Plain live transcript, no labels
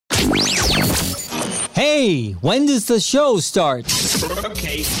Hey, when does the show start?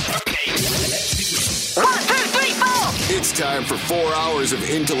 Okay. 1, 2, 3, 4. It's time for 4 hours of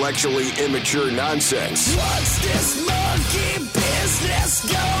intellectually immature nonsense. What's this monkey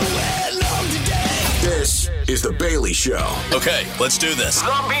business going on today? This is The Bailey Show. Okay, let's do this. The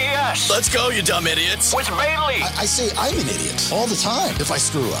BS. Let's go, you dumb idiots. With Bailey. I say I'm an idiot all the time if I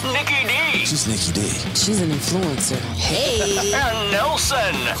screw up. NickyD. She's NickyD. She's an influencer. Hey. And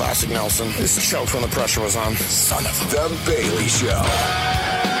Nelson. Classic Nelson. This choked when the pressure was on. Son of a... The Bailey Show.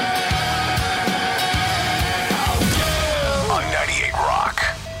 On 98 Rock.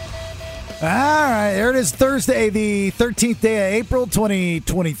 All right, there it is, Thursday, the 13th day of April,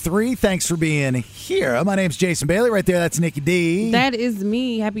 2023. Thanks for being here. My name's Jason Bailey. Right there, that's NickyD. That is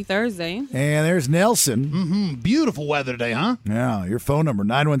me. Happy Thursday. And there's Nelson. Beautiful weather today, huh? Yeah, your phone number,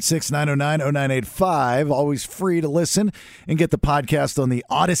 916-909-0985. Always free to listen and get the podcast on the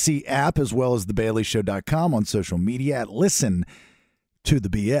Odyssey app as well as thebaileyshow.com on social media at Listen to the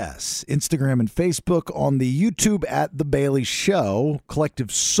BS. Instagram and Facebook, on the YouTube at The Bailey Show.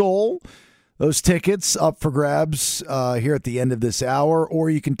 Collective Soul. Those tickets up for grabs here at the end of this hour, or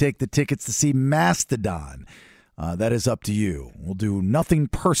you can take the tickets to see Mastodon. That is up to you. We'll do nothing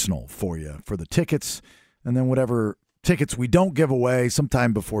personal for you for the tickets, and then whatever tickets we don't give away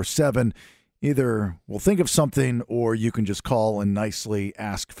sometime before 7, either we'll think of something or you can just call and nicely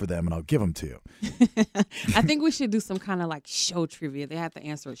ask for them, and I'll give them to you. I think we should do some kind of like show trivia. They have to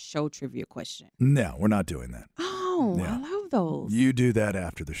answer a show trivia question. No, we're not doing that. Oh, Yeah. I love those. You do that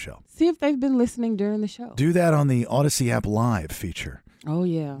after the show. See if they've been listening during the show. Do that on the Odyssey app live feature. Oh,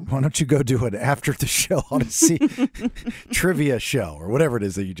 yeah. Why don't you go do it after the show, Odyssey trivia show, or whatever it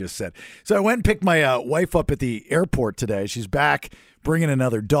is that you just said. So I went and picked my wife up at the airport today. She's back bringing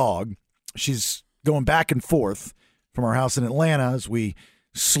another dog. She's going back and forth from our house in Atlanta as we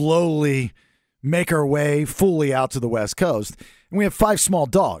slowly make our way fully out to the West Coast. And we have 5 small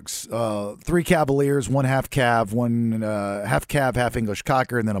dogs, 3 Cavaliers, 1 half Cav, 1 half Cav, half English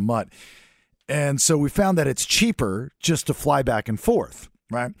Cocker, and then a mutt. And so we found that it's cheaper just to fly back and forth,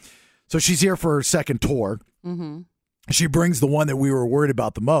 right? So she's here for her second tour. Mm-hmm. She brings the one that we were worried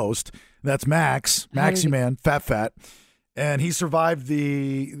about the most. That's Max, Maxie Man, fat. And he survived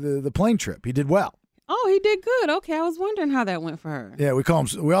the plane trip. He did well. Oh, he did good. Okay, I was wondering how that went for her. Yeah, we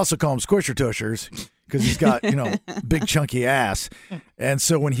also call him Squisher Tushers because he's got, big chunky ass. And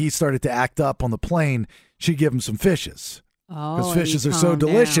so when he started to act up on the plane, she'd give him some fishes. Oh, because fishes are so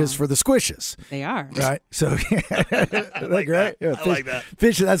delicious for the squishes. They are. Right? So, like, right? Yeah, I like that.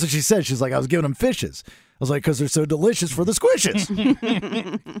 Fish, that's what she said. She's like, I was giving them fishes. I was like, because they're so delicious for the squishes.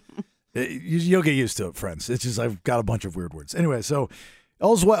 You'll get used to it, friends. It's just I've got a bunch of weird words. Anyway, so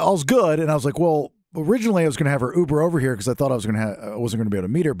all's good. And I was like, well, originally I was going to have her Uber over here because I thought I wasn't going to be able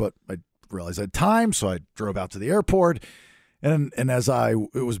to meet her, but I realized I had time, so I drove out to the airport. And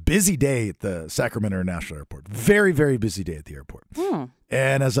it was busy day at the Sacramento International Airport. Very, very busy day at the airport.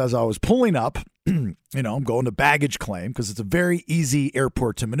 And as I was pulling up, I'm going to baggage claim because it's a very easy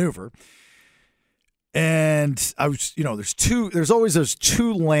airport to maneuver. And I was, there's always those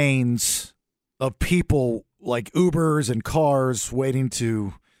 2 lanes of people like Ubers and cars waiting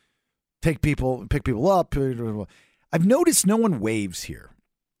to pick people up. I've noticed no one waves here.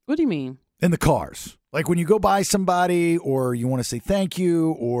 What do you mean? In the cars. Like when you go by somebody or you want to say thank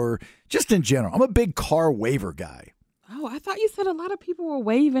you or just in general. I'm a big car waiver guy. Oh, I thought you said a lot of people were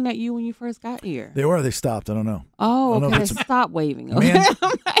waving at you when you first got here. They were. They stopped. I don't know. Oh, okay. Stop waving. Okay.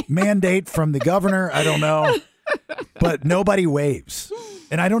 Mandate from the governor. I don't know. But nobody waves.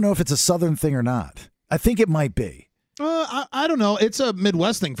 And I don't know if it's a Southern thing or not. I think it might be. I don't know. It's a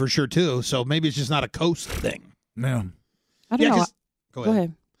Midwest thing for sure, too. So maybe it's just not a coast thing. No. I don't know. Go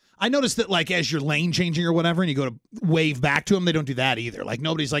ahead. I noticed that, like, as you're lane changing or whatever, and you go to wave back to them, they don't do that either. Like,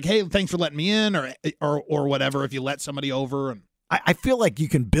 nobody's like, "Hey, thanks for letting me in," or whatever. If you let somebody over, and I feel like you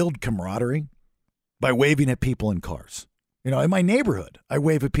can build camaraderie by waving at people in cars. In my neighborhood, I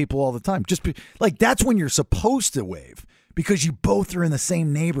wave at people all the time. That's when you're supposed to wave because you both are in the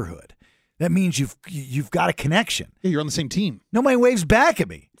same neighborhood. That means you've got a connection. Yeah, you're on the same team. Nobody waves back at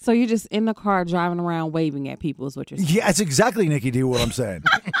me. So you're just in the car driving around waving at people is what you're saying? Yeah, that's exactly, NickyD, what I'm saying.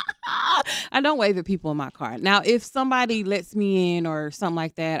 I don't wave at people in my car. Now, if somebody lets me in or something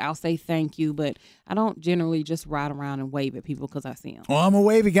like that, I'll say thank you, but I don't generally just ride around and wave at people because I see them. Well, I'm a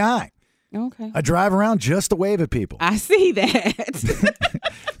wavy guy. Okay. I drive around just to wave at people. I see that.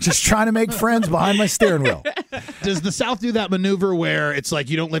 Just trying to make friends behind my steering wheel. Does the South do that maneuver where it's like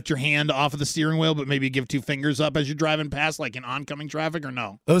you don't lift your hand off of the steering wheel, but maybe give 2 fingers up as you're driving past, like in oncoming traffic, or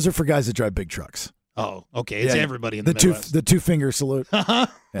no? Those are for guys that drive big trucks. Oh, okay. It's Yeah, everybody in the Midwest. the 2-finger salute. Yeah.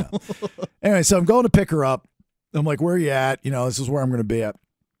 Anyway, so I'm going to pick her up. I'm like, where are you at? You know, this is where I'm going to be at.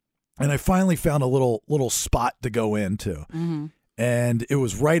 And I finally found a little spot to go into. Mm-hmm. And it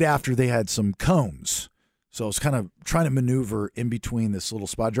was right after they had some cones. So I was kind of trying to maneuver in between this little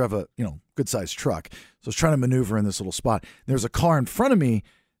spot. I drive a, good-sized truck. So I was trying to maneuver in this little spot. There's a car in front of me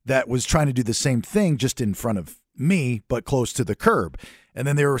that was trying to do the same thing just in front of me, but close to the curb. And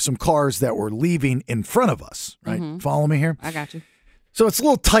then there were some cars that were leaving in front of us, right? Mm-hmm. Follow me here? I got you. So it's a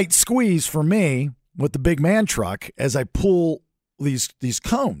little tight squeeze for me with the big man truck as I pull these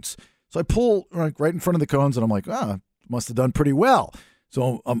cones. So I pull right in front of the cones, and I'm like, must have done pretty well.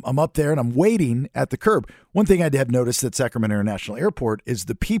 So I'm up there, and I'm waiting at the curb. One thing I have noticed at Sacramento International Airport is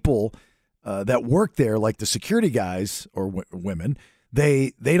the people that work there, like the security guys or women,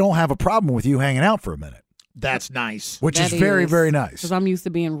 they don't have a problem with you hanging out for a minute. That's nice. Which is very, very nice. Because I'm used to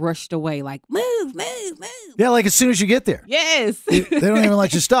being rushed away, like, move. Yeah, like as soon as you get there. Yes. They don't even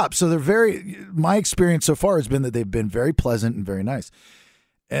let you stop. So my experience so far has been that they've been very pleasant and very nice.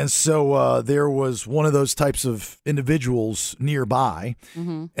 And so there was one of those types of individuals nearby.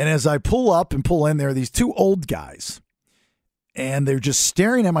 Mm-hmm. And as I pull up and pull in, there are these 2 old guys. And they're just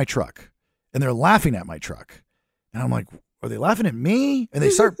staring at my truck. And they're laughing at my truck. And I'm like, are they laughing at me? And they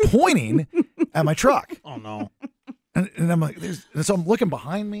start pointing at my truck. Oh, no. And I'm like, and so I'm looking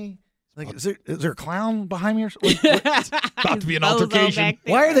behind me. Like, is there a clown behind me or something? Like, about to be an altercation.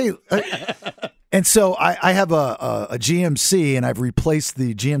 Why are they? And so I have a GMC, and I've replaced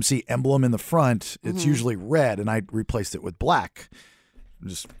the GMC emblem in the front. It's usually red, and I replaced it with black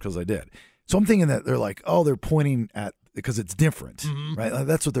just because I did. So I'm thinking that they're like, oh, they're pointing at, because it's different, right? Like,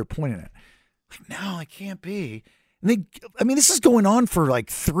 that's what they're pointing at. Like, no, it can't be. And this is going on for like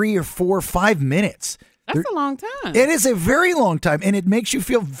 3 or 4 or 5 minutes. That's a long time. It is a very long time, and it makes you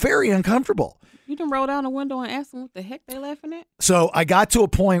feel very uncomfortable. You can roll down the window and ask them what the heck they laughing at? So I got to a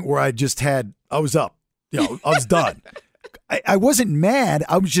point where I was up. I was done. I wasn't mad.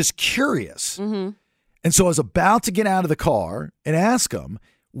 I was just curious. Mm-hmm. And so I was about to get out of the car and ask him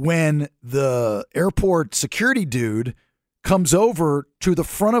when the airport security dude comes over to the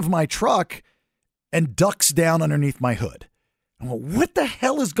front of my truck and ducks down underneath my hood. I'm like, what the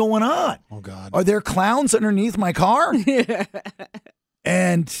hell is going on? Oh, God. Are there clowns underneath my car?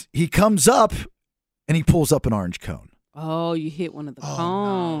 And he comes up and he pulls up an orange cone. Oh, you hit one of the cones.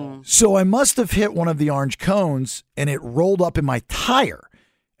 No. So I must have hit one of the orange cones and it rolled up in my tire.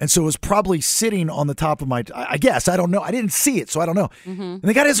 And so it was probably sitting on the top of my, I guess, I don't know. I didn't see it, so I don't know. Mm-hmm. And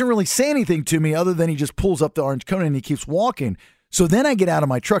the guy doesn't really say anything to me other than he just pulls up the orange cone and he keeps walking. So then I get out of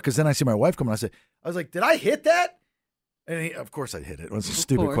my truck because then I see my wife coming. I was like, did I hit that? And of course I hit it. It was a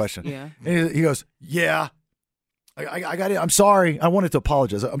stupid question. Yeah. And he goes, yeah. I got it. I'm sorry. I wanted to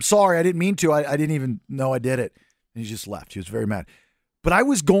apologize. I'm sorry. I didn't mean to. I didn't even know I did it. And he just left. He was very mad. But I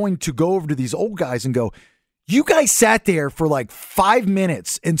was going to go over to these old guys and go, you guys sat there for like 5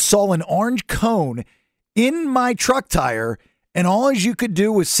 minutes and saw an orange cone in my truck tire, and all you could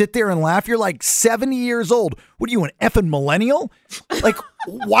do was sit there and laugh. You're like 70 years old. What are you, an effing millennial? Like,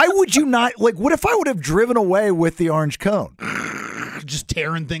 why would you not? Like, what if I would have driven away with the orange cone? Just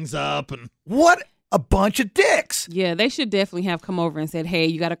tearing things up. And what a bunch of dicks. Yeah, they should definitely have come over and said, hey,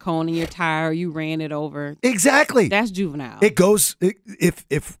 you got a cone in your tire. You ran it over. Exactly. That's juvenile. It goes,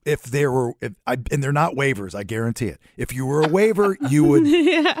 if there were, and they're not waivers, I guarantee it. If you were a waiver, you would.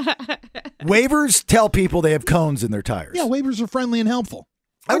 Waivers tell people they have cones in their tires. yeah, waivers are friendly and helpful.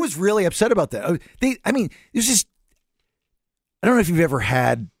 I was really upset about that. There's just, I don't know if you've ever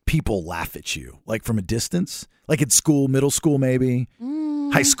had people laugh at you, like from a distance, like at school, middle school, maybe.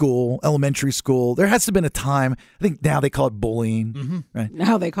 High school, elementary school. There has to have been a time. I think now they call it bullying. Right?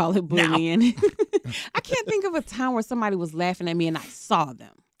 Now they call it bullying. I can't think of a time where somebody was laughing at me and I saw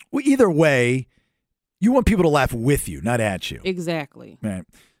them. Well, either way, you want people to laugh with you, not at you. Exactly. Right.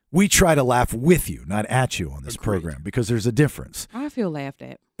 We try to laugh with you, not at you on this program because there's a difference. I feel laughed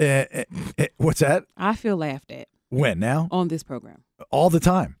at. What's that? I feel laughed at. When now? On this program. All the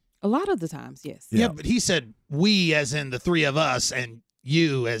time. A lot of the times, yes. Yeah, but he said we as in the 3 of us and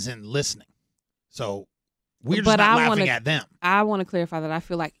you as in listening. So we're just not laughing at them. I want to clarify that I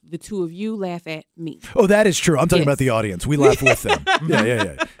feel like the 2 of you laugh at me. Oh, that is true. I'm talking about the audience. We laugh with them.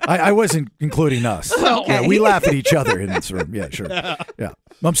 Yeah. I wasn't including us. Okay. Yeah, we laugh at each other in this room. Yeah, sure. Yeah.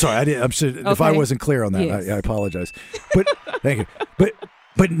 I'm sorry. If I wasn't clear on that, yes. I apologize. But thank you.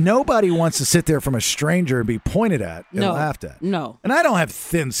 But nobody wants to sit there from a stranger and be pointed at and laughed at. No. And I don't have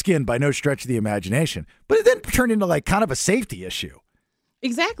thin skin by no stretch of the imagination. But it then turned into like kind of a safety issue.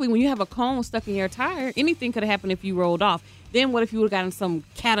 Exactly. When you have a cone stuck in your tire, anything could have happened if you rolled off. Then what if you would have gotten some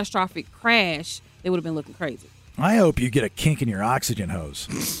catastrophic crash they would have been looking crazy. I hope you get a kink in your oxygen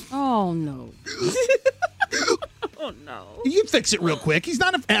hose. Oh, no. Oh, no. You fix it real quick. He's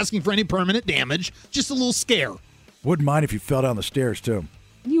not asking for any permanent damage, just a little scare. Wouldn't mind if you fell down the stairs, too.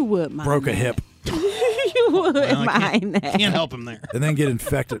 You would mind Broke a that. hip. You would mind that. Can't help him there. And then get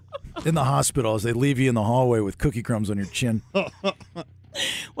infected in the hospital as they leave you in the hallway with cookie crumbs on your chin.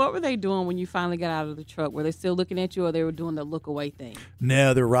 What were they doing when you finally got out of the truck? Were they still looking at you, or they were doing the look away thing?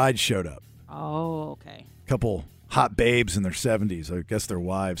 No, their ride showed up. Oh, okay. Couple hot babes in their 70s. I guess they're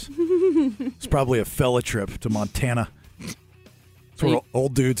wives. It's probably a fella trip to Montana. It's where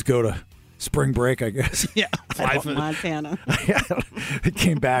old dudes go to spring break, I guess. Yeah. Montana. They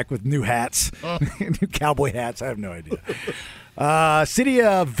came back with new hats, new cowboy hats. I have no idea. City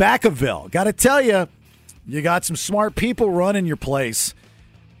of Vacaville. Got to tell you, you got some smart people running your place.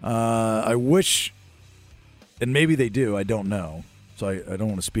 I wish, and maybe they do, I don't know. So I don't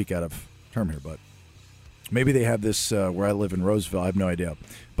want to speak out of term here, but maybe they have this where I live in Roseville. I have no idea.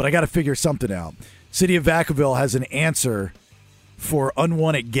 But I got to figure something out. City of Vacaville has an answer for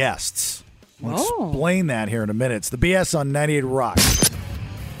unwanted guests. I'll explain that here in a minute. It's the BS on 98 Rock.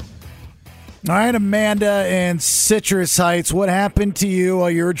 All right, Amanda in Citrus Heights, what happened to you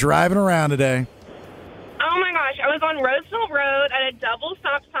while you were driving around today? Oh my gosh, I was on Roseville Road at a double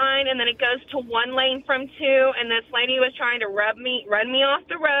stop sign, and then it goes to one lane from two, and this lady was trying to run me off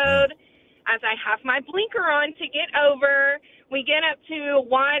the road as I have my blinker on to get over. We get up to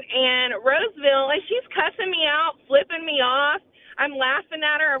Watt and Roseville, and she's cussing me out, flipping me off. I'm laughing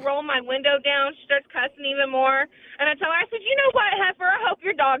at her. I roll my window down. She starts cussing even more. And I tell her, I said, you know what, heifer, I hope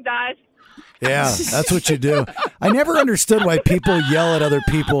your dog dies. Yeah, that's what you do. I never understood why people yell at other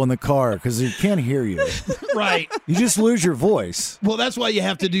people in the car because they can't hear you. Right. You just lose your voice. Well, that's why you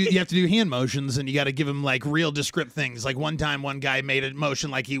have to do hand motions, and you got to give them like real descript things. Like one time, one guy made a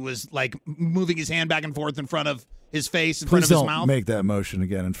motion like he was like moving his hand back and forth in front of his face, in front of his mouth. Please don't make that motion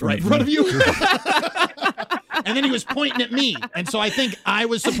again in front in front of you. And then he was pointing at me. And so I think I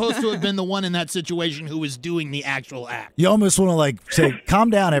was supposed to have been the one in that situation who was doing the actual act. You almost want to like say, calm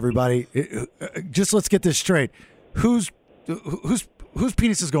down, everybody. Just let's get this straight. Whose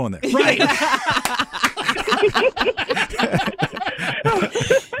penis is going there? Right.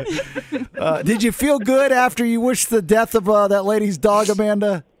 Did you feel good after you wished the death of that lady's dog,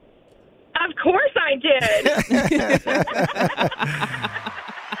 Amanda? Of course I did.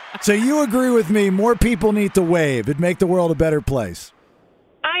 So you agree with me, more people need to wave. It'd make the world a better place.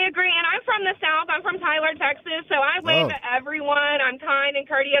 I agree, and I'm from the South. I'm from Tyler, Texas, so I wave at everyone. I'm kind and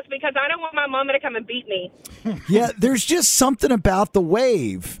courteous because I don't want my mama to come and beat me. Yeah, there's just something about the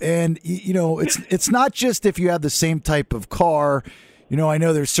wave, and you know, it's not just if you have the same type of car. You know, I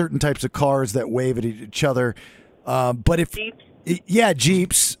know there's certain types of cars that wave at each other, but if Jeeps.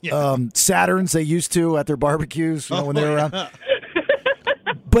 Jeeps, Saturns, they used to at their barbecues, you know, when they were around.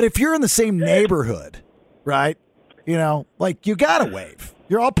 But if you're in the same neighborhood, right? You know, like you gotta wave.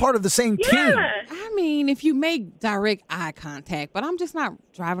 You're all part of the same team. I mean, if you make direct eye contact, but I'm just not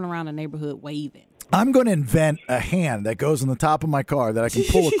driving around the neighborhood waving. I'm going to invent a hand that goes on the top of my car that I can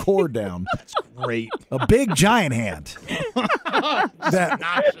pull a cord down. That's great. A big giant hand.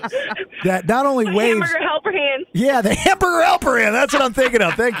 that not only waves. Hamburger helper hands. Yeah, the hamburger helper hand. That's what I'm thinking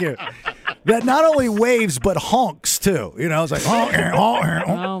of. Thank you. That not only waves but honks too. You know, it's like honk, honk,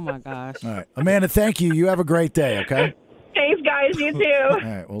 honk. Oh my gosh. All right, Amanda. Thank you. You have a great day. Okay. Thanks, guys. You too. All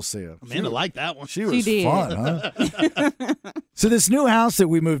right, we'll see you. Amanda liked that one. She was did. fun, huh? So this new house that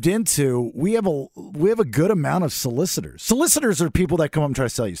we moved into, we have a good amount of solicitors. Solicitors are people that come up and try to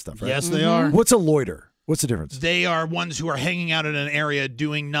sell you stuff, right? Yes, they are. What's a loiter? What's the difference? They are ones who are hanging out in an area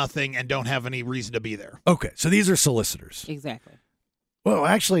doing nothing and don't have any reason to be there. Okay, so these are solicitors. Exactly. Well,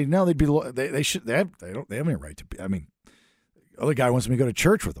 actually, no, they'd be. They have any right to be. I mean, the other guy wants me to go to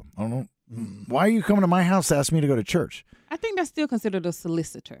church with him. I don't know. Why are you coming to my house to ask me to go to church? I think that's still considered a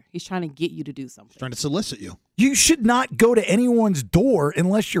solicitor. He's trying to get you to do something. Trying to solicit you. You should not go to anyone's door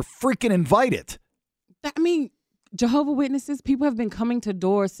unless you're freaking invited. I mean, Jehovah's Witnesses, people have been coming to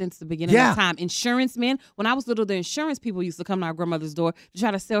doors since the beginning of time. Insurance men, when I was little, the insurance people used to come to our grandmother's door to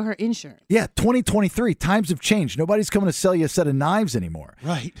try to sell her insurance. Yeah, 2023, times have changed. Nobody's coming to sell you a set of knives anymore.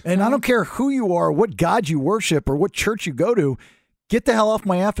 Right. And I don't care who you are, what God you worship, or what church you go to. Get the hell off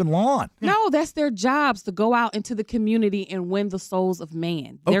my effing lawn. No, that's their jobs, to go out into the community and win the souls of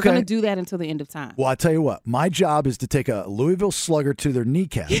man. They're going to do that until the end of time. Well, I tell you what, my job is to take a Louisville Slugger to their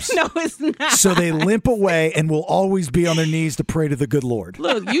kneecaps. No, it's not. So they limp away and will always be on their knees to pray to the good Lord.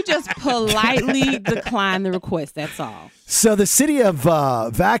 Look, you just politely decline the request. That's all. So the city of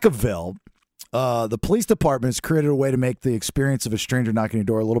Vacaville, the police department has created a way to make the experience of a stranger knocking your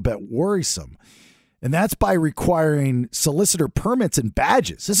door a little bit worrisome. And that's by requiring solicitor permits and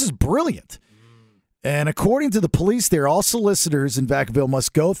badges. This is brilliant. And according to the police there, all solicitors in Vacaville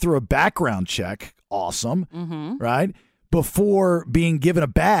must go through a background check. Awesome. Right? Before being given a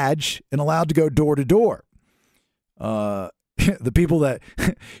badge and allowed to go door to door. The people that,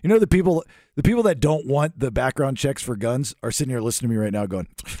 the people that don't want the background checks for guns are sitting here listening to me right now going,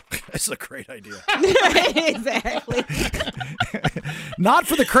 that's a great idea. Exactly. Not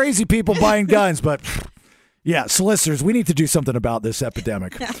for the crazy people buying guns, but yeah, solicitors, we need to do something about this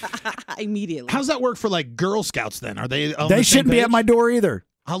epidemic. Immediately. How's that work for like Girl Scouts then? Are they on They the same shouldn't be page? at my door either.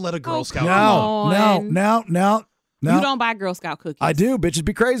 I'll let a Girl Scout. No. You don't buy Girl Scout cookies. I do. Bitches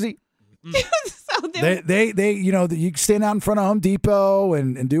be crazy. So then, They you know, you can stand out in front of Home Depot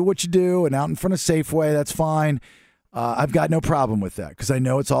and do what you do, and out in front of Safeway. That's fine. I've got no problem with that because I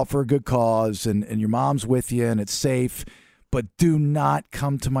know it's all for a good cause, and your mom's with you, and it's safe. But do not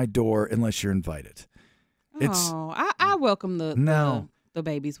come to my door unless you're invited. I welcome the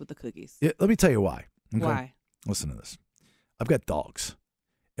babies with the cookies. Let me tell you why. Okay? Why? Listen to this. I've got dogs.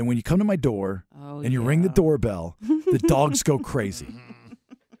 And when you come to my door and you ring the doorbell, the dogs go crazy.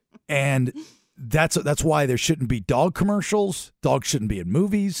 And that's why there shouldn't be dog commercials. Dogs shouldn't be in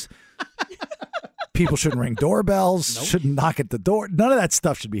movies. People shouldn't ring doorbells. Nope. Shouldn't knock at the door. None of that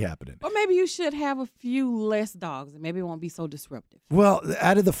stuff should be happening. Or maybe you should have a few less dogs and maybe it won't be so disruptive. Well,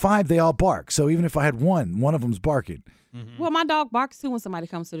 out of the 5, they all bark. So even if I had one of them's barking. Mm-hmm. Well, my dog barks too when somebody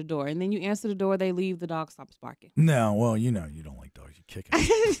comes to the door. And then you answer the door, they leave, the dog stops barking. No, well, you know you don't like dogs. You kick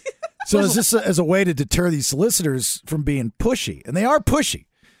it. So is this as a way to deter these solicitors from being pushy? And they are pushy.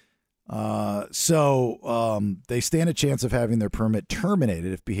 So they stand a chance of having their permit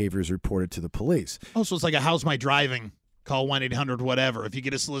terminated if behavior is reported to the police. Oh, so it's like a how's my driving? Call 1-800 whatever. If you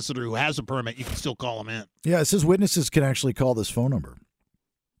get a solicitor who has a permit, you can still call them in. Yeah, it says witnesses can actually call this phone number.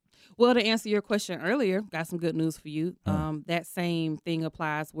 Well, to answer your question earlier, got some good news for you. That same thing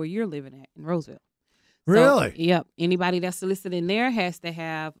applies where you're living at in Roseville. Really? Yep. Anybody that's solicited there has to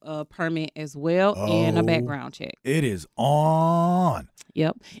have a permit as well and a background check. It is on.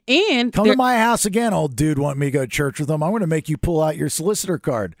 Yep. And come to my house again, old dude. Want me to go to church with them? I'm going to make you pull out your solicitor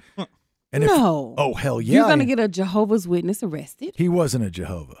card. And no. Hell yeah. You're going to get a Jehovah's Witness arrested? He wasn't a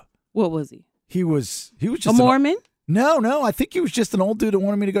Jehovah. What was he? He was just a Mormon? No. I think he was just an old dude that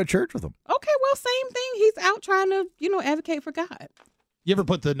wanted me to go to church with him. Okay, well, same thing. He's out trying to, advocate for God. You ever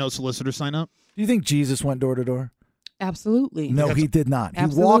put the no solicitor sign up? Do you think Jesus went door to door? Absolutely. No, he did not.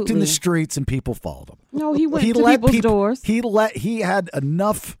 Absolutely. He walked in the streets and people followed him. No, he went to people's doors. He had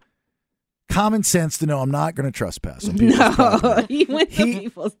enough common sense to know I'm not going to trespass on people's property. He went to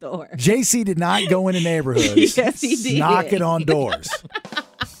people's doors. JC did not go into neighborhoods. Yes, he did. Knocking on doors.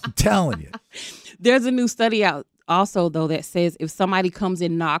 I'm telling you. There's a new study out also, though, that says if somebody comes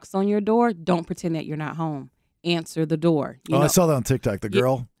and knocks on your door, don't pretend that you're not home. Answer the door. I saw that on TikTok. The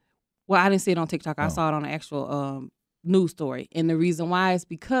girl? Well, I didn't see it on TikTok. I saw it on an actual news story. And the reason why is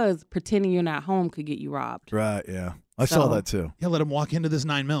because pretending you're not home could get you robbed. Right, yeah. I saw that too. Yeah, let him walk into this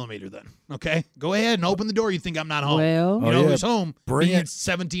 9mm then. Okay? Go ahead and open the door. You think I'm not home. Well, who's home? Bring Me it. and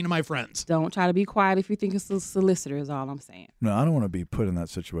 17 of my friends. Don't try to be quiet if you think it's a solicitor is all I'm saying. No, I don't want to be put in that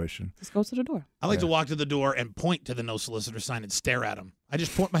situation. Just go to the door. I like to walk to the door and point to the no solicitor sign and stare at them. I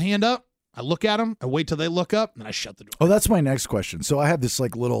just point my hand up. I look at them. I wait till they look up, and then I shut the door. Oh, that's my next question. So I have this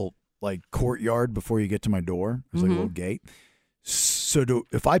little courtyard before you get to my door. There's a little gate. So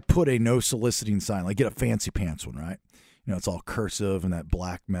if I put a no soliciting sign, get a fancy pants one, right? It's all cursive and that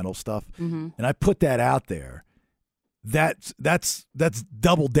black metal stuff. Mm-hmm. And I put that out there. That's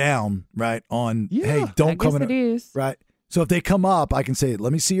double down, right? On hey, don't come in. It is. Right. So if they come up, I can say,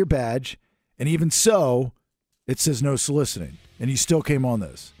 "Let me see your badge," and even so, it says no soliciting, and you still came on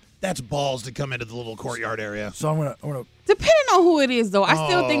this. That's balls to come into the little courtyard area. So I'm gonna. Depending on who it is, though, I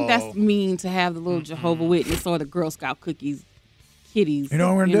still think that's mean to have the little Jehovah Witness or the Girl Scout cookies, kitties. You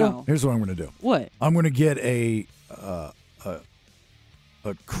know what I'm gonna do? Here's what I'm gonna do. What? I'm gonna get a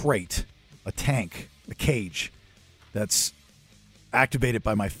crate, a tank, a cage that's activated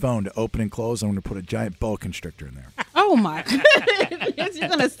by my phone to open and close. I'm gonna put a giant boa constrictor in there. Oh my goodness! You're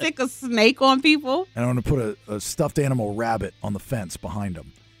gonna stick a snake on people? And I'm gonna put a stuffed animal rabbit on the fence behind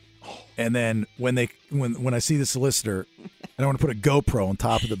them. And then when I see the solicitor, I want to put a GoPro on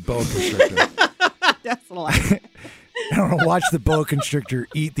top of the boa constrictor. That's a lot. I want to watch the boa constrictor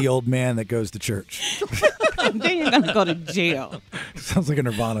eat the old man that goes to church. Then you're gonna go to jail. Sounds like a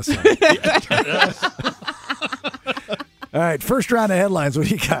Nirvana song. All right, first round of headlines. What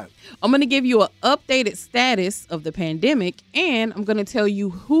do you got? I'm going to give you an updated status of the pandemic, and I'm going to tell you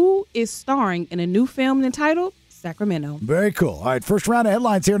who is starring in a new film entitled Sacramento. Very cool. All right, first round of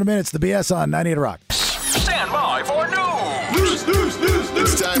headlines here in a minute. It's the BS on 98 Rock. Stand by for news.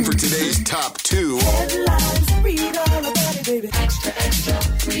 It's time for today's top 2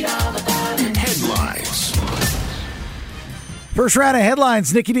 headlines. First round of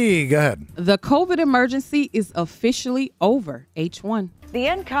headlines, NickyD, go ahead. The COVID emergency is officially over. H1. The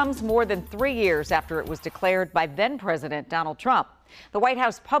end comes more than 3 years after it was declared by then-President Donald Trump. The White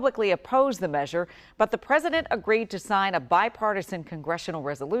House publicly opposed the measure, but the president agreed to sign a bipartisan congressional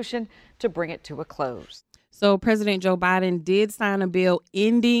resolution to bring it to a close. So President Joe Biden did sign a bill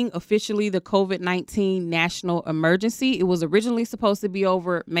ending officially the COVID-19 national emergency. It was originally supposed to be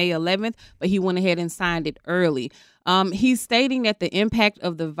over May 11th, but he went ahead and signed it early. He's stating that the impact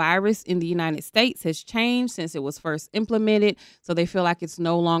of the virus in the United States has changed since it was first implemented, so they feel like it's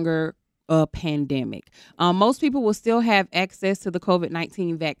no longer a pandemic. Most people will still have access to the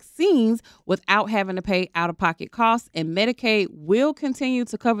COVID-19 vaccines without having to pay out-of-pocket costs, and Medicaid will continue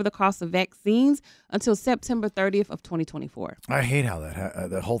to cover the cost of vaccines until September 30th of 2024. I hate how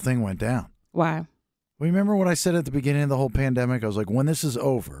that whole thing went down. Why? Well, remember what I said at the beginning of the whole pandemic? I was like, when this is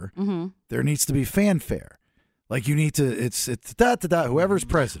over, there needs to be fanfare. Like you need to, it's whoever's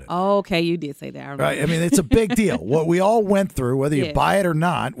president. Oh, okay, you did say that. Right. I mean, it's a big deal. What we all went through, whether you buy it or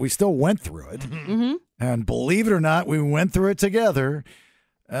not, we still went through it. And believe it or not, we went through it together.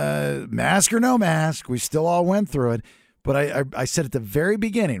 Mask or no mask, we still all went through it. But I said at the very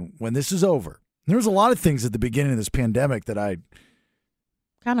beginning, when this is over, there was a lot of things at the beginning of this pandemic that I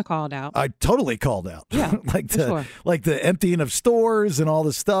kind of called out. I totally called out. Yeah, like the emptying of stores and all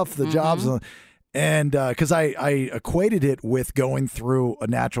the stuff, the jobs. And because I equated it with going through a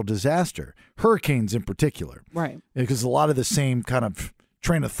natural disaster, hurricanes in particular. Right. Because a lot of the same kind of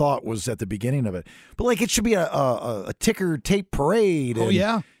train of thought was at the beginning of it. But like it should be a ticker tape parade. Oh, and,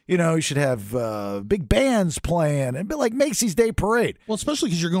 yeah. You know, you should have big bands playing and be like Macy's Day Parade. Well, especially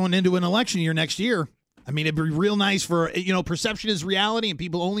because you're going into an election year next year. I mean, it'd be real nice for, perception is reality and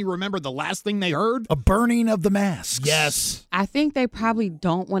people only remember the last thing they heard. A burning of the masks. Yes. I think they probably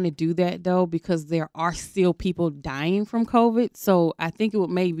don't want to do that, though, because there are still people dying from COVID. So I think it would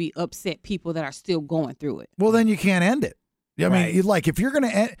maybe upset people that are still going through it. Well, then you can't end it. I mean, if you're going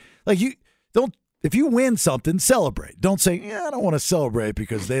to end, if you win something, celebrate. Don't say, I don't want to celebrate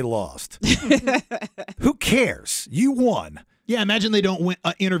because they lost. Who cares? You won. Yeah, imagine they don't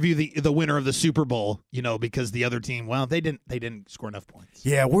interview the winner of the Super Bowl, because the other team, they didn't score enough points.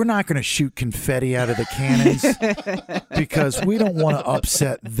 Yeah, we're not going to shoot confetti out of the cannons because we don't want to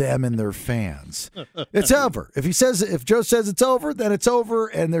upset them and their fans. It's over. If Joe says it's over, then it's over,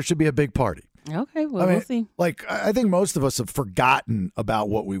 and there should be a big party. Okay, well, we'll see. Like, I think most of us have forgotten about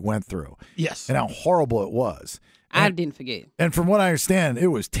what we went through. Yes. And how horrible it was. I didn't forget. And from what I understand, it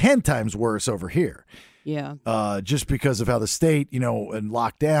was 10 times worse over here. Yeah. Just because of how the state, and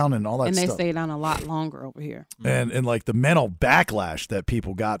lockdown and all that stuff. And they stayed on a lot longer over here. And like the mental backlash that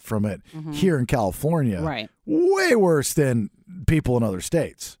people got from it here in California. Right. Way worse than people in other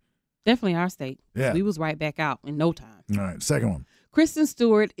states. Definitely our state. Yeah. We was right back out in no time. All right. Second one. Kristen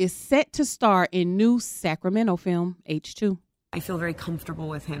Stewart is set to star in new Sacramento film, H2. I feel very comfortable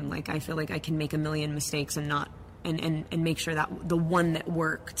with him. Like, I feel like I can make a million mistakes and not and make sure that the one that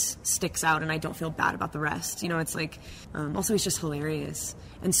worked sticks out and I don't feel bad about the rest. It's like, also he's just hilarious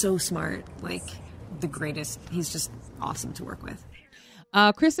and so smart, like the greatest. He's just awesome to work with.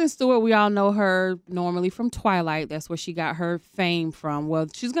 Kristen Stewart, we all know her normally from Twilight. That's where she got her fame from. Well,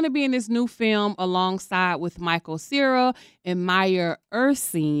 she's going to be in this new film alongside with Michael Cera and Maya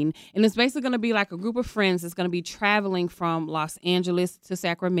Erskine. And it's basically going to be like a group of friends that's going to be traveling from Los Angeles to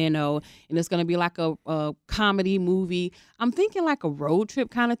Sacramento. And it's going to be like a comedy movie. I'm thinking like a road trip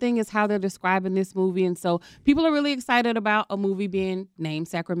kind of thing is how they're describing this movie. And so people are really excited about a movie being named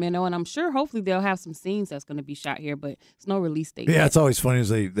Sacramento. And I'm sure hopefully they'll have some scenes that's going to be shot here, but it's no release date. Yeah, it's always funny is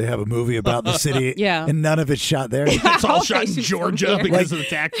they have a movie about the city and none of it's shot there. It's all shot in Georgia because of the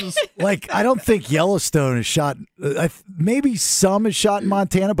taxes. Like, I don't think Yellowstone is shot. Maybe some is shot in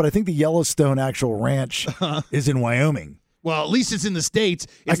Montana, but I think the Yellowstone actual ranch is in Wyoming. Well, at least it's in the States.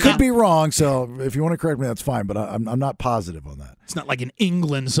 I could be wrong, so if you want to correct me, that's fine, but I'm not positive on that. It's not like in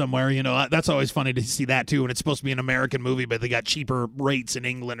England somewhere, That's always funny to see that, too, and it's supposed to be an American movie, but they got cheaper rates in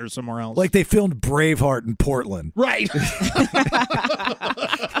England or somewhere else. Like they filmed Braveheart in Portland. Right.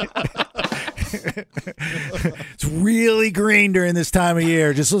 It's really green during this time of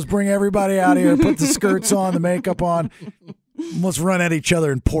year. Just let's bring everybody out here, put the skirts on, the makeup on. Let's run at each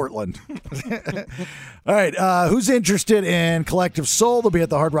other in Portland. All right. Who's interested in Collective Soul? They'll be at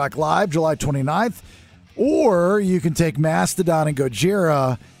the Hard Rock Live July 29th. Or you can take Mastodon and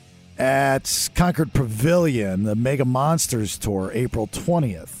Gojira at Concord Pavilion, the Mega Monsters Tour, April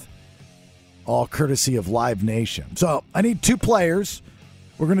 20th. all courtesy of Live Nation. So I need 2 players.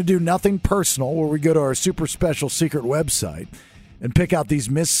 We're going to do nothing personal, where we go to our super special secret website and pick out these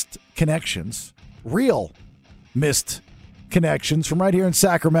missed connections, real missed connections from right here in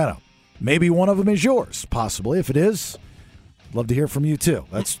Sacramento. Maybe one of them is yours, possibly. If it is, love to hear from you too.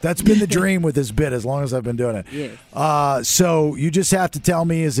 That's been the dream with this bit as long as I've been doing it. Yes. So you just have to tell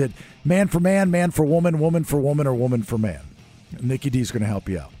me, is it man for man, man for woman, woman for woman, or woman for man? NickyD is going to help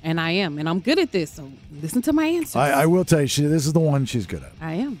you out. And I am. And I'm good at this. So listen to my answers. I will tell you, this is the one she's good at.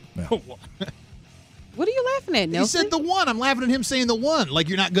 I am. Yeah. What are you laughing at, Nelson? He said the one. I'm laughing at him saying the one. Like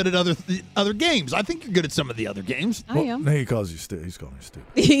you're not good at other games. I think you're good at some of the other games. I am. No, he calls you stupid. He's calling you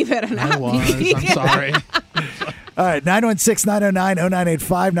stupid. He better not be. I'm sorry. All right,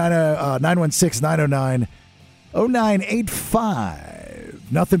 916-909-0985,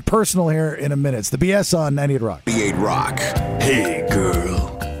 916-909-0985. Nothing personal here in a minute. It's the BS on 98 Rock. 98 Rock. Hey,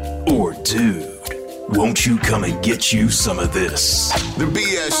 girl. Or dude. Won't you come and get you some of this? The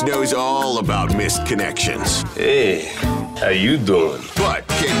BS knows all about missed connections. Hey, how you doing? But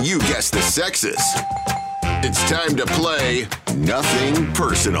can you guess the sexes? It's time to play Nothing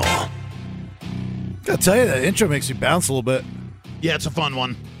Personal. Gotta tell you, that intro makes you bounce a little bit. Yeah, it's a fun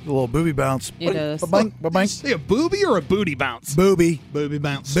one. A little booby bounce. It does. Ba-bang, ba-bang. Say a booby or a booty bounce? Booby. Booby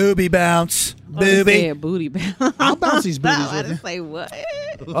bounce. Booby bounce. Booby. Booty bounce. I'll bounce these boobies I with you. didn't say what.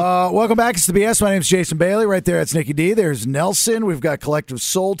 Welcome back. It's the BS. My name's Jason Bailey. Right there, it's NickyD. There's Nelson. We've got Collective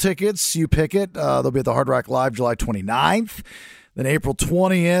Soul tickets. You pick it. They'll be at the Hard Rock Live July 29th. Then April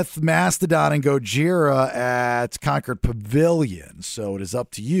 20th, Mastodon and Gojira at Concord Pavilion. So it is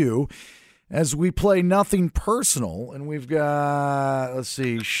up to you as we play Nothing Personal. And we've got, let's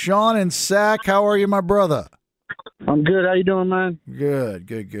see, Sean and Sack. How are you, my brother? I'm good. How you doing, man?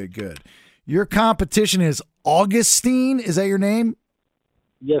 Good. Your competition is Augustine. Is that your name?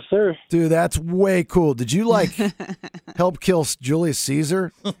 Yes, sir. Dude, that's way cool. Did you, help kill Julius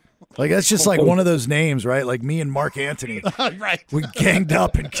Caesar? That's just one of those names, right? Like me and Mark Antony. Right. We ganged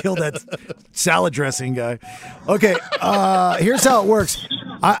up and killed that salad dressing guy. Okay, here's how it works.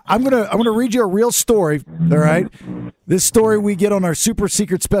 I'm gonna read you a real story, all right? This story we get on our super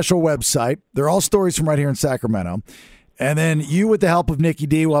secret special website. They're all stories from right here in Sacramento. And then you, with the help of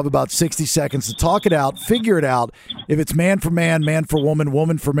NickyD, will have about 60 seconds to talk it out, figure it out, if it's man for man, man for woman,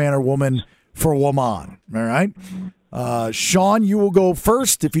 woman for man, or woman for woman. All right? Sean, you will go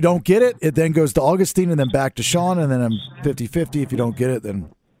first. If you don't get it, it then goes to Augustine and then back to Sean, and then I'm 50-50. If you don't get it, then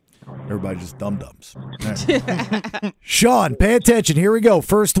everybody just dum-dums. Right. Sean, pay attention. Here we go.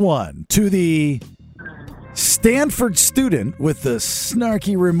 First one. To the Stanford student with the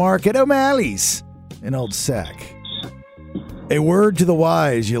snarky remark at O'Malley's in Old Sac. A word to the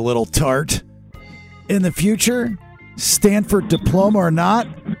wise, you little tart. In the future, Stanford diploma or not,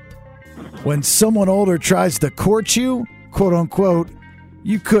 when someone older tries to court you, quote unquote,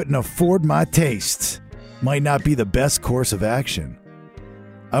 you couldn't afford my tastes. Might not be the best course of action.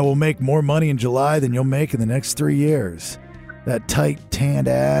 I will make more money in July than you'll make in the next 3 years. That tight, tanned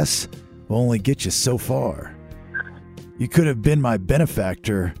ass will only get you so far. You could have been my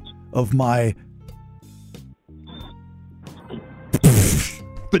benefactor of my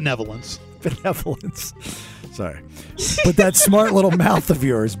benevolence. Sorry. But that smart little mouth of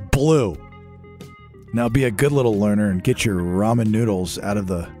yours blew. Now be a good little learner and get your ramen noodles out of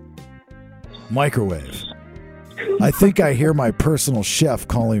the microwave. I think I hear my personal chef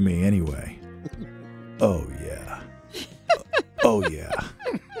calling me anyway. Oh, yeah. Oh, yeah.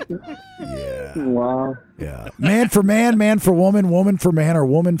 Yeah. Wow. Yeah. Man for man, man for woman, woman for man, or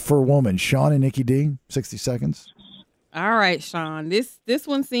woman for woman. Sean and NickyD, 60 seconds. All right, Sean. This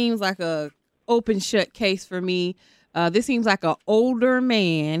one seems like a open shut case for me. This seems like an older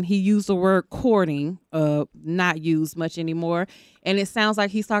man. He used the word courting, not used much anymore. And it sounds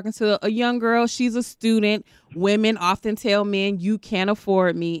like he's talking to a young girl. She's a student. Women often tell men, you can't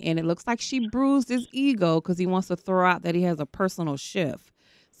afford me. And it looks like she bruised his ego because he wants to throw out that he has a personal chef.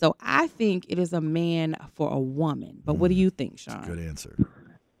 So I think it is a man for a woman. But what do you think, Sean? Good answer.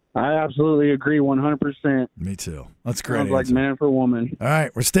 I absolutely agree 100%. Me too. That's great. Sounds like man for woman. All right,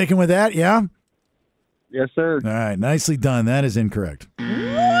 we're sticking with that, yeah? Yes, sir. All right, nicely done. That is incorrect.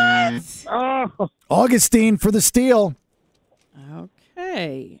 What? Oh. Augustine for the steal.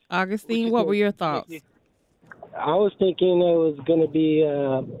 Okay. Augustine, what were your thoughts? I was thinking it was going to be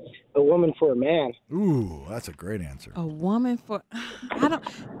a woman for a man. Ooh, that's a great answer. A woman for...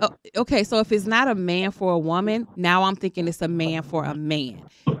 okay, so if it's not a man for a woman, now I'm thinking it's a man for a man.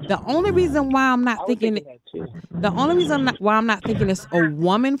 The only reason why I'm not thinking it's a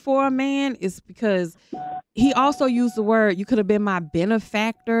woman for a man is because he also used the word, you could have been my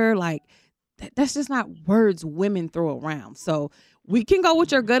benefactor. Like, that's just not words women throw around. So we can go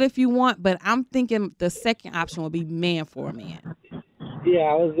with your gut if you want, but I'm thinking the second option would be man for a man. Yeah,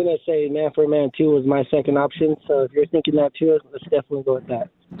 I was going to say man for man, too, was my second option. So if you're thinking that, too, let's definitely go with that.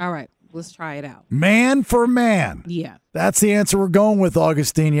 All right, let's try it out. Man for man. Yeah. That's the answer we're going with,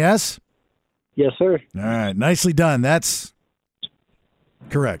 Augustine, yes? Yes, sir. All right, nicely done. That's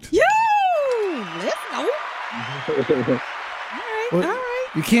correct. You! Let's go. All right.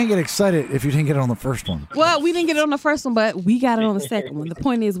 You can't get excited if you didn't get it on the first one. Well, we didn't get it on the first one, but we got it on the second one. The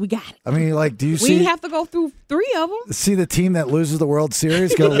point is we got it. I mean, like, do you We see... didn't have to go through 3 of them. See the team that loses the World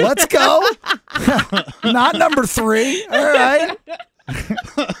Series go, let's go. Not number 3. All right.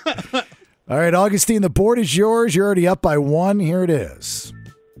 All right, Augustine, the board is yours. You're already up by 1. Here it is.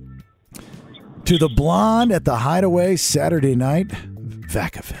 To the blonde at the Hideaway Saturday night,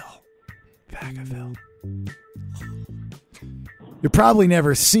 Vacaville. You probably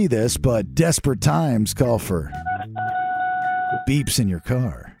never see this, but desperate times call for beeps in your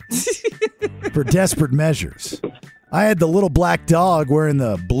car. For desperate measures. I had the little black dog wearing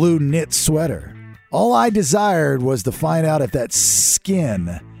the blue knit sweater. All I desired was to find out if that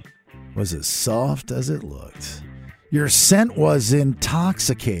skin was as soft as it looked. Your scent was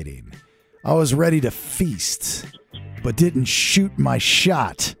intoxicating. I was ready to feast, but didn't shoot my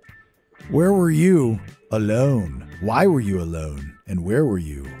shot. Where were you? Alone. Why were you alone? And where were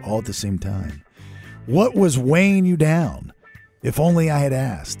you all at the same time? What was weighing you down? If only I had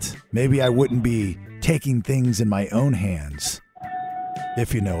asked. Maybe I wouldn't be taking things in my own hands.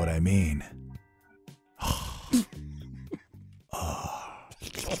 If you know what I mean.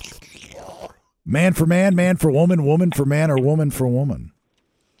 Man for man, man for woman, woman for man, or woman for woman.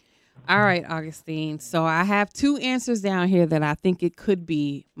 All right, Augustine. So I have 2 answers down here that I think it could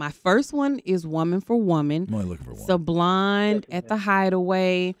be. My first one is woman for woman. I'm only looking for one. So blonde at the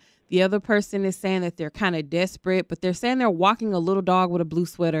Hideaway. The other person is saying that they're kind of desperate, but they're saying they're walking a little dog with a blue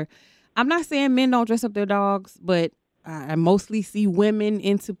sweater. I'm not saying men don't dress up their dogs, but I mostly see women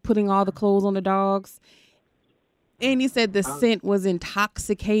into putting all the clothes on the dogs. And he said the scent was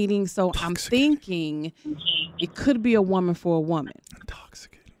intoxicating, so I'm thinking it could be a woman for a woman.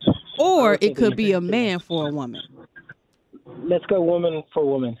 Intoxicating. Or it could be a man for a woman. Let's go woman for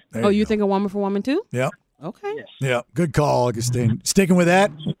woman. Oh, you think a woman for woman too? Yep. Okay. Yeah. Good call, Augustine. Sticking with that?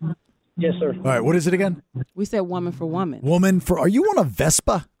 Yes, sir. All right. What is it again? We said woman for woman. Woman for... Are you on a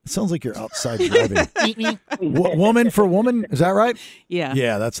Vespa? It sounds like you're outside driving. Woman for woman? Is that right? Yeah.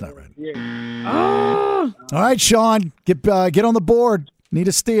 Yeah, that's not right. Oh! All right, Sean. Get on the board. Need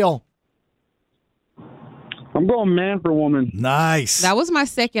a steal. I'm going man for woman. Nice. That was my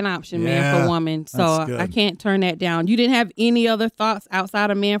second option, man Yeah, for woman. So that's good. I can't turn that down. You didn't have any other thoughts outside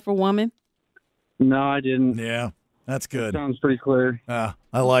of man for woman? No, I didn't. Yeah, that's good. Sounds pretty clear. I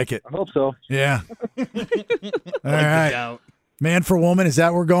like it. I hope so. Yeah. All right. Man for woman, is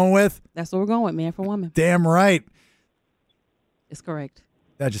that what we're going with? That's what we're going with, man for woman. Damn right. It's correct.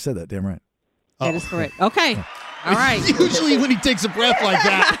 I just said that. Damn right. That is correct. Okay. All right. Usually when he takes a breath like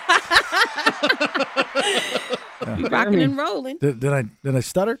that. You rocking and rolling. Did I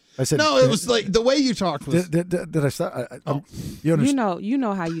stutter? I said No, it was like the way you talked was. Did I stutter? You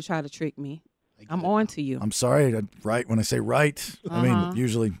know how you try to trick me. I'm on to you. I'm sorry. Right when I say right, I mean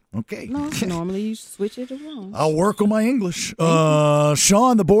usually okay. No, normally you switch it around. I'll work on my English.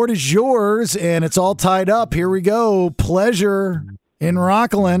 Sean, the board is yours, and it's all tied up. Here we go. Pleasure in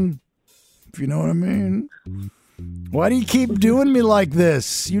Rockland, if you know what I mean. Why do you keep doing me like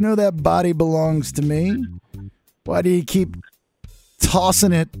this? You know that body belongs to me. Why do you keep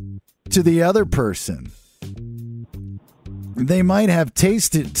tossing it to the other person? They might have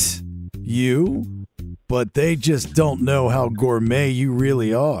tasted you, but they just don't know how gourmet you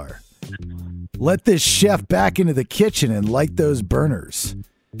really are. Let this chef back into the kitchen and light those burners.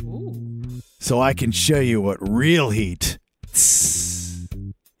 So I can show you what real heat is.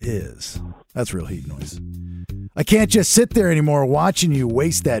 That's real heat noise. I can't just sit there anymore watching you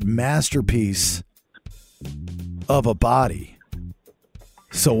waste that masterpiece of a body.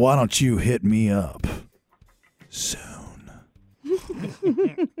 So why don't you hit me up soon?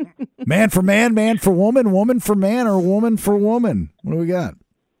 Man for man, man for woman, woman for man, or woman for woman? What do we got?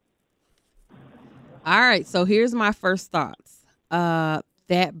 All right, so here's my first thoughts.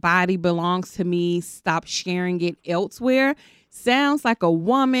 That body belongs to me. Stop sharing it elsewhere. Sounds like a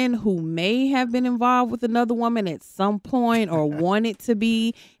woman who may have been involved with another woman at some point or wanted to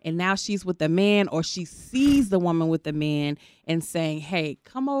be, and now she's with a man, or she sees the woman with the man and saying, hey,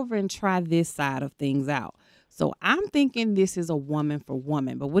 come over and try this side of things out. So I'm thinking this is a woman for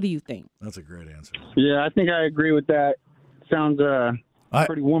woman, but what do you think? That's a great answer. Yeah, I think I agree with that. Sounds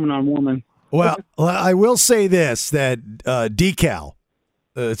pretty woman on woman. Well, I will say this, that Decal,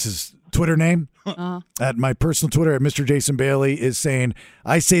 it's his Twitter name, at my personal Twitter at Mr. Jason Bailey, is saying,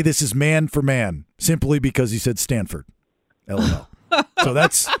 I say this is man for man, simply because he said Stanford. LOL. So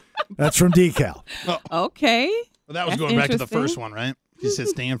that's from Decal. Okay. Well, that was going back to the first one, right? He said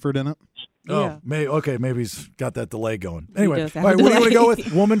Stanford in it. Oh, maybe he's got that delay going. Anyway, does all have right, a what do you want to delay. go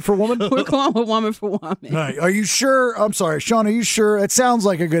with? Woman for woman? We're going with woman for woman. All right, are you sure? I'm sorry, Sean, are you sure? It sounds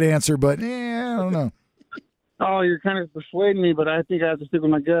like a good answer, but I don't know. Oh, you're kind of persuading me, but I think I have to stick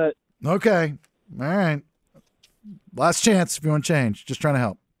with my gut. Okay. All right. Last chance if you want to change. Just trying to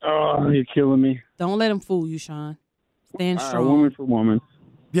help. Oh, you're killing me. Don't let him fool you, Sean. Stand All right, strong. woman for woman.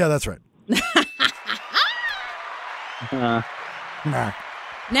 Yeah, that's right. Nah.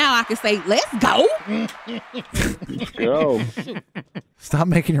 Now I can say, let's go. Go. Stop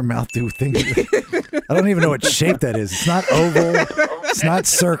making your mouth do things. I don't even know what shape that is. It's not oval. It's not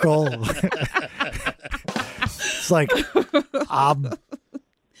circle. It's like oblongy.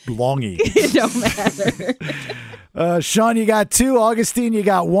 It don't matter. Sean, you got 2. Augustine, you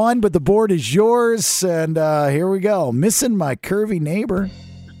got 1, but the board is yours. And here we go. Missing my curvy neighbor.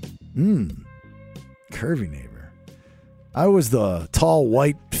 Curvy neighbor. I was the tall,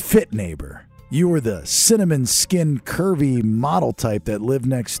 white, fit neighbor. You were the cinnamon skin, curvy model type that lived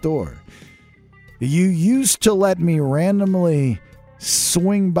next door. You used to let me randomly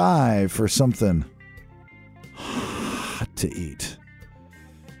swing by for something hot to eat.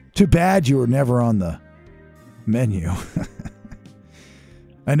 Too bad you were never on the menu.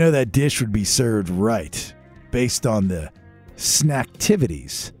 I know that dish would be served right based on the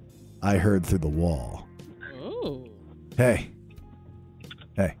snacktivities I heard through the wall. Hey.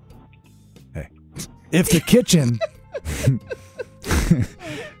 If the kitchen,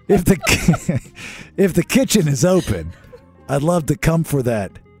 if the kitchen is open, I'd love to come for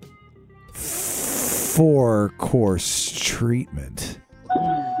that 4-course treatment.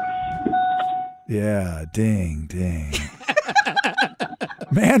 Yeah, ding.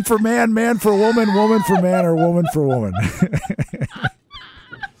 Man for man, man for woman, woman for man, or woman for woman.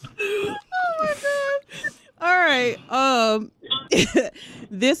 All right.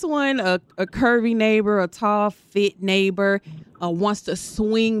 This one, a curvy neighbor, a tall, fit neighbor, wants to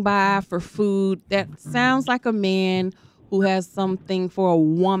swing by for food. That sounds like a man who has something for a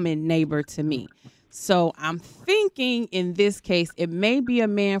woman neighbor to me. So I'm thinking in this case, it may be a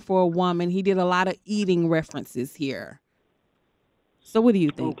man for a woman. He did a lot of eating references here. So what do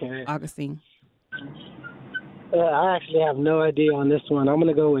you think, Augustine? I actually have no idea on this one. I'm going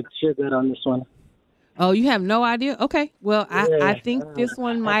to go with your gut on this one. Oh, you have no idea? Okay. Well, I think this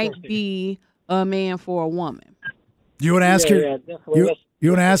one might be a man for a woman. You want to ask you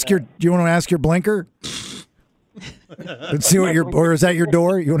want to ask your blinker? And see what or is that your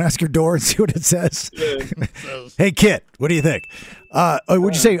door? You want to ask your door and see what it says? Hey, Kit, what do you think?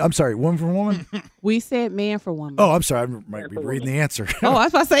 What'd you say? I'm sorry, woman for woman? We said man for woman. Oh, I'm sorry. I might be reading the answer. Oh, I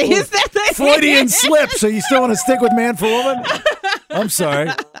was about to say, is that the Freudian slip. So you still want to stick with man for woman? I'm sorry.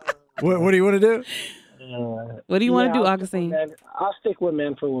 What do you want to do? What do you want to do, Augustine? I'll stick with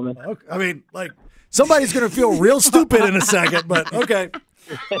man for woman. Okay. I mean, like, somebody's going to feel real stupid in a second, but okay.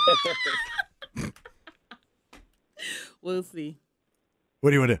 We'll see. What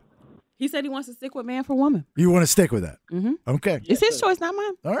do you want to do? He said he wants to stick with man for woman. You want to stick with that? Mm-hmm. Okay. It's his choice, not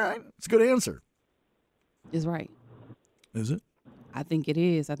mine. All right. It's a good answer. It's right. Is it? I think it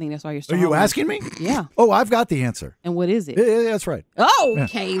is. I think that's why you're Are strong. you asking me? Yeah. Oh, I've got the answer. And what is it? Yeah, that's right. Oh,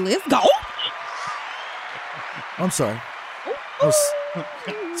 okay. Let's go. I'm sorry.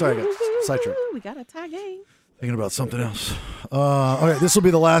 Sorry, I got sidetracked. We got a tie game. Thinking about something else. All right, this will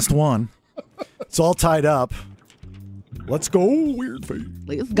be the last one. It's all tied up. Let's go, weird face.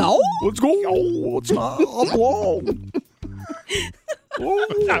 Let's go. Let's go. It's not long.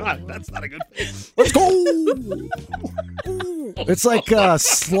 That's not a good face. Let's go. It's like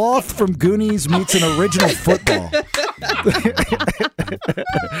Sloth from Goonies meets an original football.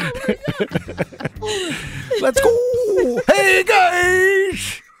 Let's go. Hey,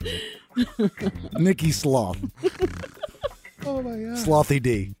 guys. Nicky Sloth. Oh, my God. Slothy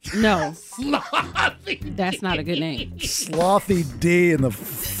D. No. Slothy. That's not a good name. Slothy D and the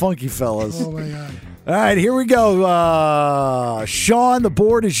Funky Fellas. Oh, my God. All right, here we go. Sean, the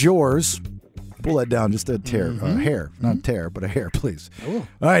board is yours. Pull that down just a tear, hair, not tear, but a hair, please. All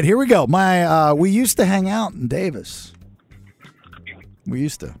right, here we go. We used to hang out in Davis. We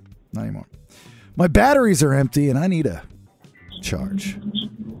used to, not anymore. My batteries are empty and I need a charge.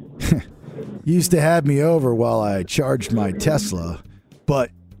 You used to have me over while I charged my Tesla, but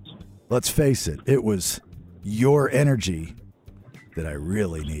let's face it, it was your energy that I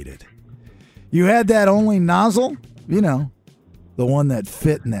really needed. You had that only nozzle? You know, the one that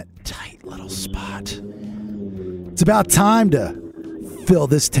fit in that tight little spot. It's about time to fill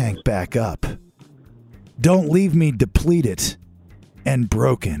this tank back up. Don't leave me depleted and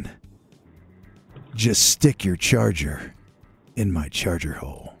broken. Just stick your charger in my charger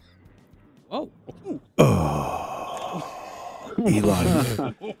hole. Whoa. Oh.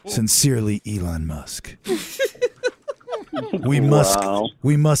 Elon. Sincerely, Elon Musk. We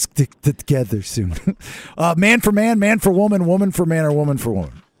must stick together soon. Man for man, man for woman, woman for man, or woman for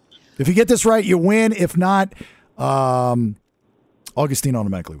woman. If you get this right, you win. If not, Augustine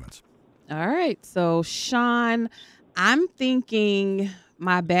automatically wins. All right. So, Sean, I'm thinking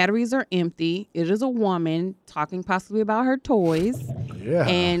my batteries are empty. It is a woman talking possibly about her toys. Yeah.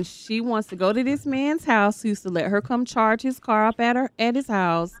 And she wants to go to this man's house who used to let her come charge his car up at his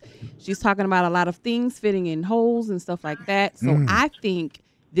house. She's talking about a lot of things fitting in holes and stuff like that. So I think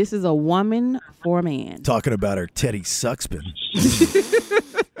this is a woman for a man. Talking about her Teddy Suckspin.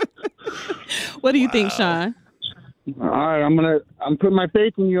 What do you think, Sean? All right, I'm putting my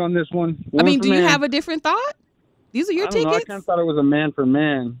faith in you on this one. I mean, do you have a different thought? These are your tickets? I kind of thought it was a man for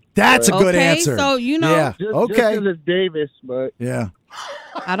man. That's a good answer. So, you know. Yeah. Just it's Davis, but. Yeah.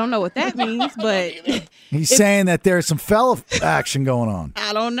 I don't know what that means, but. He's saying that there's some fella action going on.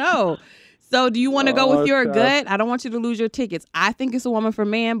 I don't know. So do you want to go with your gut? I don't want you to lose your tickets. I think it's a woman for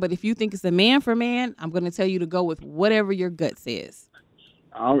man, but if you think it's a man for man, I'm going to tell you to go with whatever your gut says.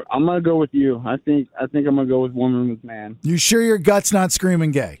 I'm going to go with you. I think I'm going to go with woman with man. You sure your gut's not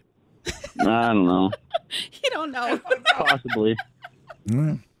screaming gay? I don't know. You don't know. Possibly.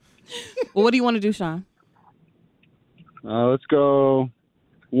 Well, what do you want to do, Sean? Let's go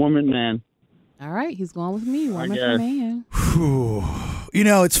woman, man. All right, he's going with me, woman for man. Whew. You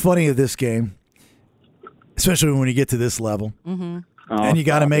know, it's funny of this game, especially when you get to this level, and you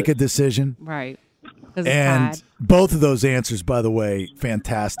got to make a decision. Right. And both of those answers, by the way,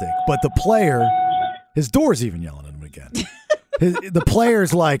 fantastic. But the player, his door's even yelling at him again. The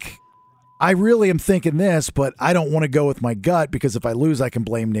player's like, I really am thinking this, but I don't want to go with my gut because if I lose, I can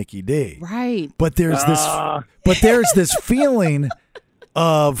blame NickyD. Right. But there's this feeling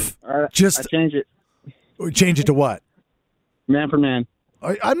of just change it. Change it to what? Man for man.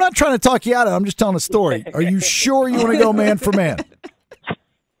 I'm not trying to talk you out of it. I'm just telling a story. Are you sure you want to go man for man?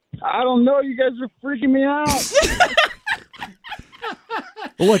 I don't know. You guys are freaking me out.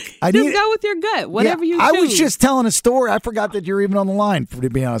 Look, just go with your gut. Whatever you choose. I was just telling a story. I forgot that you're even on the line, to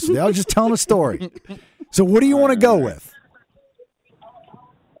be honest with you. I was just telling a story. So what do you want to go with?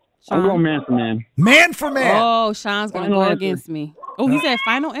 I'm going man for man. Man for man. Oh, Sean's going to go against me. Oh, he said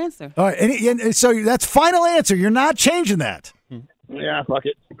final answer. All right. And so that's final answer. You're not changing that. Yeah, fuck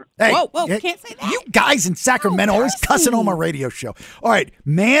it. Hey, whoa, can't say that. You guys in Sacramento always cussing on my radio show. All right,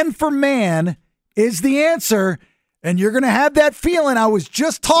 man for man is the answer, and you're going to have that feeling I was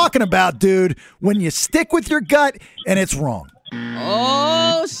just talking about, dude, when you stick with your gut and it's wrong.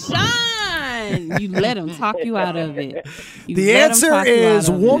 Oh, Sean, you let him talk you out of it. The answer is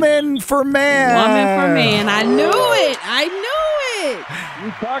woman for man. Woman for man. I knew it.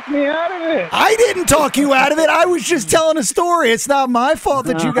 You talked me out of it. I didn't talk you out of it. I was just telling a story. It's not my fault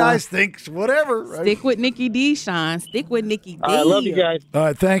that you guys think whatever. Right? Stick with NickyD, Sean. Stick with NickyD. I love you guys. All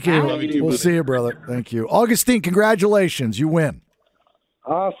right, thank you. We'll see you, brother. Thank you. Augustine, congratulations. You win.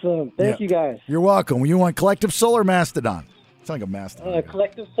 Awesome. Thank you, guys. You're welcome. You want Collective Soul or Mastodon? It's like a Mastodon.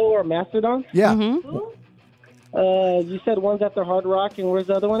 Collective Soul or Mastodon? Yeah. You said one's at the Hard Rock, and where's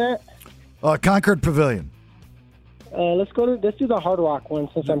the other one at? Concord Pavilion. Let's do the Hard Rock one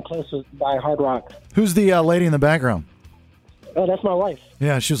since I'm close by Hard Rock. Who's the lady in the background? Oh, that's my wife.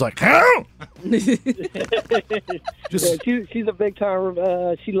 Yeah, she was like, "How?" She's a big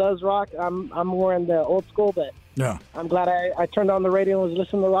time. She loves rock. I'm more in the old school, but yeah, I'm glad I turned on the radio and was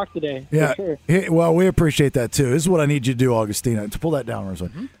listening to rock today. Yeah, for sure. Well, we appreciate that too. This is what I need you to do, Augustine. To pull that down,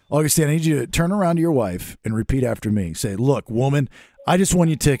 Augustine, I need you to turn around to your wife and repeat after me. Say, "Look, woman, I just won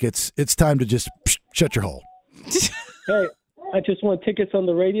you tickets. It's time to just shut your hole." Hey, I just want tickets on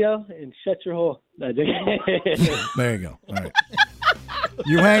the radio and shut your hole. There you go. All right.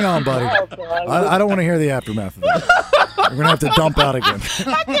 You hang on, buddy. I don't want to hear the aftermath of that. We're going to have to dump out again.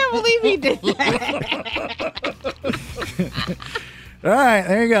 I can't believe he did that. All right,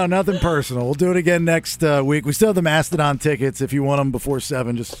 there you go. Nothing personal. We'll do it again next week. We still have the Mastodon tickets. If you want them before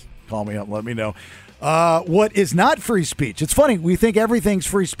 7, just call me up and let me know. What is not free speech? It's funny. We think everything's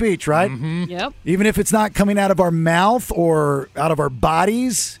free speech, right? Mm-hmm. Yep. Even if it's not coming out of our mouth or out of our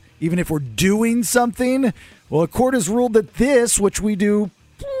bodies, even if we're doing something. Well, a court has ruled that this, which we do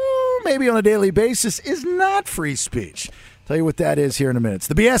maybe on a daily basis, is not free speech. Tell you what that is here in a minute. It's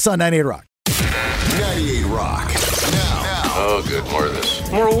the BS on 98 Rock. Oh, good. More of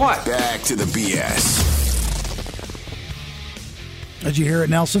this. More what? Back to the BS. Did you hear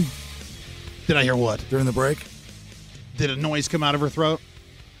it, Nelson? Did I hear what? During the break? Did a noise come out of her throat?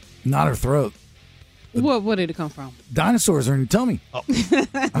 Not her throat. What did it come from? Dinosaurs are in your tummy. Oh.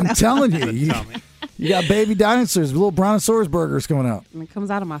 I'm telling you. You got baby dinosaurs, little brontosaurus burgers coming out. It comes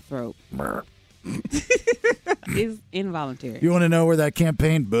out of my throat. It's involuntary. You want to know where that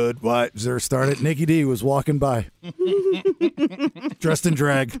campaign, Budweiser, started? NickyD was walking by. Dressed in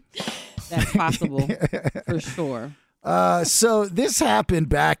drag. That's possible, for sure. So this happened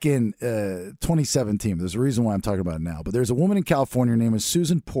back in 2017. There's a reason why I'm talking about it now. But there's a woman in California named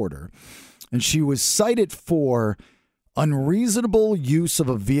Susan Porter, and she was cited for unreasonable use of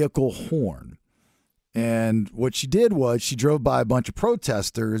a vehicle horn. And what she did was she drove by a bunch of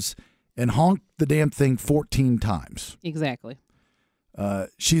protesters and honked the damn thing 14 times. Exactly.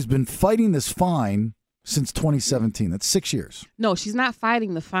 She's been fighting this fine since 2017. That's 6 years. No, she's not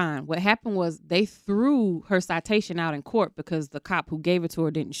fighting the fine. What happened was they threw her citation out in court because the cop who gave it to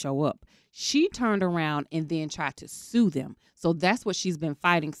her didn't show up. She turned around and then tried to sue them. So that's what she's been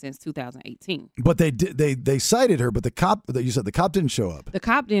fighting since 2018. But they cited her, but the cop, you said the cop didn't show up. The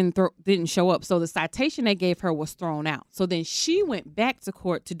cop didn't show up. So the citation they gave her was thrown out. So then she went back to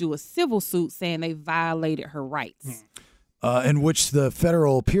court to do a civil suit saying they violated her rights. In which the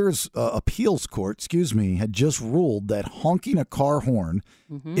federal appeals court, had just ruled that honking a car horn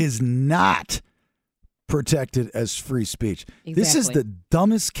is not protected as free speech. Exactly. This is the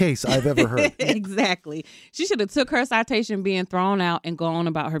dumbest case I've ever heard. Exactly. She should have took her citation being thrown out and gone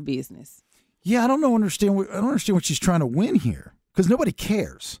about her business. Yeah, I don't understand what she's trying to win here because nobody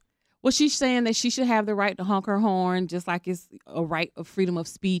cares. Well, she's saying that she should have the right to honk her horn, just like it's a right of freedom of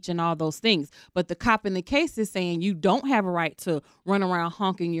speech and all those things. But the cop in the case is saying you don't have a right to run around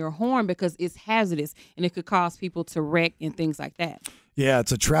honking your horn because it's hazardous and it could cause people to wreck and things like that. Yeah,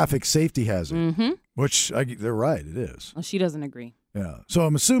 it's a traffic safety hazard, which they're right, it is. Well, she doesn't agree. Yeah, so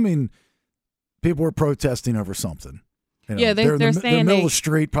I'm assuming people were protesting over something. You know, Yeah, they're they're saying in the middle they- of the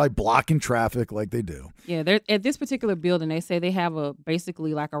street, probably blocking traffic like they do. Yeah, they're at this particular building. They say they have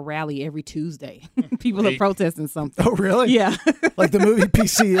basically like a rally every Tuesday. People are protesting something. Oh, really? Yeah. Like the movie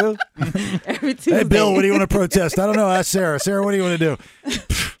PCU? Every Tuesday. Hey, Bill, what do you want to protest? I don't know. Ask Sarah. Sarah, what do you want to do?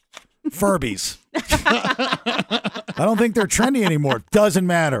 Furbies. I don't think they're trendy anymore. Doesn't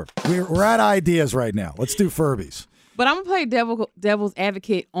matter. We're at ideas right now. Let's do Furbies. But I'm going to play devil's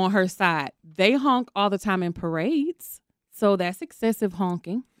advocate on her side. They honk all the time in parades. So that's excessive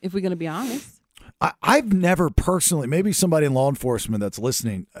honking, if we're going to be honest. I've never personally, maybe somebody in law enforcement that's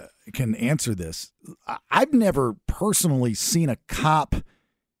listening can answer this. I've never personally seen a cop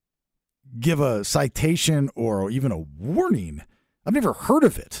give a citation or even a warning. I've never heard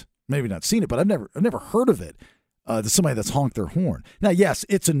of it. Maybe not seen it, but I've never heard of it. To somebody that's honked their horn. Now, yes,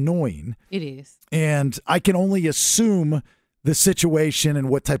 it's annoying. It is. And I can only assume the situation and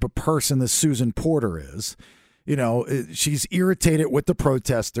what type of person this Susan Porter is. You know, she's irritated with the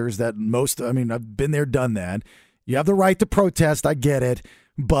protesters that I've been there, done that. You have the right to protest. I get it.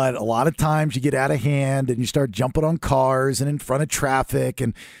 But a lot of times you get out of hand and you start jumping on cars and in front of traffic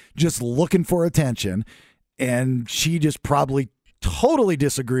and just looking for attention. And she just probably totally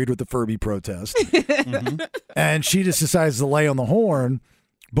disagreed with the Furby protest. And she just decides to lay on the horn.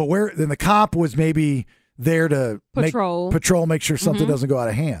 But then the cop was maybe there to make sure something doesn't go out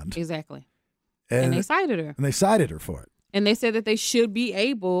of hand. Exactly. And they cited her. And they cited her for it. And they said that they should be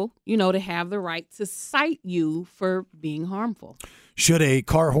able, to have the right to cite you for being harmful. Should a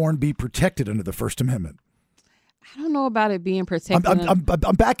car horn be protected under the First Amendment? I don't know about it being protected.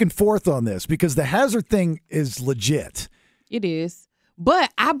 I'm back and forth on this because the hazard thing is legit. It is.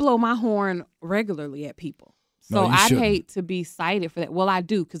 But I blow my horn regularly at people. So I'd hate to be cited for that. Well, I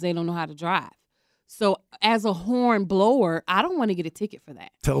do because they don't know how to drive. So as a horn blower, I don't want to get a ticket for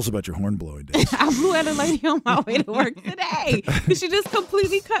that. Tell us about your horn blowing days. I blew at a lady on my way to work today. She just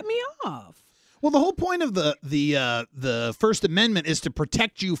completely cut me off. Well, the whole point of the First Amendment is to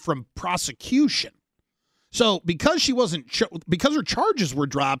protect you from prosecution. So because because her charges were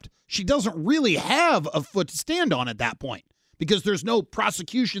dropped, she doesn't really have a foot to stand on at that point because there's no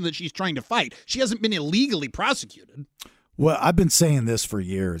prosecution that she's trying to fight. She hasn't been illegally prosecuted. Well, I've been saying this for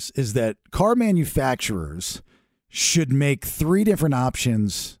years, is that car manufacturers should make 3 different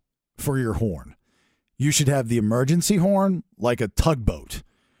options for your horn. You should have the emergency horn, like a tugboat,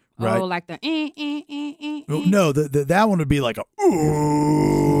 right? Oh, like the No, that one would be like a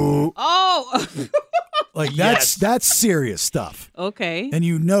ooh. Oh. Like that's serious stuff. Okay. And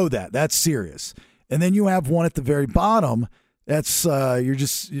you know that's serious. And then you have one at the very bottom that's you're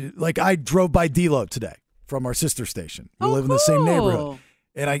just like I drove by D-Lo today. from our sister station. We live in the same neighborhood.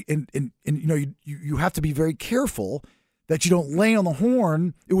 And you have to be very careful that you don't lay on the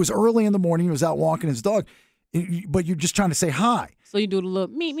horn. It was early in the morning. He was out walking his dog, but you're just trying to say hi. So you do the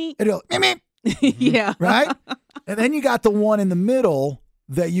little meep meep. And you'll, meep meep. Yeah. Right? And then you got the one in the middle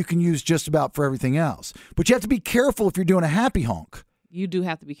that you can use just about for everything else. But you have to be careful if you're doing a happy honk. You do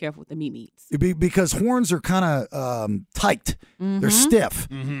have to be careful with the meep meeps. Because horns are kind of tight. They're stiff.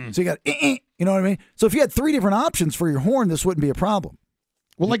 So you got, you know what I mean? So if you had 3 different options for your horn, this wouldn't be a problem.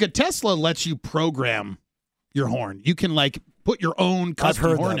 Well, like a Tesla lets you program your horn. You can like put your own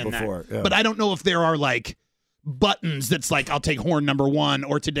custom horn in before, there. yeah. But I don't know if there are like buttons that's like, I'll take horn number 1,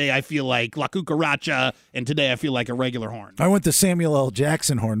 or today I feel like La Cucaracha, and today I feel like a regular horn. I want the Samuel L.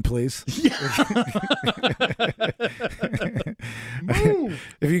 Jackson horn, please.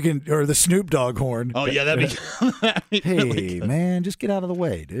 If you can, or the Snoop Dogg horn. Oh, yeah, that'd be Hey, really good. man, just get out of the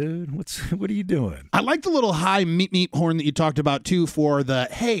way, dude. What are you doing? I like the little high meep meep horn that you talked about, too, for the,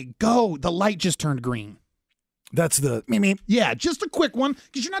 hey, go, the light just turned green. That's the meep meep. Yeah, just a quick one,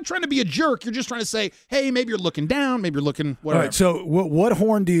 because you're not trying to be a jerk. You're just trying to say, hey, maybe you're looking down, maybe you're looking whatever. All right, so what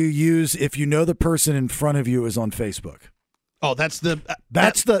horn do you use if you know the person in front of you is on Facebook? Oh, that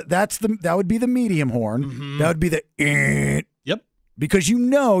would be the medium horn. That would be the Yep. Because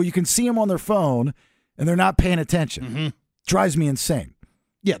you can see them on their phone and they're not paying attention. Drives me insane.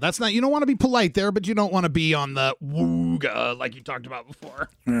 Yeah, that's not, you don't want to be polite there, but you don't want to be on the wooga like you talked about before.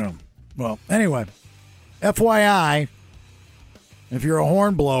 Yeah. Well, anyway, FYI, if you're a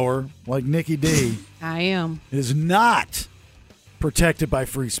horn blower like NickyD, I am. it is not protected by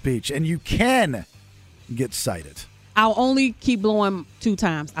free speech, and you can get cited. I'll only keep blowing 2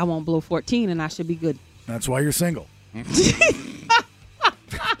 times. I won't blow 14, and I should be good. That's why you're single.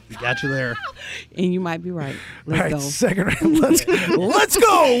 Got you there. And you might be right. All Let's right, go. second round. Let's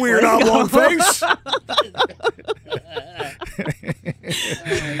go, Weird Out Long Face.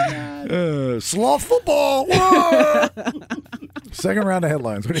 Sloth football. Second round of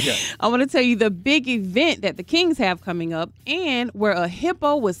headlines. What do you got? I want to tell you the big event that the Kings have coming up and where a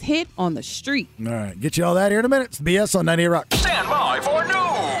hippo was hit on the street. All right, get you all that here in a minute. It's BS on 98 Rock. Stand by for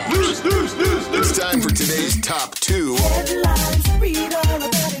news. It's time for today's top 2 Headlines, read all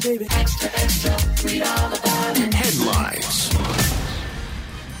about it, baby. Extra, extra, read all about it. headlines.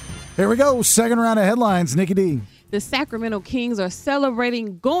 Here we go. Second round of headlines. NickyD. The Sacramento Kings are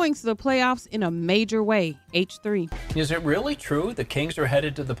celebrating going to the playoffs in a major way. H3. Is it really true the Kings are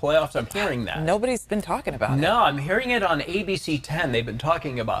headed to the playoffs? I'm hearing that. Nobody's been talking about it. No, I'm hearing it on ABC 10. They've been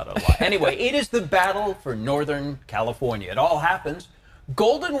talking about it a lot. Anyway, it is the battle for Northern California. It all happens.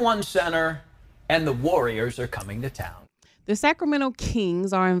 Golden One Center and the Warriors are coming to town. The Sacramento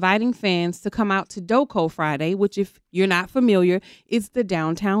Kings are inviting fans to come out to Doco Friday, which, if you're not familiar, is the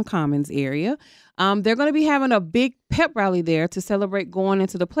downtown Commons area. They're going to be having a big pep rally there to celebrate going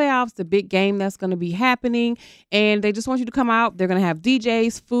into the playoffs, the big game that's going to be happening. And they just want you to come out. They're going to have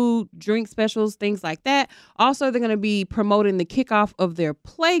DJs, food, drink specials, things like that. Also, they're going to be promoting the kickoff of their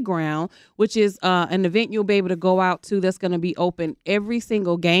playground, which is an event you'll be able to go out to that's going to be open every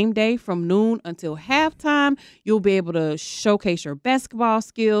single game day from noon until halftime. You'll be able to showcase your basketball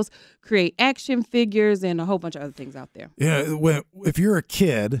skills, create action figures, and a whole bunch of other things out there. Yeah, if you're a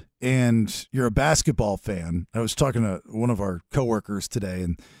kid and you're a basketball fan, I was talking to one of our coworkers today,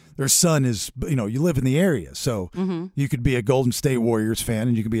 and their son is, you live in the area, so you could be a Golden State Warriors fan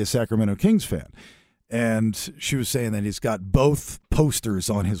and you could be a Sacramento Kings fan. And she was saying that he's got both posters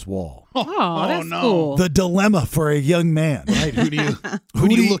on his wall. Oh, that's cool. The dilemma for a young man, right? Who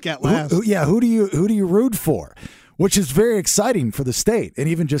do you look at last? Who do you root for? Which is very exciting for the state and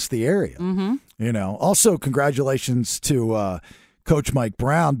even just the area. Also, congratulations to Coach Mike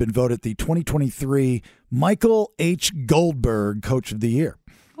Brown, been voted the 2023 Michael H. Goldberg Coach of the Year.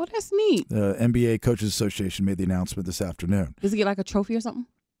 Oh, that's neat. The NBA Coaches Association made the announcement this afternoon. Does he get like a trophy or something?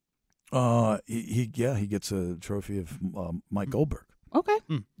 He gets a trophy of Mike Goldberg. Okay.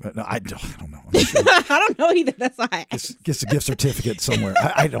 No, I don't know. Sure. I don't know either. That's why I asked. Gets a gift certificate somewhere.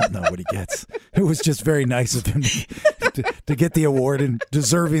 I don't know what he gets. It was just very nice of him to get the award, and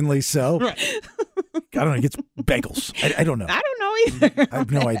deservingly so. Right. I don't know. He gets bagels. I don't know. I don't know either. I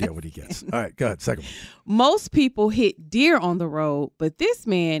have no idea what he gets. All right, go ahead. Second one. Most people hit deer on the road, but this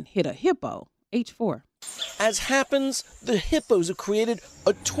man hit a hippo. H4. As happens, the hippos have created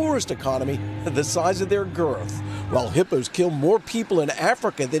a tourist economy the size of their girth. While hippos kill more people in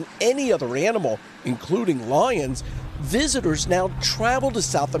Africa than any other animal, including lions, visitors now travel to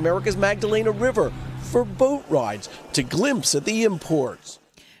South America's Magdalena River for boat rides to glimpse at the imports.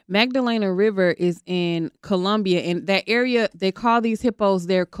 Magdalena River is in Colombia, and that area, they call these hippos,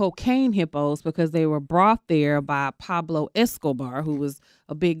 they're cocaine hippos because they were brought there by Pablo Escobar, who was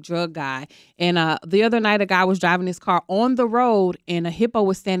a big drug guy. And the other night, a guy was driving his car on the road, and a hippo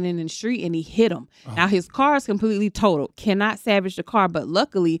was standing in the street, and he hit him. Now, his car is completely totaled, cannot salvage the car, but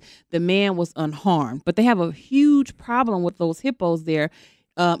luckily, the man was unharmed. But they have a huge problem with those hippos there.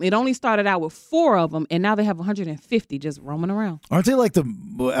 It only started out with 4 of them, and now they have 150 just roaming around. Aren't they like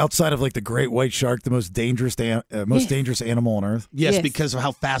outside of like the great white shark, the most dangerous dangerous animal on Earth? Yes, because of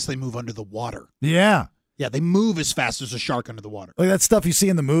how fast they move under the water. Yeah. Yeah, they move as fast as a shark under the water. Like that stuff you see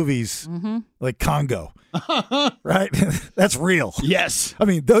in the movies, like Congo, right? That's real. Yes. I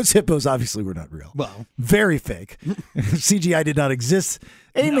mean, those hippos obviously were not real. Well. Very fake. CGI did not exist.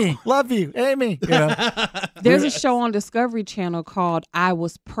 Amy, love you. Amy. You know? There's a show on Discovery Channel called I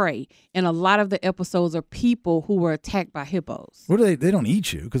Was Prey, and a lot of the episodes are people who were attacked by hippos. What do they? They don't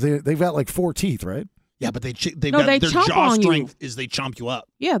eat you because they've got like 4 teeth, right? Yeah, but they chomp jaw on strength you. is they chomp you up.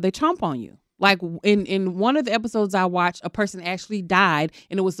 Yeah, they chomp on you. Like in one of the episodes I watched, a person actually died,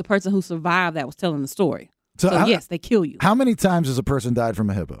 and it was the person who survived that was telling the story. So yes, they kill you. How many times has a person died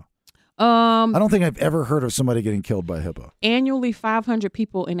from a hippo? I don't think I've ever heard of somebody getting killed by a hippo. Annually, 500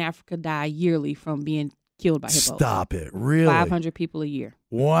 people in Africa die yearly from being killed by hippos. Stop it. Really? 500 people a year.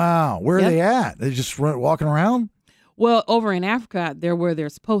 Wow. Where are they at? They just walking around? Well, over in Africa, they're where they're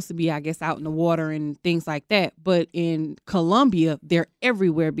supposed to be, I guess, out in the water and things like that. But in Colombia, they're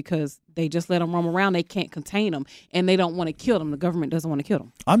everywhere because they just let them roam around. They can't contain them, and they don't want to kill them. The government doesn't want to kill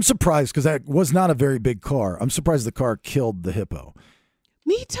them. I'm surprised because that was not a very big car. I'm surprised the car killed the hippo.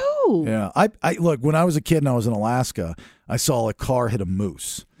 Me too. Yeah. I look, when I was a kid and I was in Alaska, I saw a car hit a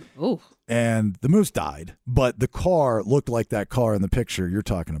moose. Oh. And the moose died, but the car looked like that car in the picture you're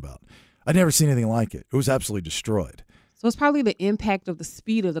talking about. I'd never seen anything like it. It was absolutely destroyed. So it's probably the impact of the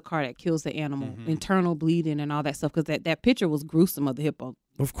speed of the car that kills the animal, internal bleeding and all that stuff, because that picture was gruesome of the hippo.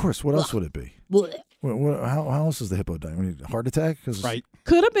 Of course. What else would it be? How else is the hippo dying? A heart attack? Right.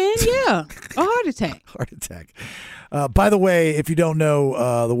 Could have been, yeah. A heart attack. Heart attack. By the way, if you don't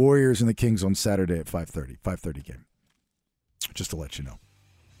know, the Warriors and the Kings on Saturday at 5:30. 5:30 game. Just to let you know.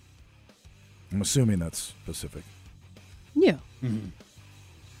 I'm assuming that's Pacific. Yeah.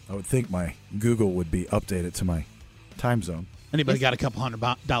 I would think my Google would be updated to my time zone. Anybody got a couple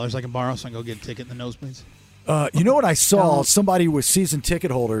 $100 I can borrow so I can go get a ticket in the nosebleeds? You know what I saw? Somebody with season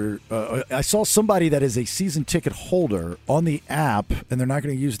ticket holder. I saw somebody that is a season ticket holder on the app, and they're not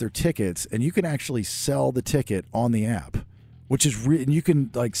going to use their tickets, and you can actually sell the ticket on the app, which is and you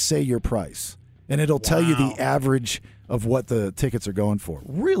can like say your price, and it'll tell you the average of what the tickets are going for.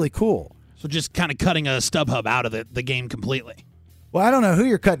 Really cool. So just kind of cutting a StubHub out of the game completely. Well, I don't know who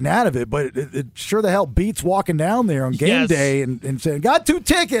you're cutting out of it, but it sure the hell beats walking down there on game day and saying, got 2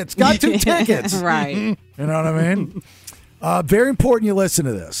 tickets, got 2 tickets. Right. You know what I mean? Very important you listen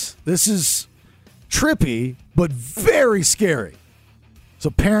to this. This is trippy, but very scary. So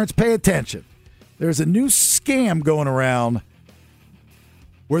parents, pay attention. There's a new scam going around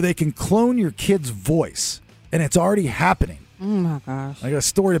where they can clone your kid's voice, and it's already happening. Oh, my gosh. I got a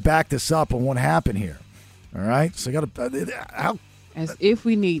story to back this up on what happened here. All right? So I got to... As if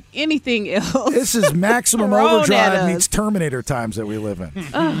we need anything else. This is maximum thrown at overdrive us. meets Terminator times that we live in.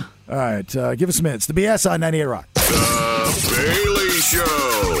 All right, give us a minute. It's the BS on 98 Rock. The Bailey Show.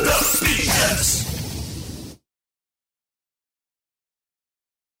 The BS.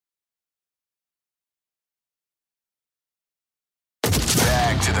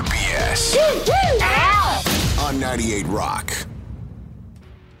 Back to the BS. On 98 Rock.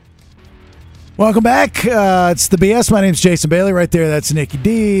 Welcome back. It's the BS. My name's Jason Bailey. Right there, that's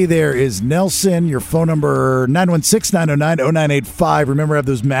NickyD. There is Nelson. Your phone number, 916-909-0985. Remember, I have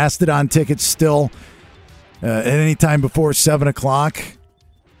those Mastodon tickets still at any time before 7 o'clock.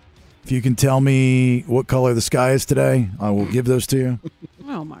 If you can tell me what color the sky is today, I will give those to you.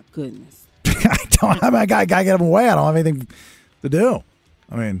 Oh, my goodness. I got to get them away. I don't have anything to do.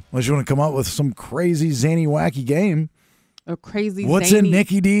 I mean, unless you want to come up with some crazy, zany, wacky game. A crazy What's zany. in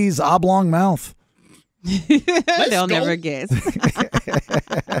NickyD's oblong mouth? They'll never guess.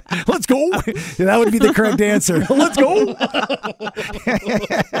 Let's go. Yeah, that would be the correct answer. Let's go.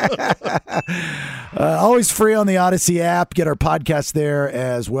 Always free on the Odyssey app. Get our podcast there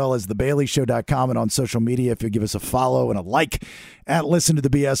as well as thebaileyshow.com and on social media. If you give us a follow and a like at Listen to the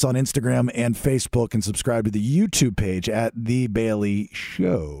BS on Instagram and Facebook, and subscribe to the YouTube page at The Bailey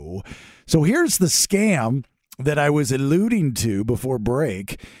Show. So here's the scam that I was alluding to before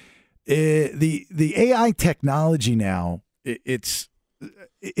break. The AI technology now, it's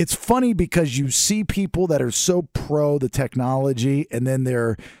funny because you see people that are so pro the technology, and then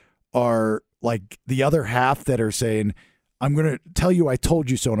they're are like the other half that are saying, I'm going to tell you I told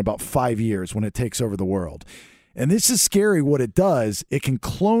you so in about 5 years when it takes over the world. And this is scary what it does. It can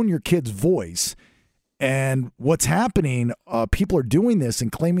clone your kid's voice. And what's happening, people are doing this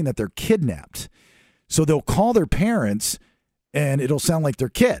and claiming that they're kidnapped. So they'll call their parents and it'll sound like their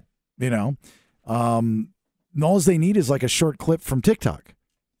kid, you know. And all they need is like a short clip from TikTok.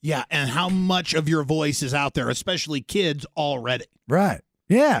 Yeah, and how much of your voice is out there, especially kids already. Right.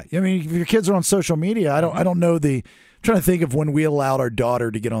 Yeah. I mean, if your kids are on social media, I don't know I'm trying to think of when we allowed our daughter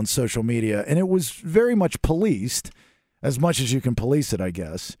to get on social media, and it was very much policed, as much as you can police it, I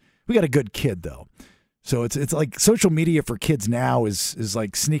guess. We got a good kid, though. So it's like social media for kids now is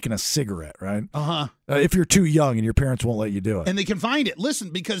like sneaking a cigarette, right? If you're too young and your parents won't let you do it. And they can find it.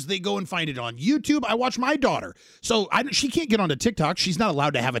 Listen, because they go and find it on YouTube. I watch my daughter. So she can't get onto TikTok. She's not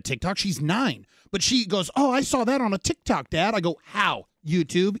allowed to have a TikTok. She's 9. But she goes, oh, I saw that on a TikTok, Dad. I go, how?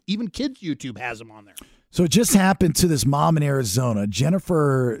 YouTube? Even kids' YouTube has them on there. So it just happened to this mom in Arizona,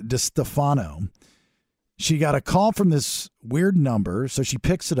 Jennifer DeStefano. She got a call from this weird number, so she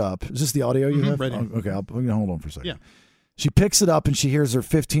picks it up. Is this the audio you have? Right. Oh, okay, hold on for a second. Yeah. She picks it up, and she hears her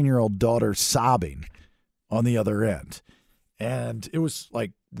 15-year-old daughter sobbing on the other end. And it was,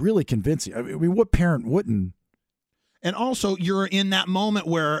 like, really convincing. I mean, what parent wouldn't? And also, you're in that moment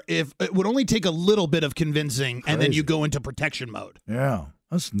where if it would only take a little bit of convincing, and then you go into protection mode. Yeah,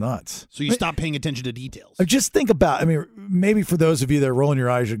 that's nuts. So you stop paying attention to details. Just think about, maybe for those of you that are rolling your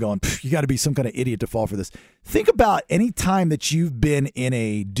eyes, you're going, you got to be some kind of idiot to fall for this. Think about any time that you've been in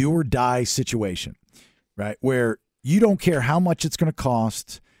a do or die situation, right, where you don't care how much it's going to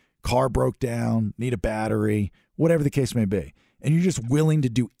cost, car broke down, need a battery, whatever the case may be, and you're just willing to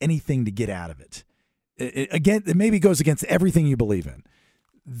do anything to get out of it. Again, it maybe goes against everything you believe in.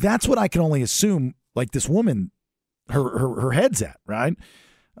 That's what I can only assume, like this woman, her head's at, right?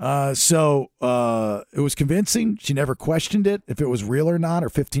 So it was convincing. She never questioned it, if it was real or not. Her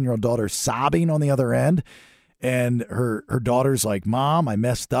 15-year-old daughter sobbing on the other end. And her daughter's like, Mom, I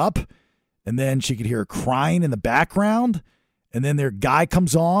messed up. And then she could hear her crying in the background. And then their guy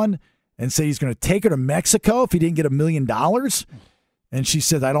comes on and say he's going to take her to Mexico if he didn't get $1 million. And she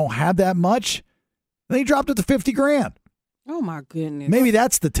said, I don't have that much. And he dropped it to $50,000. Oh, my goodness. Maybe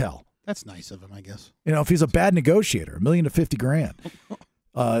that's the tell. That's nice of him, I guess. You know, if he's a bad negotiator, $1 million to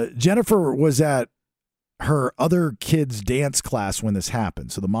 $50,000. Jennifer was at her other kid's dance class when this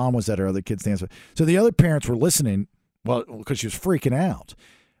happened. So the mom was at her other kid's dance. So the other parents were listening, well, because she was freaking out.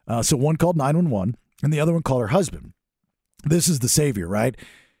 So one called 911 and the other one called her husband. This is the savior, right?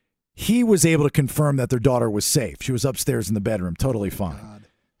 He was able to confirm that their daughter was safe. She was upstairs in the bedroom, totally fine.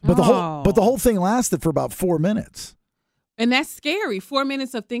 But the whole thing lasted for about 4 minutes. And that's scary. 4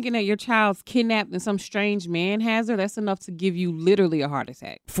 minutes of thinking that your child's kidnapped and some strange man has her, that's enough to give you literally a heart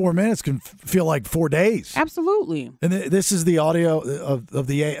attack. 4 minutes can feel like 4 days. Absolutely. And this is the audio of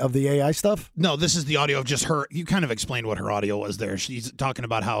the AI stuff? No, this is the audio of just her. You kind of explained what her audio was there. She's talking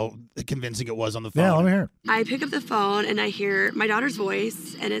about how convincing it was on the phone. Yeah, let me hear it. I pick up the phone and I hear my daughter's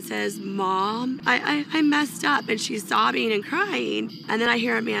voice and it says, Mom, I messed up. And she's sobbing and crying. And then I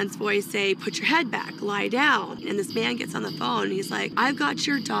hear a man's voice say, put your head back, lie down. And this man gets on the phone and he's like, I've got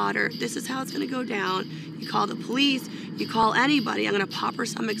your daughter. This is how it's going to go down. You call the police. You call anybody. I'm going to pop her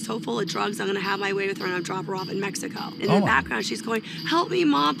stomach so full of drugs. I'm going to have my way with her and I'll drop her off in Mexico. In the background, she's going, help me,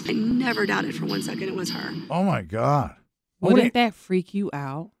 Mom. I never doubted for 1 second it was her. Oh, my God. Wouldn't that freak you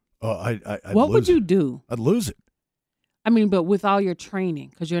out? What would you do? I'd lose it. I mean, but with all your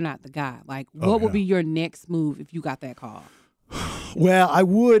training, because you're not the guy, like, what would be your next move if you got that call? Well,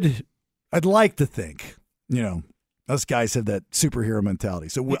 I'd like to think, us guys have that superhero mentality.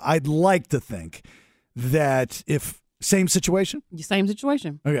 So I'd like to think that same situation? Same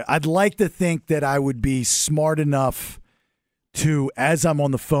situation. Okay. I'd like to think that I would be smart enough to, as I'm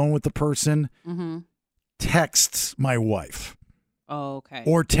on the phone with the person, text my wife. Oh, okay.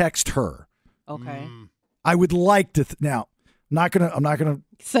 Or text her. Okay. I would like to now. I'm not gonna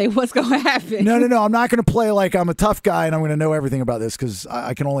say what's gonna happen. No. I'm not gonna play like I'm a tough guy and I'm gonna know everything about this because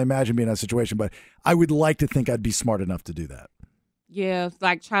I can only imagine being in that situation. But I would like to think I'd be smart enough to do that. Yeah,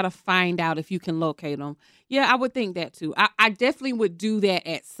 like try to find out if you can locate them. Yeah, I would think that too. I definitely would do that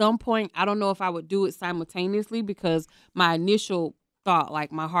at some point. I don't know if I would do it simultaneously because my initial thought,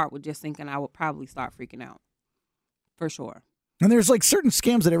 like my heart would just sink and I would probably start freaking out. For sure. And there's like certain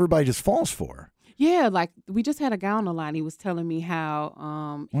scams that everybody just falls for. Yeah, like we just had a guy on the line. He was telling me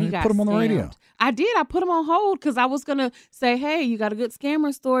how Why he you got put him on the scammed. radio? I did. I put him on hold because I was gonna say, "Hey, you got a good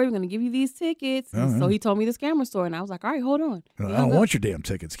scammer story. We're gonna give you these tickets." And so he told me the scammer story, and I was like, "All right, hold on." I don't want your damn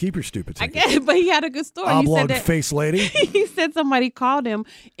tickets. Keep your stupid I tickets. guess, but he had a good story. He said Oblong that face lady. he said somebody called him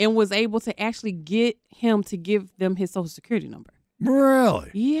and was able to actually get him to give them his social security number. Really?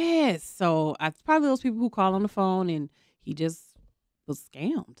 Yes. So it's probably those people who call on the phone and he just was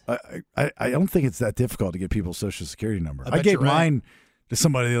scammed. I don't think it's that difficult to get people's social security number. I bet gave you're right. mine to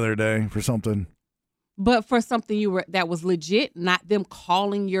somebody the other day for something. But for something that was legit, not them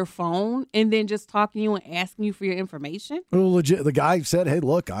calling your phone and then just talking to you and asking you for your information. Well, legit. The guy said, "Hey,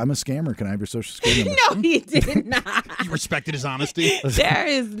 look, I'm a scammer. Can I have your social security number?" No, he did not. You respected his honesty. There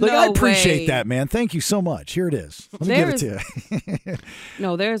is no Like, I appreciate way. that, man. Thank you so much. Here it is. Let me There give it to you.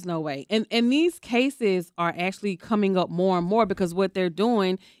 No, there's no way. And these cases are actually coming up more and more because what they're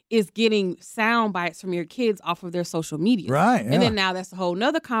doing is getting sound bites from your kids off of their social media. Right, And yeah. then now that's a whole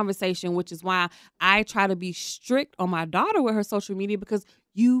nother conversation, which is why I try to be strict on my daughter with her social media because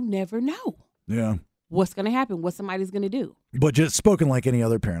you never know Yeah. what's going to happen, what somebody's going to do. But just spoken like any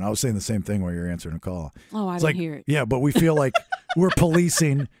other parent. I was saying the same thing while you were answering a call. Oh, I It's didn't like, hear it. Yeah, but we feel like we're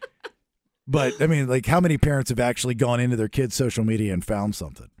policing. But, I mean, like, how many parents have actually gone into their kids' social media and found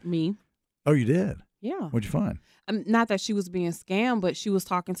something? Me. Oh, you did? Yeah. What'd you find? Not that she was being scammed, but she was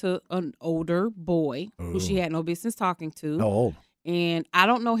talking to an older boy who she had no business talking to. How old? And I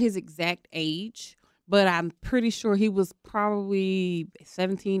don't know his exact age, but I'm pretty sure he was probably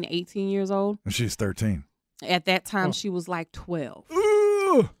 17, 18 years old. She's 13. At that time, she was like 12.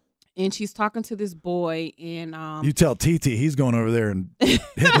 And she's talking to this boy, and You tell TT he's going over there and hitting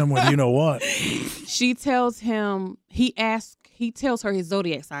him with you know what. she tells him, he tells her his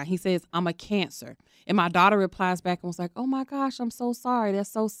zodiac sign. He says, "I'm a Cancer." And my daughter replies back and was like, "Oh my gosh, I'm so sorry.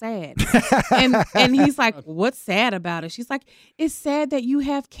 That's so sad." and he's like, "What's sad about it?" She's like, "It's sad that you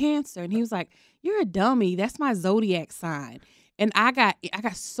have cancer." And he was like, "You're a dummy. That's my zodiac sign." And I got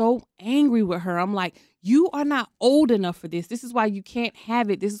so angry with her. I'm like, you are not old enough for this. This is why you can't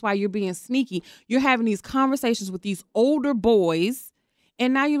have it. This is why you're being sneaky. You're having these conversations with these older boys,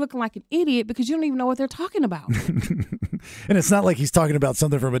 and now you're looking like an idiot because you don't even know what they're talking about. And it's not like he's talking about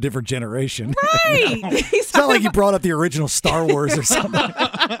something from a different generation. Right. It's not like he brought up the original Star Wars or something.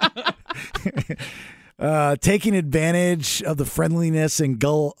 Taking advantage of the friendliness and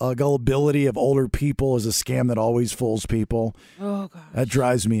gullibility of older people is a scam that always fools people. Oh, God. That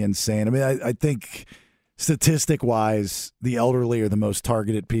drives me insane. I mean, I think statistic-wise, the elderly are the most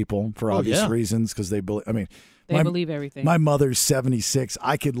targeted people for obvious reasons because they believe. I mean, They believe everything. My mother's 76.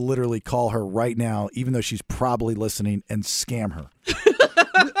 I could literally call her right now, even though she's probably listening, and scam her.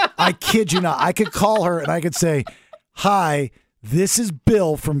 I kid you not. I could call her and I could say, "Hi, this is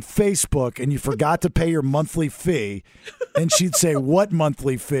Bill from Facebook, and you forgot to pay your monthly fee." And she'd say, "What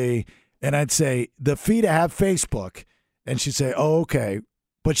monthly fee?" And I'd say, "The fee to have Facebook." And she'd say, "Oh, okay."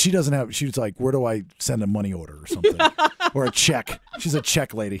 But she doesn't have, she's like, "Where do I send a money order or something?" Or a check. She's a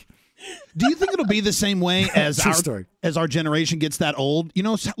check lady. Do you think it'll be the same way as True story. as our generation gets that old? You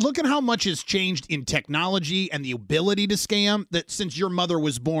know, look at how much has changed in technology and the ability to scam that since your mother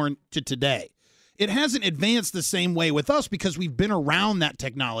was born to today. It hasn't advanced the same way with us because we've been around that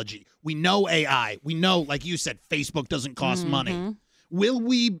technology. We know AI. We know, like you said, Facebook doesn't cost money. Will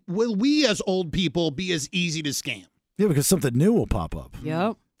we as old people be as easy to scam? Yeah, because something new will pop up.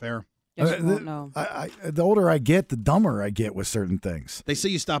 Yep. Fair. Yes, you won't know. The older I get, the dumber I get with certain things. They say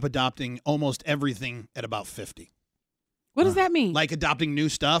you stop adopting almost everything at about 50. What does that mean? Like adopting new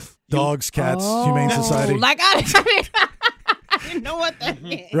stuff? Dogs, cats, Humane Society, Like I didn't know what that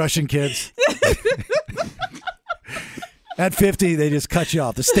meant. Russian kids. At 50, they just cut you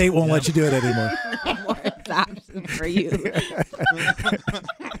off. The state won't let you do it anymore. No more adoption for you.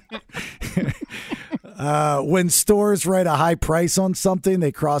 When stores write a high price on something,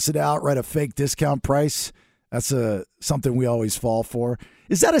 they cross it out, write a fake discount price. That's something we always fall for.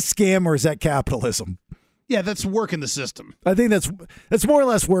 Is that a scam or is that capitalism? Yeah, that's working the system. I think that's more or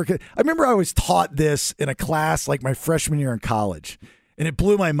less working. I remember I was taught this in a class like my freshman year in college, and it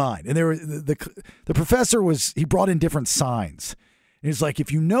blew my mind. And there were the professor he brought in different signs. And he's like,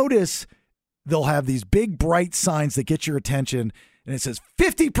 if you notice, they'll have these big bright signs that get your attention, and it says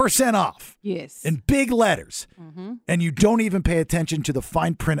 50% off. Yes. In big letters. And you don't even pay attention to the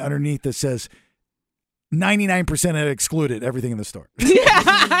fine print underneath that says 99% had excluded everything in the store.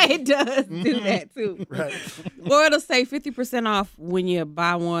 Yeah, it does do that too. Right. Or it'll say 50% off when you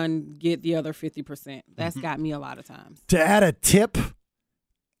buy one, get the other 50%. That's got me a lot of times. To add a tip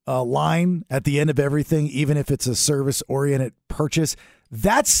line at the end of everything, even if it's a service-oriented purchase,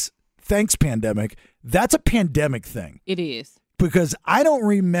 that's thanks pandemic. That's a pandemic thing. It is. Because I don't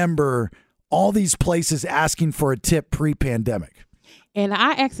remember all these places asking for a tip pre-pandemic. And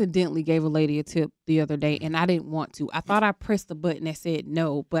I accidentally gave a lady a tip the other day, and I didn't want to. I thought I pressed the button that said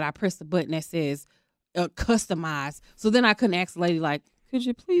no, but I pressed the button that says customize. So then I couldn't ask the lady, like, could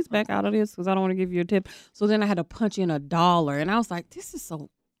you please back out of this because I don't want to give you a tip. So then I had to punch in $1, and I was like, this is so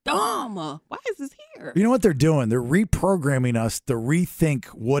dumb. Why is this here? You know what they're doing? They're reprogramming us to rethink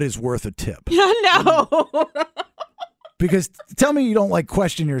what is worth a tip. I know. Because tell me you don't like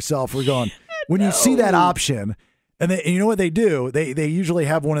question yourself. We're going, when you see that option, and you know what they do? They usually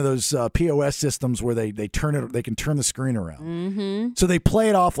have one of those POS systems where they turn it. They can turn the screen around. Mm-hmm. So they play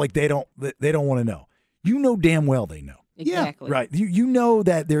it off like they don't want to know. You know damn well they know. Exactly. Yeah, right. You know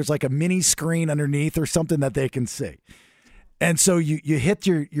that there's like a mini screen underneath or something that they can see. And so you hit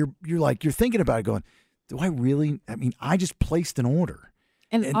you're thinking about it going, do I really? I mean, I just placed an order.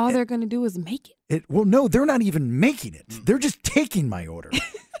 And all they're going to do is make it. Well, no, they're not even making it. They're just taking my order.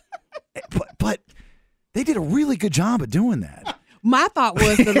 but they did a really good job of doing that. My thought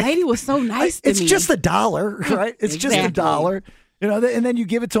was the lady was so nice to me. It's just $1, right? It's just $1. You know, and then you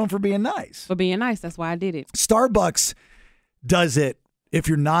give it to them for being nice. For being nice. That's why I did it. Starbucks does it if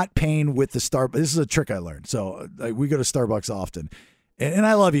you're not paying with the Starbucks. This is a trick I learned. So we go to Starbucks often. And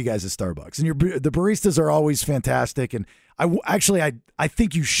I love you guys at Starbucks. And the baristas are always fantastic. And I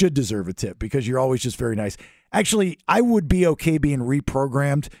think you should deserve a tip because you're always just very nice. Actually, I would be okay being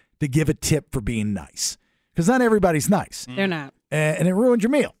reprogrammed to give a tip for being nice because not everybody's nice. They're not. And it ruined your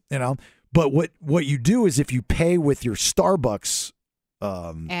meal, you know. But what you do is if you pay with your Starbucks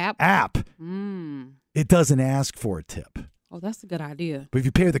app, it doesn't ask for a tip. Oh, that's a good idea. But if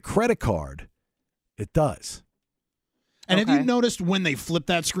you pay with a credit card, it does. And have you noticed when they flip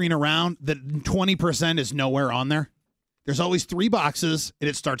that screen around that 20% is nowhere on there? There's always 3 boxes, and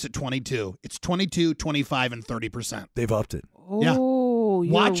it starts at 22. It's 22, 25, and 30%. They've upped it. Oh,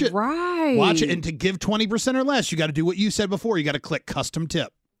 yeah. Watch you're it. right. Watch it. And to give 20% or less, you got to do what you said before. You got to click custom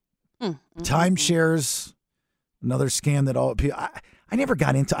tip. Timeshares, another scam that all people. I never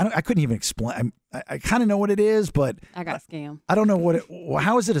got into. I couldn't even explain. I kind of know what it is, but I got scammed. I don't know what it.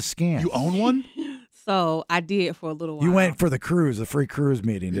 How is it a scam? You own one? So I did for a little while. You went for the cruise, the free cruise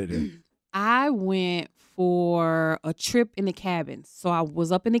meeting, didn't you? I went for a trip in the cabins. So I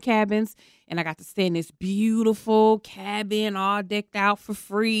was up in the cabins and I got to stay in this beautiful cabin all decked out for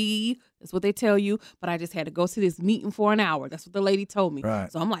free. That's what they tell you. But I just had to go to this meeting for an hour. That's what the lady told me.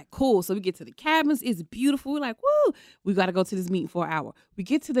 Right. So I'm like, cool. So we get to the cabins. It's beautiful. We're like, woo, we got to go to this meeting for an hour. We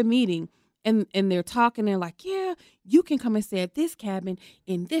get to the meeting. And they're talking, they're like, yeah, you can come and stay at this cabin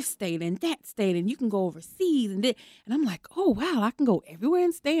in this state and that state, and you can go overseas. And I'm like, oh, wow, I can go everywhere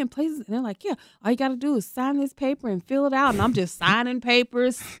and stay in places. And they're like, yeah, all you got to do is sign this paper and fill it out. And I'm just signing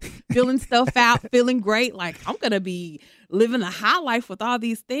papers, filling stuff out, feeling great. Like, I'm going to be living a high life with all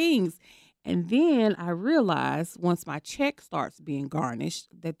these things. And then I realized once my check starts being garnished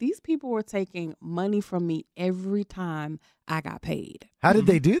that these people were taking money from me every time I got paid. How did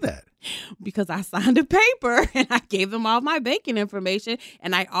they do that? Because I signed a paper and I gave them all my banking information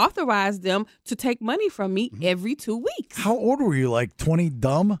and I authorized them to take money from me every 2 weeks. How old were you? Like 20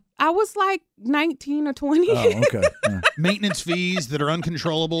 dumb? I was like 19 or 20. Oh, okay. Yeah. Maintenance fees that are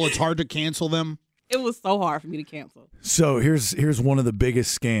uncontrollable. It's hard to cancel them. It was so hard for me to cancel. So here's one of the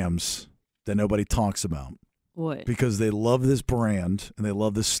biggest scams that nobody talks about. What? Because they love this brand and they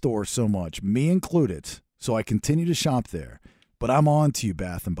love this store so much, me included. So I continue to shop there. But I'm on to you,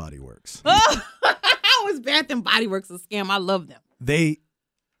 Bath and Body Works. Oh, how is Bath and Body Works a scam? I love them. They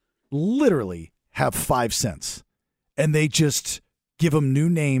literally have 5 cents, and they just give them new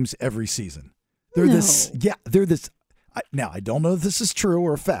names every season. They're this. Now, I don't know if this is true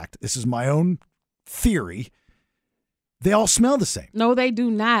or a fact. This is my own theory. They all smell the same. No, they do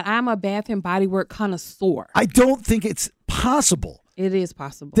not. I'm a Bath and Body Works connoisseur. I don't think it's possible. It is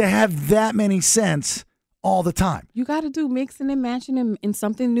possible to have that many scents all the time. You got to do mixing and matching, and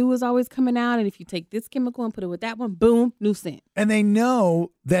something new is always coming out. And if you take this chemical and put it with that one, boom, new scent. And they know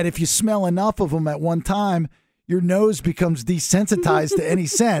that if you smell enough of them at one time, your nose becomes desensitized to any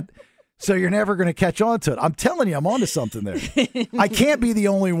scent. So you're never going to catch on to it. I'm telling you, I'm onto something there. I can't be the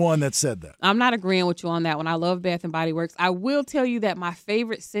only one that said that. I'm not agreeing with you on that one. I love Bath and Body Works. I will tell you that my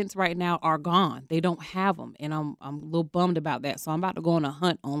favorite scents right now are gone. They don't have them, and I'm a little bummed about that. So I'm about to go on a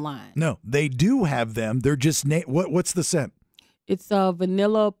hunt online. No, they do have them. They're just what's the scent? It's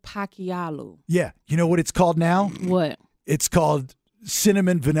vanilla Pacquiao. Yeah, you know what it's called now? What? It's called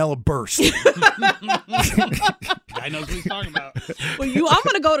cinnamon vanilla burst. I know what he's talking about. Well, I'm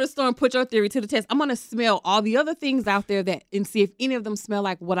going to go to the store and put your theory to the test. I'm going to smell all the other things out there and see if any of them smell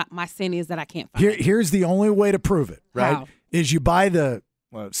like what my scent is that I can't find. Here's the only way to prove it, right? How? Is you buy the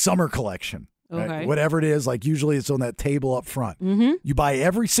summer collection, right? Okay. Whatever it is, like usually it's on that table up front. Mm-hmm. You buy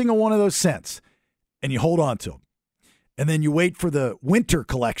every single one of those scents and you hold on to them. And then you wait for the winter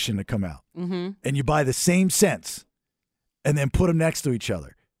collection to come out. Mm-hmm. And you buy the same scents and then put them next to each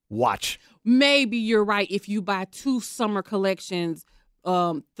other. Watch. Maybe you're right if you buy 2 summer collections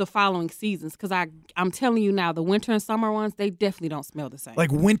the following seasons. Because I'm telling you now, the winter and summer ones, they definitely don't smell the same.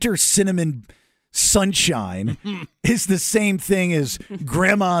 Like winter cinnamon sunshine is the same thing as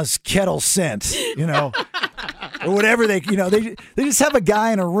grandma's kettle scent, or whatever they just have a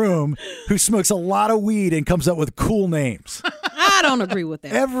guy in a room who smokes a lot of weed and comes up with cool names. I don't agree with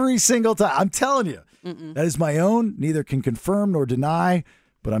that. Every single time. I'm telling you, that is my own. Neither can confirm nor deny,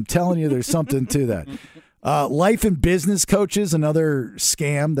 but I'm telling you there's something to that. Life and business coaches, another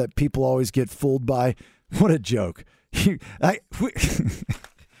scam that people always get fooled by. What a joke.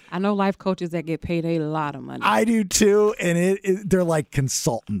 I know life coaches that get paid a lot of money. I do too, and they're like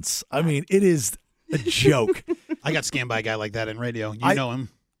consultants. I mean, it is a joke. I got scammed by a guy like that in radio. You know him.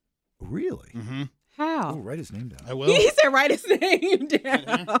 Really? Mm-hmm. How? Oh, write his name down. I will. He said write his name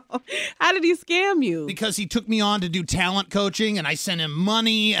down. How did he scam you? Because he took me on to do talent coaching, and I sent him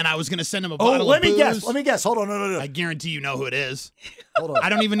money, and I was going to send him a bottle let of booze. me guess. Hold on. No. I guarantee you know who it is. Hold on. I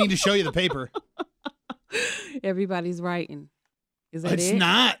don't even need to show you the paper. Everybody's writing. Is that It's it?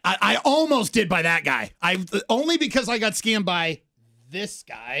 not. I almost did by that guy. Only because I got scammed by this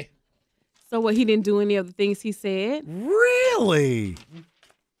guy. So what, he didn't do any of the things he said? Really?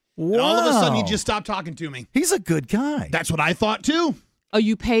 Wow. And all of a sudden, he just stopped talking to me. He's a good guy. That's what I thought, too. Oh,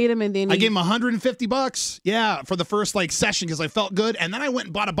 you paid him and then I gave him $150. Yeah, for the first session because I felt good. And then I went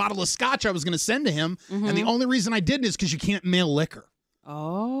and bought a bottle of scotch I was going to send to him. Mm-hmm. And the only reason I didn't is because you can't mail liquor.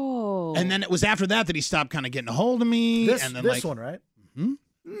 Oh. And then it was after that he stopped kind of getting a hold of me. This and then one, right? Mm-hmm.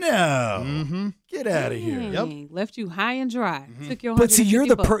 No. Mm-hmm. Get out of here. Dang, left you high and dry. Took your But see, you're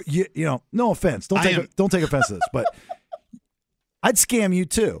the $150. no offense. Don't take offense to this, but I'd scam you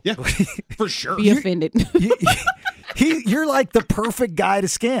too. Yeah, for sure. Be offended. You're like the perfect guy to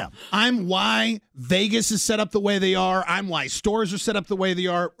scam. I'm why Vegas is set up the way they are. I'm why stores are set up the way they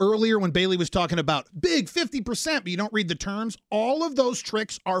are. Earlier when Bailey was talking about big 50%, but you don't read the terms, all of those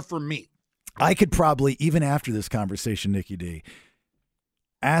tricks are for me. I could probably, even after this conversation, NickyD,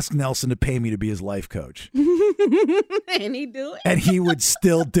 ask Nelson to pay me to be his life coach. And he do it. And he would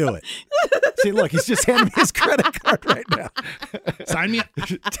still do it. See, look, he's just handing me his credit card right now. Sign me up.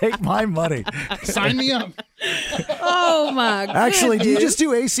 Take my money. Sign me up. Oh, my God. Actually, do you just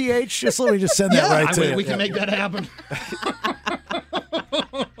do ACH? Just let me just send that right to you. We can make that happen.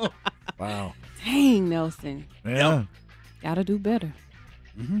 Wow. Dang, Nelson. Yeah. Gotta do better.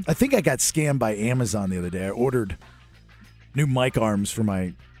 Mm-hmm. I think I got scammed by Amazon the other day. I ordered new mic arms for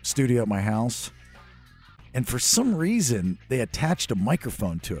my studio at my house. And for some reason, they attached a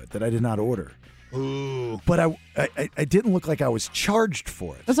microphone to it that I did not order. Ooh. But I didn't look like I was charged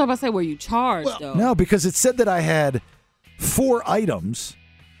for it. That's what I'm about to say. Were you charged, though? No, because it said that I had 4 items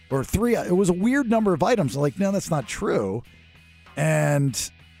or 3. It was a weird number of items. I'm like, no, that's not true.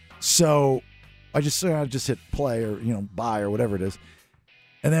 And so I just hit play or, buy or whatever it is.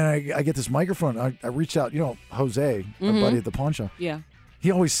 And then I get this microphone. I reached out, Jose, our buddy at the pawn shop. Yeah.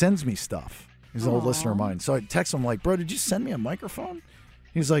 He always sends me stuff. He's an old listener of mine. So I text him like, bro, did you send me a microphone?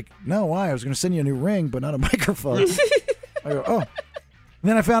 He's like, no, why? I was going to send you a new ring, but not a microphone. I go, oh. And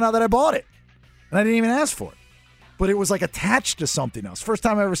then I found out that I bought it. And I didn't even ask for it. But it was like attached to something else. First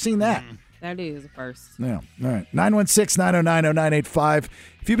time I've ever seen that. That is a first. Yeah. All right. 916-909-0985.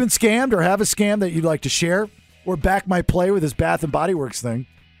 If you've been scammed or have a scam that you'd like to share or back my play with this Bath & Body Works thing,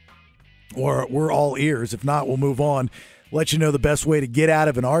 or we're all ears. If not, we'll move on. Let you know the best way to get out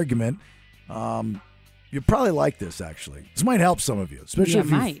of an argument. You'll probably like this, actually. This might help some of you, especially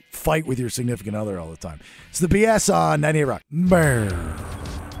if you fight with your significant other all the time. It's the BS on 98 Rock. Brr.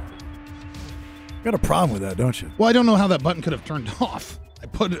 Got a problem with that, don't you? Well, I don't know how that button could have turned off.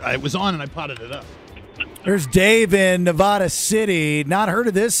 I was on and I potted it up. There's Dave in Nevada City. Not heard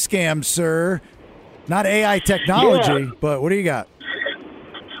of this scam, sir. Not AI technology, but what do you got?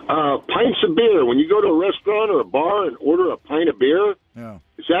 Pints of beer. When you go to a restaurant or a bar and order a pint of beer,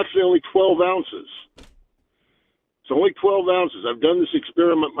 it's actually only 12 ounces. It's only 12 ounces. I've done this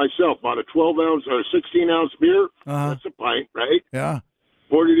experiment myself. Bought a 12-ounce or a 16-ounce beer. That's a pint, right? Yeah.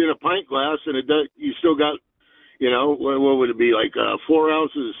 Poured it in a pint glass, and you still got, what would it be, like 4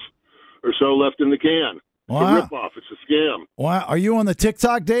 ounces or so left in the can. a ripoff. It's a scam. Wow. Are you on the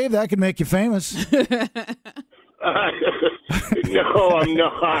TikTok, Dave? That could make you famous. No, I'm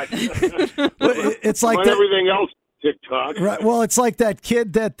not. It's like I'm on everything else. TikTok. Right. Well, it's like that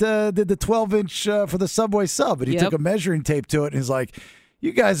kid that did the 12-inch for the Subway sub, but he took a measuring tape to it and he's like,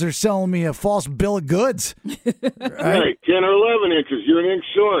 "You guys are selling me a false bill of goods." Right, 10 or 11 inches. You're an inch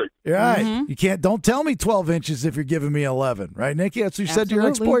short. Right. You can't. Don't tell me 12 inches if you're giving me 11. Right, Nikki? That's what you said to your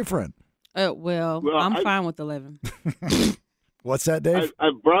ex-boyfriend. Well, I'm fine with 11. What's that, Dave?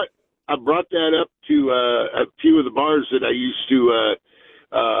 I brought that up to a few of the bars that I used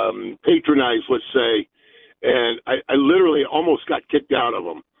to patronize, let's say. And I literally almost got kicked out of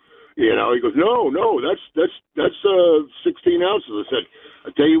them. You know, he goes, no, that's 16 ounces. I said,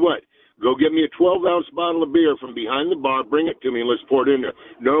 I'll tell you what, go get me a 12-ounce bottle of beer from behind the bar, bring it to me, and let's pour it in there.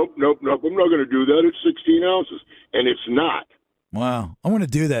 Nope, I'm not going to do that. It's 16 ounces. And it's not. Wow. I'm going to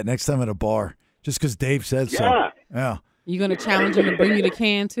do that next time at a bar, just because Dave said so. Yeah. You going to challenge him to bring you the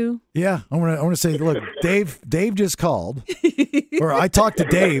can, too? Yeah. I want to say, look, Dave just called, or I talked to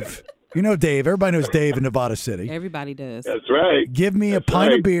Dave. You know Dave. Everybody knows Dave in Nevada City. Everybody does. That's right. Give me a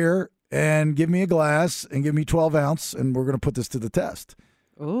pint of beer and give me a glass and give me 12 ounce, and we're going to put this to the test.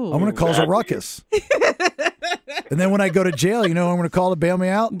 Ooh. I'm going to cause a ruckus. And then when I go to jail, you know who I'm going to call to bail me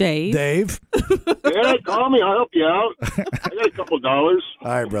out? Dave. Yeah, call me. I'll help you out. I got a couple dollars.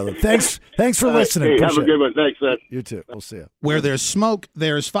 All right, brother. Thanks for listening. Hey, have a good one. Thanks, Ed. You too. We'll see you. Where there's smoke,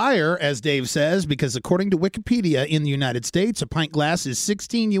 there's fire, as Dave says, because according to Wikipedia, in the United States, a pint glass is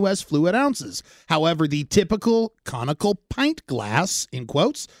 16 U.S. fluid ounces. However, the typical conical pint glass, in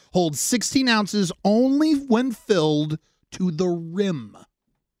quotes, holds 16 ounces only when filled to the rim.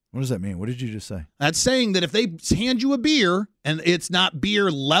 What does that mean? What did you just say? That's saying that if they hand you a beer and it's not beer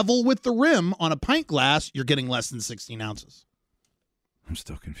level with the rim on a pint glass, you're getting less than 16 ounces. I'm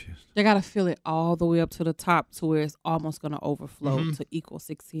still confused. They got to fill it all the way up to the top to where it's almost going to overflow to equal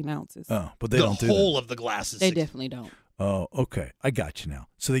 16 ounces. Oh, but they don't do that. The whole of the glass is They 16. definitely don't. Oh, okay. I got you now.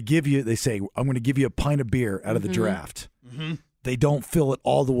 So they say, I'm going to give you a pint of beer out of the draft. Mm-hmm. They don't fill it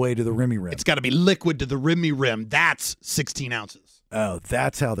all the way to the rimmy rim. It's got to be liquid to the rimmy rim. That's 16 ounces. Oh,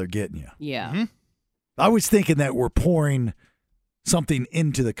 that's how they're getting you. Yeah. Mm-hmm. I was thinking that we're pouring something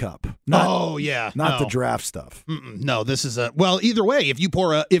into the cup. Not the draft stuff. No, this is either way,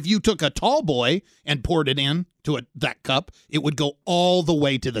 if you took a tall boy and poured it in to that cup, it would go all the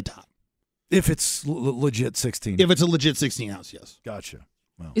way to the top. If it's legit 16. If it's a legit 16 ounce, yes. Gotcha.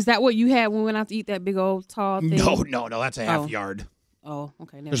 Well. Is that what you had when we went out to eat that big old tall thing? No, that's a half yard. Oh,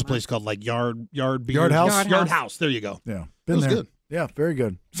 okay. There's a place called like Yard Beer. Yard House? Yard House. There you go. Yeah. It was good. Yeah, very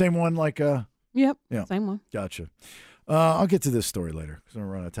good. Same one like Yep. Yeah. Same one. Gotcha. I'll get to this story later because I'm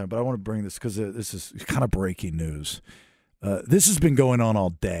running out of time, but I want to bring this because this is kind of breaking news. This has been going on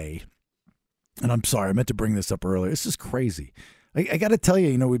all day, and I'm sorry, I meant to bring this up earlier. This is crazy. I got to tell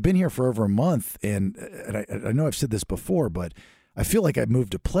you, we've been here for over a month, and I know I've said this before, but I feel like I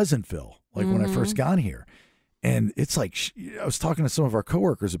moved to Pleasantville, when I first got here. And it's like, I was talking to some of our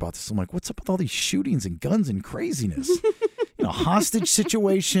coworkers about this. I'm like, what's up with all these shootings and guns and craziness? Hostage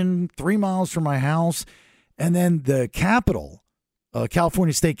situation 3 miles from my house. And then the Capitol,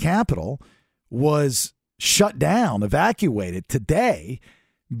 California State Capitol, was shut down, evacuated today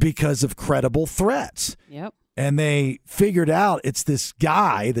because of credible threats. Yep. And they figured out it's this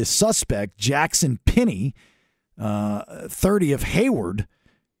guy, this suspect, Jackson Pinney, 30 of Hayward.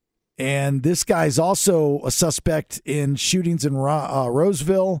 And this guy's also a suspect in shootings in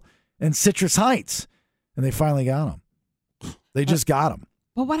Roseville and Citrus Heights. And they finally got him. They just got him.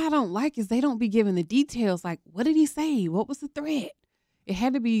 But what I don't like is they don't be giving the details. Like, what did he say? What was the threat? It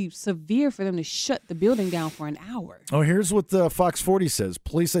had to be severe for them to shut the building down for an hour. Oh, here's what Fox 40 says.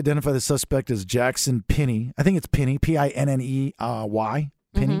 Police identify the suspect as Jackson Pinney. I think it's Pinney, Pinney.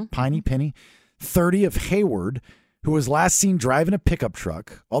 Pinney, 30 of Hayward, who was last seen driving a pickup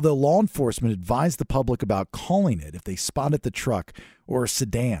truck, although law enforcement advised the public about calling it if they spotted the truck or a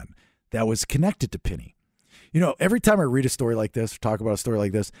sedan that was connected to Pinney. Every time I read a story like this or talk about a story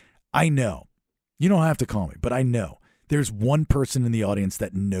like this, I know. You don't have to call me, but I know. There's one person in the audience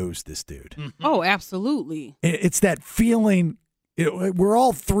that knows this dude. Mm-hmm. Oh, absolutely. It's that feeling. We're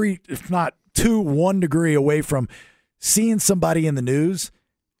all 3, if not 2, 1 degree away from seeing somebody in the news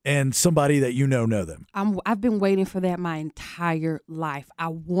and somebody that know them. I've been waiting for that my entire life. I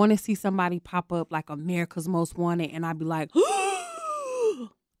want to see somebody pop up like America's Most Wanted, and I'd be like,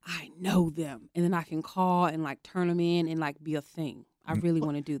 I know them. And then I can call and turn them in and be a thing. I really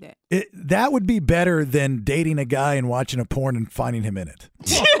want to do that. That would be better than dating a guy and watching a porn and finding him in it.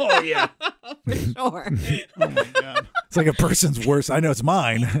 Oh, yeah. For sure. Oh, my God. It's like a person's worst. I know it's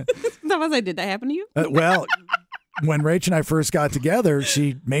mine. Did that happen to you? Well, when Rach and I first got together,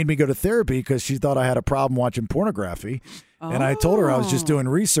 she made me go to therapy because she thought I had a problem watching pornography. And I told her I was just doing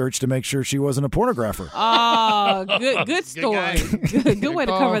research to make sure she wasn't a pornographer. Oh, good story. Good way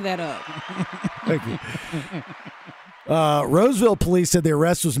to cover that up. Thank you. Roseville police said the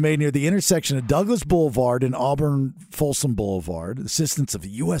arrest was made near the intersection of Douglas Boulevard and Auburn Folsom Boulevard. Assistance of the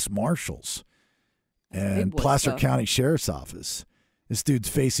U.S. Marshals and Placer County Sheriff's Office. This dude's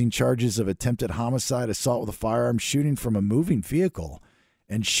facing charges of attempted homicide, assault with a firearm, shooting from a moving vehicle,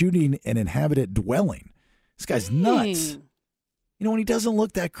 and shooting an inhabited dwelling. This guy's nuts. You know, when he doesn't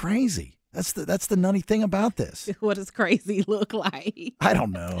look that crazy. That's the nutty thing about this. What does crazy look like? I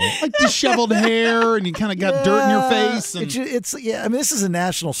don't know. Like disheveled hair, and you kind of got dirt in your face. And... I mean, this is a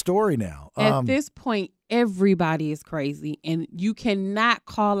national story now. At this point, everybody is crazy, and you cannot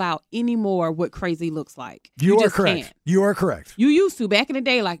call out anymore what crazy looks like. You are just correct. Can't. You are correct. You used to back in the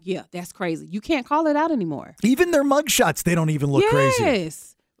day, like, yeah, that's crazy. You can't call it out anymore. Even their mugshots, they don't even look crazy.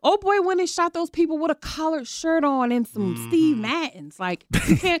 Yes. Oh boy, went and shot those people with a collared shirt on and some Steve Maddens. Like,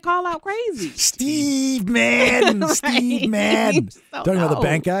 you can't call out crazy. Steve Madden. Steve Madden. Talking about the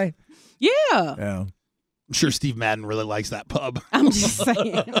bank guy? Yeah. Yeah. I'm sure Steve Madden really likes that pub. I'm just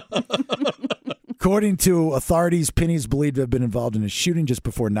saying. According to authorities, Penny is believed to have been involved in a shooting just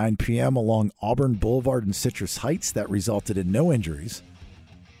before 9 p.m. along Auburn Boulevard and Citrus Heights that resulted in no injuries.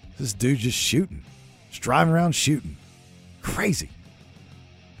 This dude just shooting. Just driving around shooting. Crazy.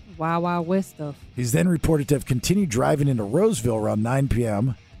 Wild Wild West stuff. He's then reported to have continued driving into Roseville around 9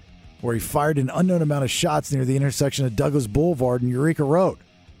 p.m., where he fired an unknown amount of shots near the intersection of Douglas Boulevard and Eureka Road,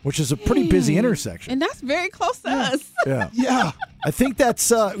 which is a pretty busy intersection. And that's very close to us. Yeah. Yeah. I think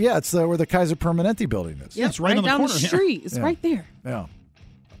that's, it's where the Kaiser Permanente building is. Yeah, it's right on the down corner. the street. It's right there. Yeah.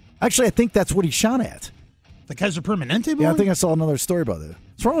 Actually, I think that's what he shot at. The Kaiser Permanente building? Yeah, I think I saw another story about that.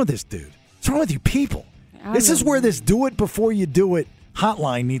 What's wrong with this dude? What's wrong with you people? This is where this do it before you do it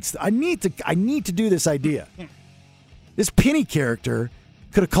hotline needs to, I need to do this idea. This Penny character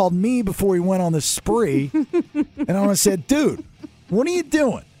could have called me before he went on this spree, and I would have said, dude, what are you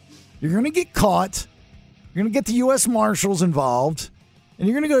doing? You're going to get caught. You're going to get the U.S. Marshals involved, and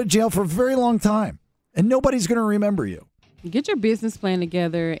you're going to go to jail for a very long time, and nobody's going to remember you. Get your business plan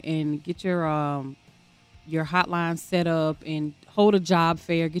together and get your hotline set up and hold a job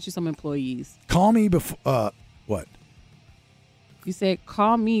fair. Get you some employees. Call me before, what? You said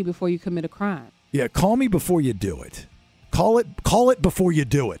call me before you commit a crime. Yeah, call me before you do it. Call it before you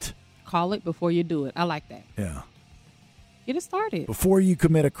do it. Call it before you do it. I like that. Yeah. Get it started. Before you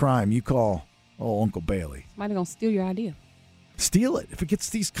commit a crime, you call Uncle Bailey. Somebody gonna steal your idea. Steal it. If it gets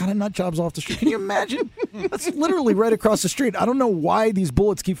these kind of nut jobs off the street. Can you imagine? That's literally right across the street. I don't know why these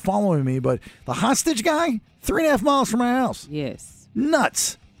bullets keep following me, but the hostage guy, 3.5 miles from my house. Yes.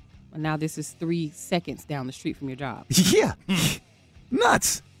 Nuts. And now this is 3 seconds down the street from your job. Yeah.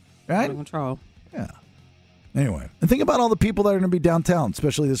 Nuts. Right? Under control. Yeah. Anyway, and think about all the people that are going to be downtown,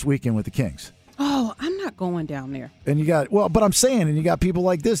 especially this weekend with the Kings. Oh, I'm not going down there. And you got, but I'm saying, and you got people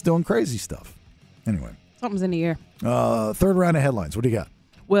like this doing crazy stuff. Anyway. Something's in the air. Third round of headlines. What do you got?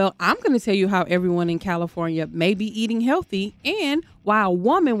 Well, I'm going to tell you how everyone in California may be eating healthy and why a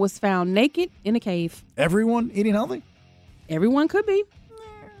woman was found naked in a cave. Everyone eating healthy? Everyone could be.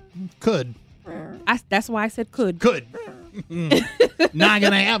 Could. That's why I said could. Could. Not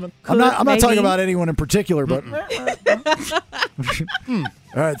going to happen. I'm not talking about anyone in particular, but. All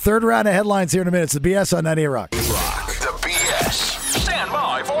right, third round of headlines here in a minute. It's the BS on 98 Rock. The BS. Stand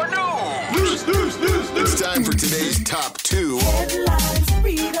by for news. News. It's time for today's top 2 Headlines.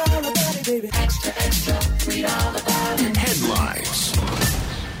 Read all about it, baby. Extra. Read all about it. headlines.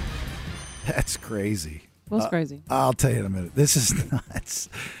 That's crazy. What's crazy? I'll tell you in a minute. This is nuts.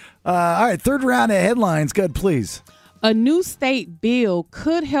 All right, third round of headlines. Good, please. A new state bill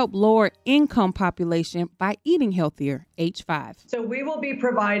could help lower income population by eating healthier, H5. So we will be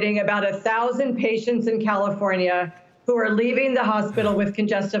providing about 1,000 patients in California who are leaving the hospital with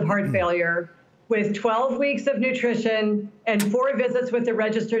congestive heart failure with 12 weeks of nutrition and 4 visits with a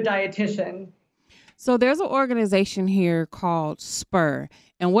registered dietitian. So there's an organization here called Spur.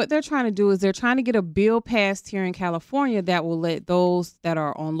 And what they're trying to do is they're trying to get a bill passed here in California that will let those that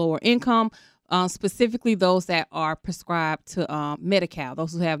are on lower income, specifically those that are prescribed to Medi-Cal,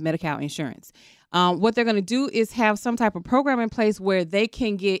 those who have Medi-Cal insurance. What they're going to do is have some type of program in place where they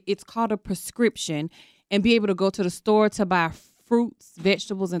can get, it's called a prescription, and be able to go to the store to buy fruits,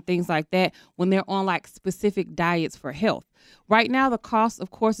 vegetables, and things like that when they're on like specific diets for health. Right now, the cost, of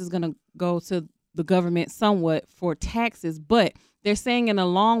course, is going to go to the government somewhat for taxes, but they're saying in the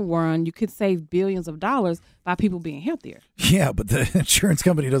long run, you could save billions of dollars by people being healthier. Yeah, but the insurance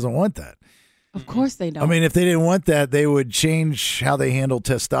company doesn't want that. Of course they don't. I mean, if they didn't want that, they would change how they handle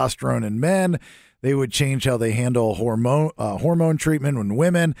testosterone in men. They would change how they handle hormone treatment in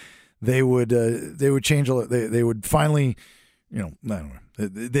women. They would change. They would finally, I don't know.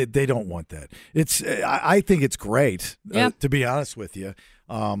 They don't want that. I think it's great. To be honest with you,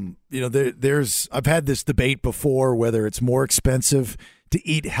 I've had this debate before whether it's more expensive to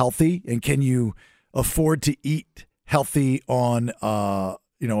eat healthy, and can you afford to eat healthy on a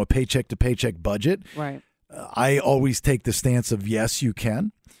paycheck to paycheck budget. Right. I always take the stance of yes, you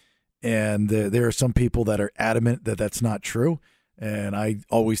can. And there are some people that are adamant that that's not true. And I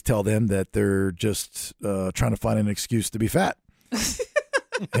always tell them that they're just trying to find an excuse to be fat.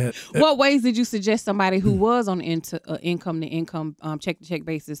 What ways did you suggest somebody who was on income to income, check to check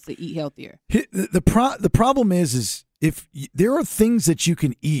basis to eat healthier? The problem is if there are things that you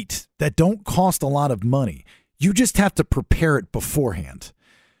can eat that don't cost a lot of money, you just have to prepare it beforehand.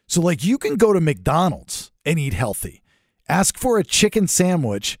 So like you can go to McDonald's and eat healthy, ask for a chicken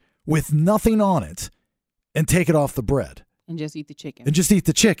sandwich with nothing on it and take it off the bread. And just eat the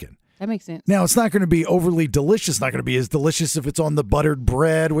chicken. That makes sense. Now, it's not going to be overly delicious. It's not going to be as delicious if it's on the buttered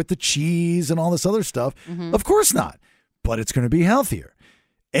bread with the cheese and all this other stuff. Mm-hmm. Of course not. But it's going to be healthier.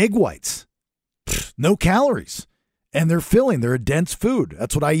 Egg whites, no calories. And they're filling. They're a dense food.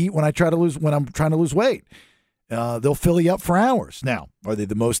 That's what I eat when I'm trying to lose weight. They'll fill you up for hours. Now, are they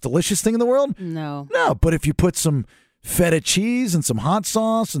the most delicious thing in the world? No. No, but if you put some feta cheese and some hot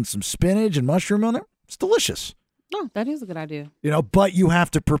sauce and some spinach and mushroom on it, it's delicious. No, that is a good idea. But you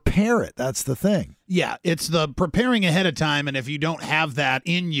have to prepare it. That's the thing. Yeah, it's the preparing ahead of time, and if you don't have that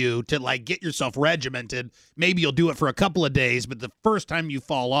in you to like get yourself regimented, maybe you'll do it for a couple of days, but the first time you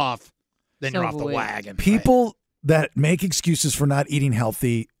fall off, then you're off the wagon. People that make excuses for not eating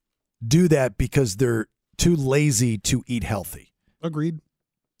healthy do that because they're too lazy to eat healthy. Agreed.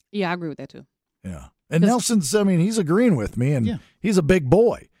 Yeah, I agree with that too. Yeah. And Nelson's, he's agreeing with me, and he's a big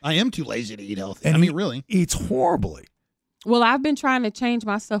boy. I am too lazy to eat healthy. And really. Eats horribly. Well, I've been trying to change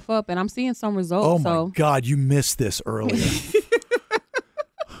my stuff up, and I'm seeing some results. Oh, my God, you missed this earlier.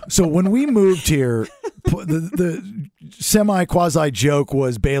 So when we moved here, the semi-quasi joke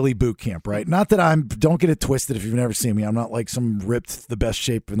was Bailey boot camp, right? Not that don't get it twisted if you've never seen me. I'm not like some ripped, the best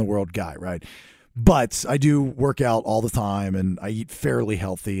shape in the world guy, right? But I do work out all the time, and I eat fairly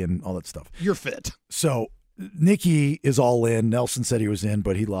healthy and all that stuff. You're fit. So Nicky is all in. Nelson said he was in,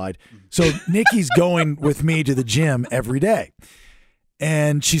 but he lied. So Nicky's going with me to the gym every day.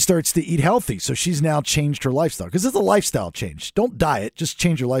 And she starts to eat healthy. So she's now changed her lifestyle. Because it's a lifestyle change. Don't diet. Just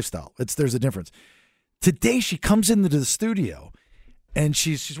change your lifestyle. There's a difference. Today she comes into the studio, and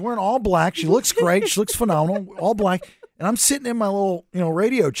she's wearing all black. She looks great. She looks phenomenal. All black. And I'm sitting in my little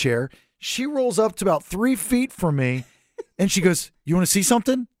radio chair. She rolls up to about 3 feet from me, and she goes, "You want to see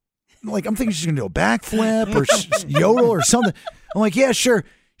something?" I'm thinking she's going to do a backflip or yodel or something. I'm like, "Yeah, sure."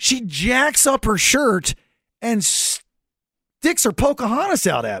 She jacks up her shirt and sticks her Pocahontas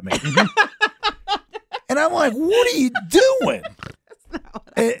out at me. And I'm like, "What are you doing?"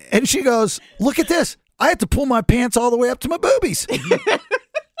 And she goes, "Look at this. I have to pull my pants all the way up to my boobies."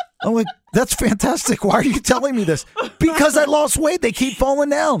 I'm like, "That's fantastic. Why are you telling me this?" "Because I lost weight. They keep falling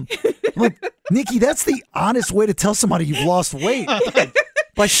down." I'm like, "Nicky, that's the honest way to tell somebody you've lost weight.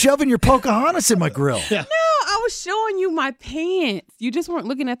 By shoving your Pocahontas in my grill." No, I was showing you my pants. You just weren't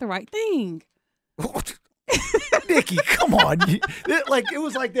looking at the right thing. Nicky, come on. It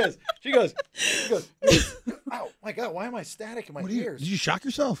was like this. She goes, "Oh, my God, why am I static in my ears?" Did you shock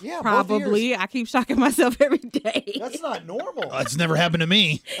yourself? Yeah, probably. I keep shocking myself every day. That's not normal. That's never happened to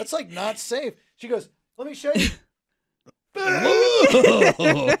me. That's like not safe. She goes, "Let me show you."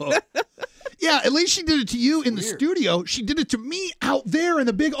 Yeah, at least she did it to you in the studio. She did it to me out there in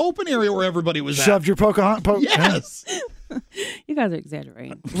the big open area where everybody was at. Shoved your Pocahontas? Yes. You guys are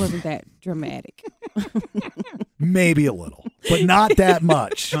exaggerating. It wasn't that dramatic. Maybe a little, but not that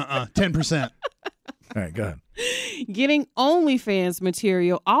much. 10%. All right, go ahead. Getting OnlyFans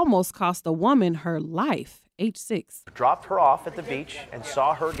material almost cost a woman her life. Age 6. Dropped her off at the beach and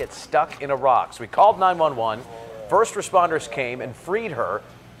saw her get stuck in a rock. So we called 911. First responders came and freed her.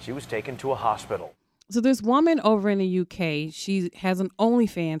 She was taken to a hospital. So this woman over in the UK, she has an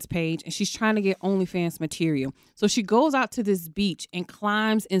OnlyFans page, and she's trying to get OnlyFans material. So she goes out to this beach and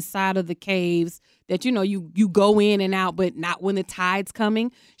climbs inside of the caves that, you go in and out, but not when the tide's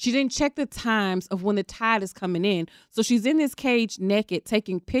coming. She didn't check the times of when the tide is coming in. So she's in this cage naked,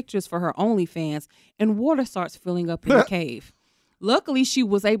 taking pictures for her OnlyFans, and water starts filling up in the cave. Luckily, she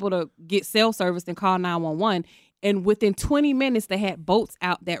was able to get cell service and call 911. And within 20 minutes, they had boats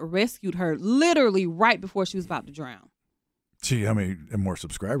out that rescued her literally right before she was about to drown. Gee, how many more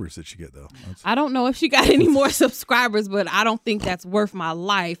subscribers did she get, though? I don't know if she got any more subscribers, but I don't think that's worth my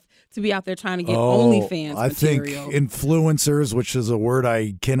life to be out there trying to get OnlyFans I material. think influencers, which is a word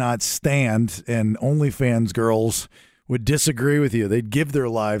I cannot stand, and OnlyFans girls would disagree with you. They'd give their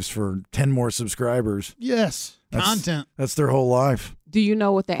lives for 10 more subscribers. Yes, content. That's their whole life. Do you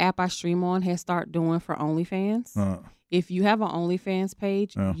know what the app I stream on has started doing for OnlyFans? If you have an OnlyFans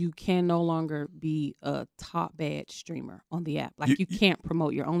page, you can no longer be a top badge streamer on the app. Like you can't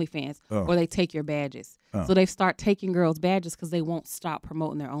promote your OnlyFans or they take your badges. So they start taking girls' badges because they won't stop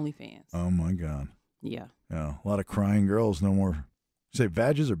promoting their OnlyFans. Oh, my God. Yeah. Yeah, a lot of crying girls, no more. Say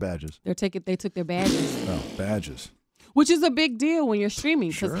badges or badges? They took their badges. Oh, badges. Which is a big deal when you're streaming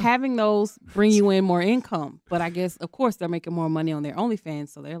because having those bring you in more income. But I guess, of course, they're making more money on their OnlyFans,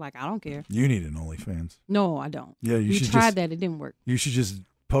 so they're like, I don't care. You need an OnlyFans. No, I don't. Yeah, we tried that. It didn't work. You should just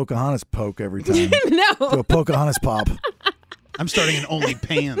Pocahontas poke every time. No. Do a Pocahontas pop. I'm starting an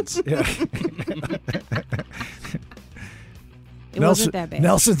OnlyPants. Yeah. Wasn't that bad.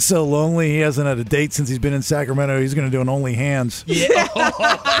 Nelson's so lonely he hasn't had a date since he's been in Sacramento. He's going to do an Only Hands. Yeah.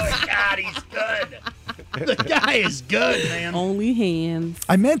 Oh, God, he's good. The guy is good, man. Only hands.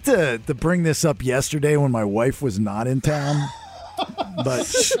 I meant to bring this up yesterday when my wife was not in town,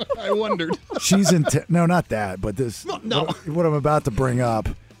 but I wondered. She's in no, not that, but this. No. What I'm about to bring up.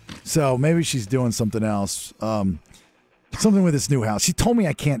 So maybe she's doing something else. Something with this new house. She told me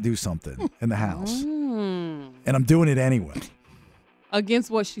I can't do something in the house, and I'm doing it anyway.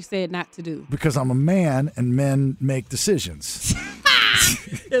 Against what she said not to do. Because I'm a man, and men make decisions.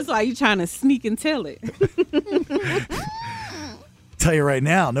 That's why you're trying to sneak and tell it. Tell you right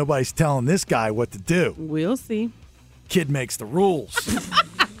now, nobody's telling this guy what to do. We'll see. Kid makes the rules.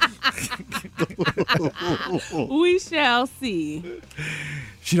 We shall see.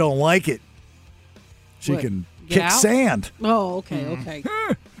 She don't like it. She What, can get kick out? sand. Oh, okay.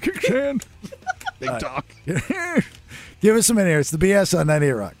 Kick sand. Big talk. Give us a minute here. It's the BS on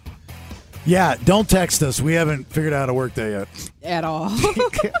 98 Rock. Yeah, don't text us. We haven't figured out how to work that yet. At all.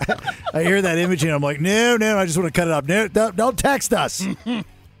 I hear that image and I'm like, no, I just want to cut it off. No, don't text us.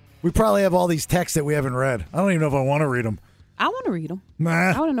 We probably have all these texts that we haven't read. I don't even know if I want to read them. I want to read them.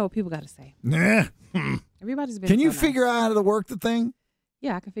 Nah. I want to know what people got to say. Nah. Everybody's been Can you so nice. figure out how to work the thing?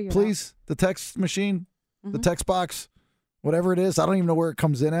 Yeah, I can figure it out. Please? The text machine? The text box? Whatever it is. I don't even know where it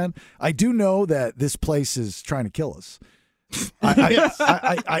comes in at. I do know that this place is trying to kill us.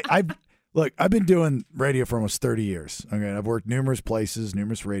 Look, I've been doing radio for almost 30 years. Okay, I've worked numerous places,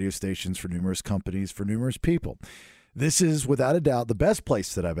 numerous radio stations for numerous companies, for numerous people. This is, without a doubt, the best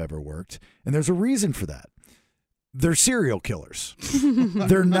place that I've ever worked, and there's a reason for that. They're serial killers.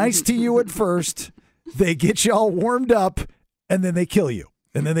 They're nice to you at first. They get you all warmed up, and then they kill you.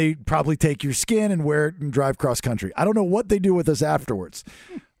 And then they probably take your skin and wear it and drive cross country. I don't know what they do with us afterwards,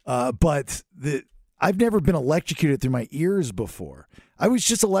 but I've never been electrocuted through my ears before. I was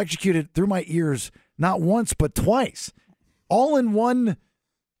just electrocuted through my ears not once, but twice. All in one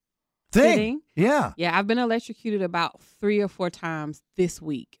thing. Sitting? Yeah. Yeah, I've been electrocuted about 3 or 4 times this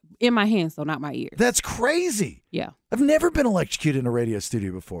week. In my hands, though, not my ears. That's crazy. Yeah. I've never been electrocuted in a radio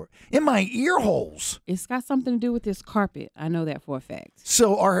studio before. In my ear holes. It's got something to do with this carpet. I know that for a fact.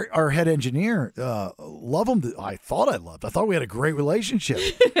 So our head engineer, love him. I thought I loved. I thought we had a great relationship.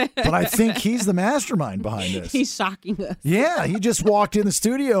 But I think he's the mastermind behind this. He's shocking us. Yeah, he just walked in the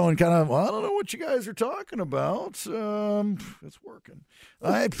studio and kind of, well, I don't know what you guys are talking about. It's working.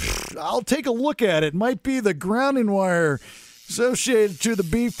 I'll take a look at it. Might be the grounding wire associated to the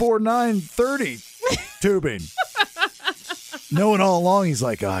B4930 tubing. Knowing all along, he's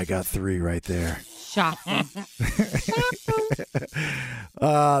like, I got 3 right there. Shocking.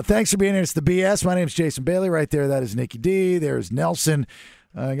 Thanks for being here. It's the BS. My name's Jason Bailey. Right there, that is NickyD. There's Nelson.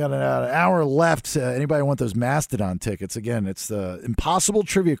 I got an hour left. Anybody want those Mastodon tickets? Again, it's the impossible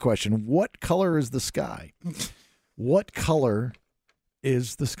trivia question. What color is the sky? What color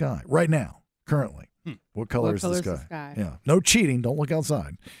is the sky right now, currently? What color is the sky? Yeah. No cheating. Don't look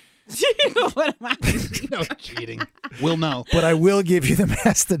outside. What am I No cheating. We'll know. But I will give you the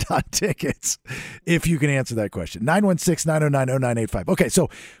Mastodon tickets if you can answer that question. 916-909-0985. Okay, so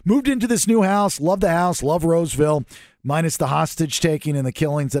moved into this new house. Love the house. Love Roseville, minus the hostage taking and the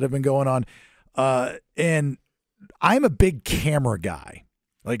killings that have been going on. And I'm a big camera guy.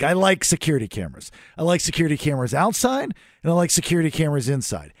 Like, I like security cameras. I like security cameras outside, and I like security cameras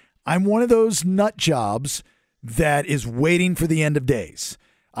inside. I'm one of those nut jobs that is waiting for the end of days.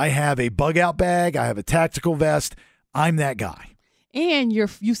 I have a bug out bag. I have a tactical vest. I'm that guy. And you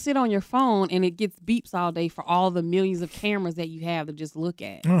sit on your phone and it gets beeps all day for all the millions of cameras that you have to just look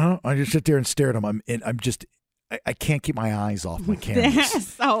at. I just sit there and stare at them. I can't keep my eyes off my cameras. That's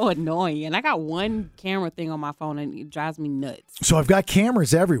so annoying. And I got one camera thing on my phone and it drives me nuts. So I've got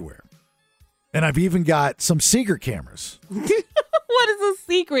cameras everywhere. And I've even got some secret cameras. What is a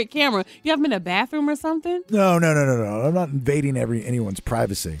secret camera? You have them in a bathroom or something? No. I'm not invading anyone's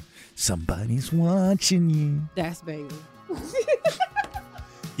privacy. Somebody's watching you. That's baby.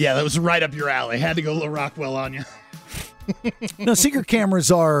 Yeah, that was right up your alley. Had to go Lil Rockwell on you. No, secret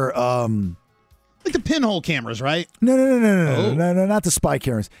cameras are like the pinhole cameras, right? No, not the spy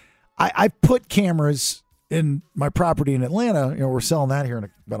cameras. I put cameras in my property in Atlanta. We're selling that here in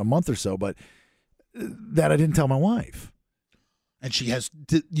about a month or so, but that I didn't tell my wife. And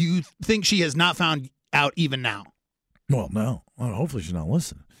do you think she has not found out even now? Well, no. Well, hopefully she's not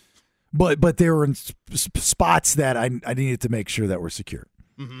listening. But they were in spots that I needed to make sure that were secure.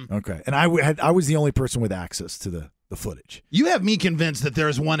 Mm-hmm. Okay. And I was the only person with access to the footage. You have me convinced that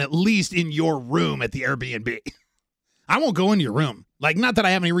there's one at least in your room at the Airbnb. I won't go into your room. Like, not that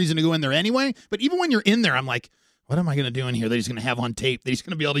I have any reason to go in there anyway, but even when you're in there, I'm like, what am I going to do in here that he's going to have on tape that he's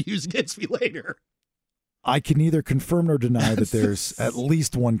going to be able to use against me later? I can neither confirm nor deny that there's at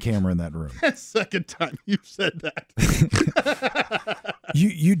least one camera in that room. That's the second time you've said that.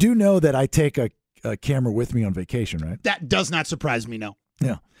 You do know that I take a camera with me on vacation, right? That does not surprise me, no.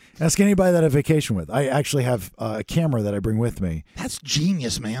 Yeah. Ask anybody that I vacation with. I actually have a camera that I bring with me. That's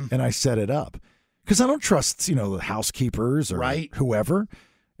genius, man. And I set it up. Because I don't trust, the housekeepers or whoever.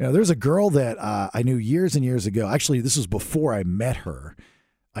 There's a girl that I knew years and years ago. Actually, this was before I met her.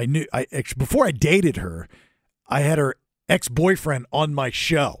 Before I dated her, I had her ex-boyfriend on my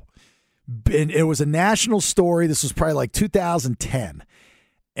show. And it was a national story. This was probably like 2010.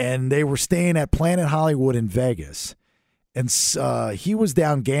 And they were staying at Planet Hollywood in Vegas. And he was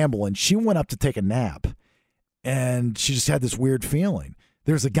down gambling. She went up to take a nap. And she just had this weird feeling.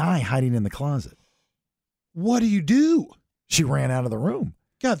 There's a guy hiding in the closet. What do you do? She ran out of the room.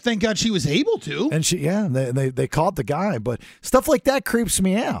 God, thank God she was able to. And they caught the guy, but stuff like that creeps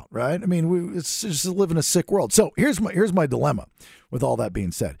me out, right? I mean, it's just living a sick world. So here's my dilemma. With all that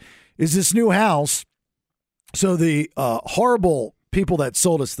being said, is this new house? So the horrible people that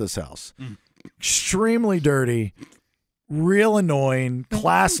sold us this house, extremely dirty, real annoying,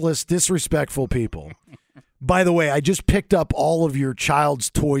 classless, disrespectful people. By the way, I just picked up all of your child's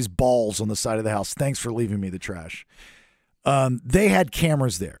toys balls on the side of the house. Thanks for leaving me the trash. They had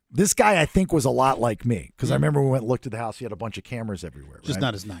cameras there. This guy, I think, was a lot like me because I remember we went and looked at the house. He had a bunch of cameras everywhere. Just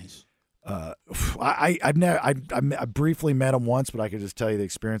not as nice. I briefly met him once, but I could just tell you the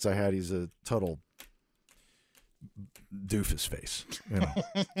experience I had. He's a total doofus face. I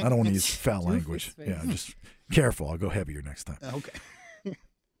don't want to use foul language. Yeah, just careful. I'll go heavier next time. Okay.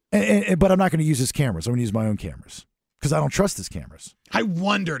 But I'm not going to use his cameras. I'm going to use my own cameras. Because I don't trust his cameras. I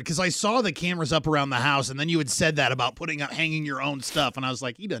wondered, because I saw the cameras up around the house, and then you had said that about hanging your own stuff, and I was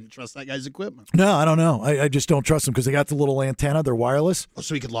like, he doesn't trust that guy's equipment. No, I don't know. I just don't trust them because they got the little antenna. They're wireless. Oh,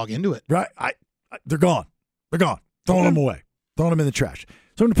 so he could log into it. Right. They're gone. They're gone. Throwing them away. Throwing them in the trash.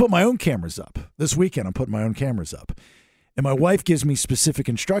 So I'm going to put my own cameras up. This weekend, I'm putting my own cameras up. And my wife gives me specific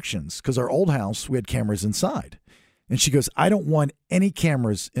instructions because our old house, we had cameras inside. And she goes, I don't want any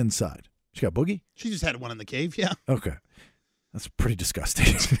cameras inside. She got Boogie? She just had one in the cave, yeah. Okay. That's pretty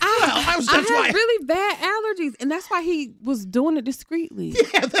disgusting. I have really bad allergies, and that's why he was doing it discreetly.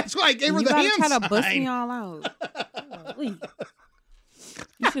 Yeah, that's why I gave her the hand sign. You gotta try to bust sign. me all out.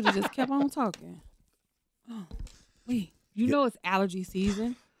 You should have just kept on talking. Oh, wait. You know it's allergy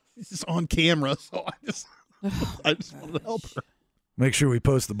season. This is on camera, so I just wanted to help her. Make sure we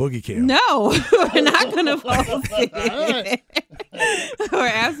post the Boogie cam. No, we're not going to post it. We're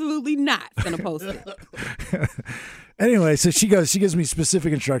absolutely not going to post it. Anyway, so she gives me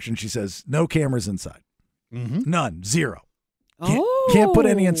specific instructions. She says, no cameras inside. Mm-hmm. None. Zero. Can't put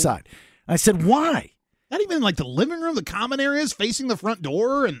any inside. I said, why? Not even like the living room, the common areas facing the front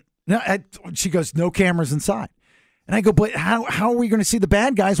door? And no, she goes, no cameras inside. And I go, but how are we going to see the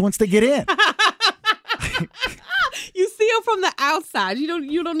bad guys once they get in? You see them from the outside. You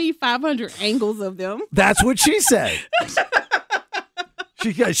don't need 500 angles of them. That's what she said.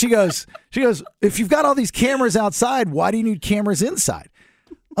 She goes, if you've got all these cameras outside, why do you need cameras inside?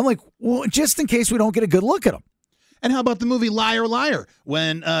 I'm like, well, just in case we don't get a good look at them. And how about the movie Liar, Liar,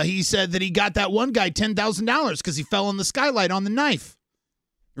 when he said that he got that one guy $10,000 because he fell on the skylight on the knife?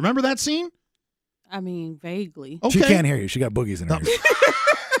 Remember that scene? I mean, vaguely. Okay. She can't hear you. She got boogies in her ears.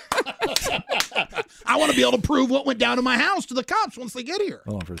 I want to be able to prove what went down in my house to the cops once they get here.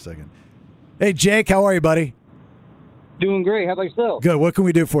 Hold on for a second. Hey, Jake, how are you, buddy? Doing great. How about yourself? Good. What can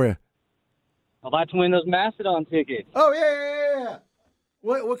we do for you? I'd like to win those Mastodon tickets. Oh, yeah.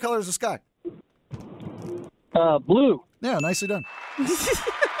 What color is the sky? Blue. Yeah, nicely done.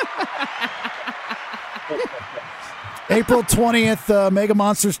 April 20th, Mega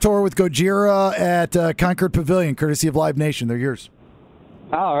Monsters Tour with Gojira at Concord Pavilion, courtesy of Live Nation. They're yours.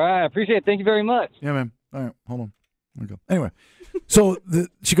 All right. I appreciate it. Thank you very much. Yeah, man. All right, hold on. There we go. Anyway, so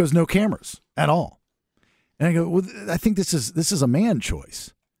she goes, no cameras at all. And I go, well, I think this is a man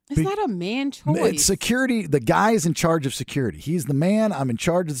choice. It's not a man choice. It's security. The guy is in charge of security. He's the man. I'm in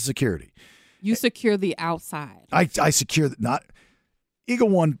charge of the security. You secure the outside. I secure not Eagle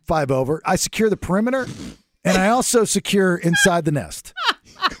 1 5 over. I secure the perimeter, and I also secure inside the nest.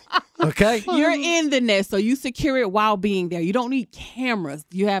 Okay? You're in the nest, so you secure it while being there. You don't need cameras.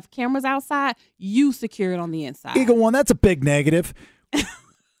 You have cameras outside, you secure it on the inside. Eagle 1, that's a big negative.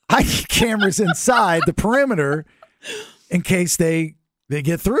 I need cameras inside the perimeter in case they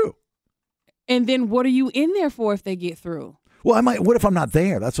get through. And then what are you in there for if they get through? Well, what if I'm not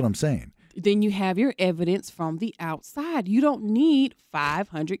there? That's what I'm saying. Then you have your evidence from the outside. You don't need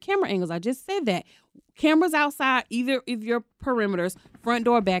 500 camera angles. I just said that. Cameras outside, either of your perimeters, front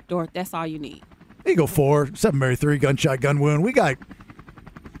door, back door, that's all you need. Eagle 4, 7 gunshot gun wound. We got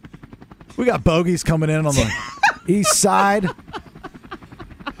bogeys coming in on the east side.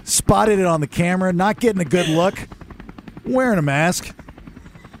 Spotted it on the camera, not getting a good look. Wearing a mask.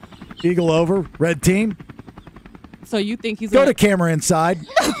 Eagle over, red team. So you think he's Go to camera inside.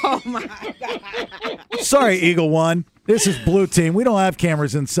 Oh my God. Sorry, Eagle 1. This is blue team. We don't have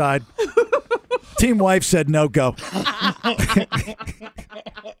cameras inside. Team wife said no go.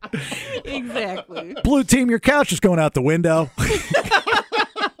 Exactly. Blue team, your couch is going out the window.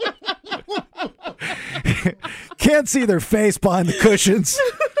 Can't see their face behind the cushions.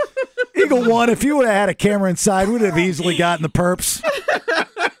 Eagle 1, if you would have had a camera inside, we would have easily gotten the perps.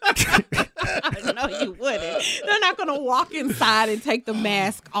 No, you wouldn't. They're not going to walk inside and take the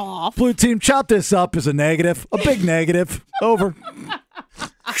mask off. Blue team, chop this up as a negative. A big negative. Over.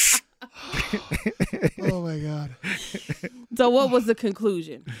 Oh, my God. So what was the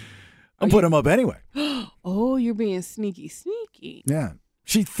conclusion? I'll put him up anyway. Oh, you're being sneaky. Yeah.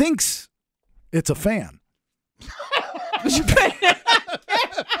 She thinks it's a fan. You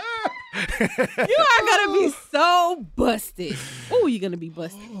are going to be so busted. Oh, you're going to be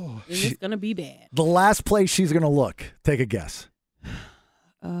busted. And it's going to be bad. The last place she's going to look, take a guess.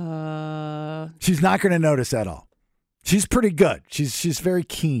 She's not going to notice at all. She's pretty good. She's very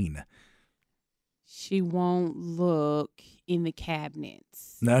keen. She won't look in the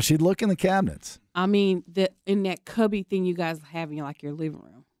cabinets. No, she'd look in the cabinets. I mean, in that cubby thing you guys have in your living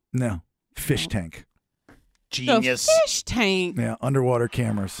room. No. Fish tank. Genius. The fish tank. Yeah, underwater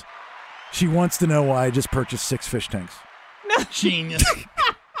cameras. She wants to know why I just purchased 6 fish tanks. No. Genius.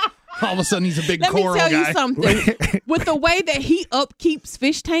 All of a sudden, he's a big Let coral guy. me tell you something. With the way that he upkeeps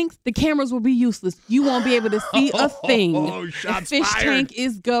fish tanks, the cameras will be useless. You won't be able to see a thing. Oh, shots fish fired. tank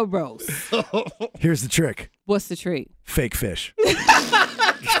is gross. Here's the trick. What's the trick? Fake fish. That's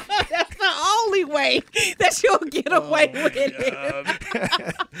the only way that you'll get away with it.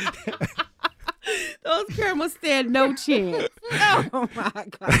 Those cameras stand no chance. Oh, my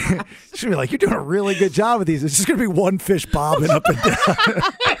God. She'll be like, you're doing a really good job with these. It's just going to be one fish bobbing up and down.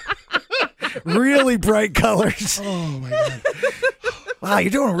 Really bright colors. Oh, my God. Wow,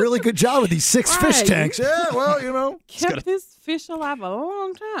 you're doing a really good job with these 6 fish tanks. Yeah, well, you know. Kept this fish alive a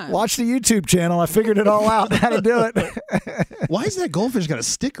long time. Watch the YouTube channel. I figured it all out, how to do it. Why is that goldfish got a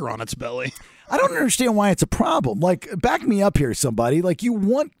sticker on its belly? I don't understand why it's a problem. Like, back me up here, somebody. Like, you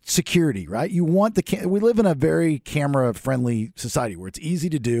want security, right? You want we live in a very camera-friendly society where it's easy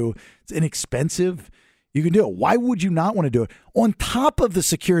to do. It's inexpensive. You can do it. Why would you not want to do it? On top of the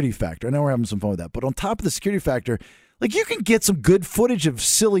security factor, I know we're having some fun with that, but on top of the security factor, like, you can get some good footage of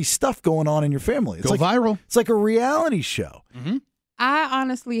silly stuff going on in your family. It's Go viral. It's like a reality show. Mm-hmm. I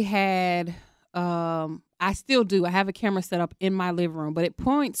honestly had, I still do. I have a camera set up in my living room, but it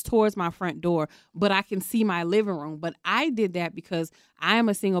points towards my front door, but I can see my living room. But I did that because I am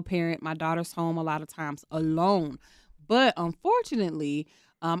a single parent. My daughter's home a lot of times alone. But unfortunately,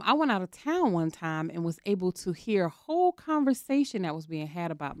 I went out of town one time and was able to hear a whole conversation that was being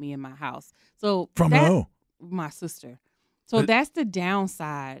had about me in my house. So From who? My sister. So that's the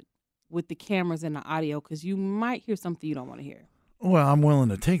downside with the cameras and the audio, because you might hear something you don't want to hear. Well, I'm willing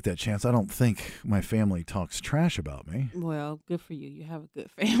to take that chance. I don't think my family talks trash about me. Well, good for you. You have a good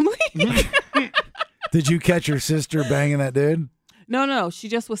family. Did you catch your sister banging that dude? No. She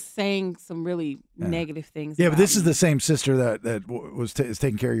just was saying some really negative things. Yeah, but about this is me. the same sister that is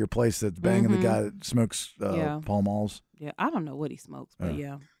taking care of your place that's banging the Mhm. guy that smokes Pall Malls. Yeah, I don't know what he smokes, but Yeah.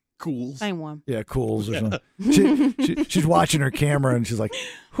 yeah. Cools. Same one. Yeah, Cools or something. She's watching her camera and she's like,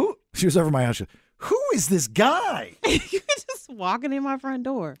 "Who?" She was over my house. She, "Who is this guy?" Just walking in my front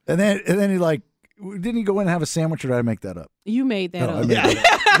door. And then he like, didn't he go in and have a sandwich, or did I make that up? You made that No, I up. made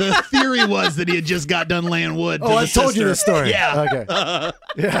that up. The theory was that he had just got done laying wood. Oh, to I the told you sister. this story. Yeah. Okay.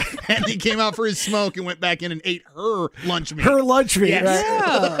 Yeah. And he came out for his smoke and went back in and ate her lunch meat. Her lunch meat.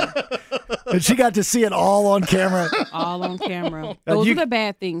 Yes. Right? And she got to see it all on camera. All on camera. Those you- are the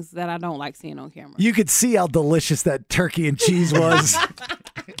bad things that I don't like seeing on camera. You could see how delicious that turkey and cheese was.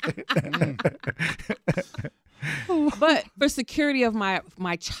 But for security of my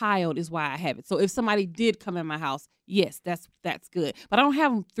child is why I have it. So if somebody did come in my house, yes, that's good. But I don't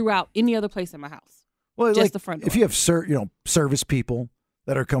have them throughout any other place in my house. Well, just like, the front door. if you have service people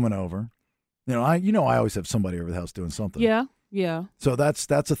that are coming over, I always have somebody over the house doing something. Yeah. So that's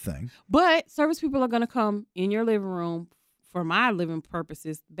a thing. But service people are going to come in your living room for my living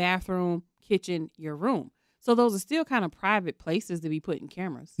purposes, bathroom, kitchen, your room. So those are still kind of private places to be putting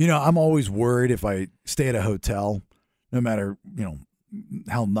cameras. I'm always worried if I stay at a hotel, no matter,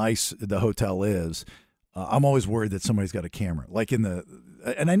 how nice the hotel is, I'm always worried that somebody's got a camera. Like and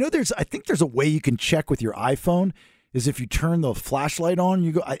I know I think there's a way you can check with your iPhone is if you turn the flashlight on,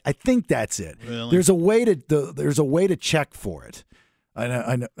 you go, I think that's it. Really? There's a way to check for it.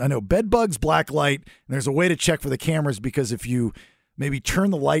 I know bed bugs, black light, and there's a way to check for the cameras because if you maybe turn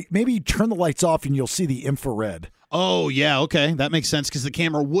the lights off and you'll see the infrared. Oh, yeah, okay. That makes sense because the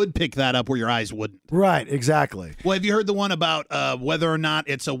camera would pick that up where your eyes wouldn't. Right, exactly. Well, have you heard the one about whether or not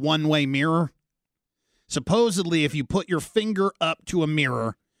it's a one-way mirror? Supposedly, if you put your finger up to a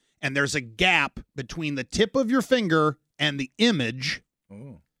mirror and there's a gap between the tip of your finger and the image,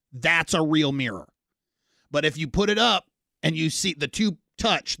 that's a real mirror. But if you put it up and you see the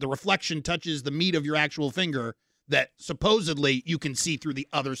reflection touches the meat of your actual finger, that supposedly you can see through the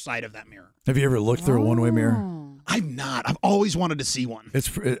other side of that mirror. Have you ever looked through a one-way mirror? I've not. I've always wanted to see one.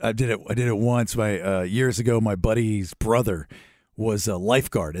 I did it once. Years ago, my buddy's brother was a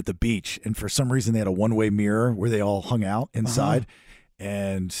lifeguard at the beach, and for some reason they had a one-way mirror where they all hung out inside,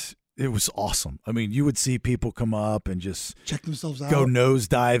 and it was awesome. I mean, you would see people come up and just check themselves out, go nose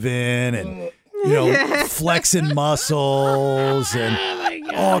diving, and flexing muscles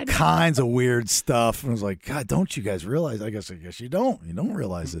and all kinds of weird stuff. And I was like, God, don't you guys realize? I guess you don't. You don't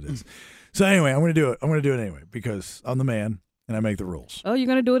realize it is. So anyway, I'm going to do it. I'm going to do it anyway because I'm the man and I make the rules. Oh, you're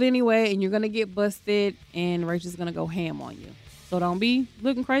going to do it anyway, and you're going to get busted, and Rachel's going to go ham on you. So don't be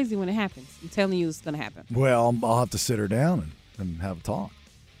looking crazy when it happens. I'm telling you it's going to happen. Well, I'll have to sit her down and have a talk.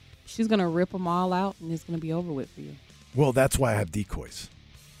 She's going to rip them all out, and it's going to be over with for you. Well, that's why I have decoys.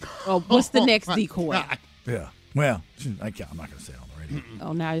 Oh, what's the next decoy? Yeah. Well, I'm not going to say it on the radio.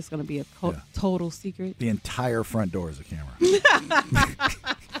 Oh, now it's going to be a total secret. The entire front door is a camera.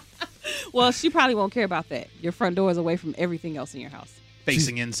 Well, she probably won't care about that. Your front door is away from everything else in your house.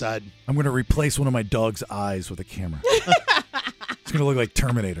 Facing inside. I'm going to replace one of my dog's eyes with a camera. It's going to look like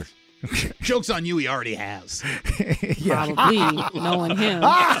Terminator. Joke's on you, he already has. Probably, knowing him.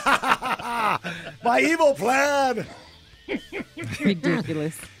 My evil plan.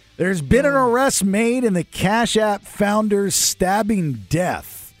 Ridiculous. There's been an arrest made in the Cash App founder's stabbing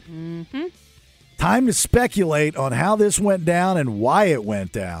death. Mm-hmm. Time to speculate on how this went down and why it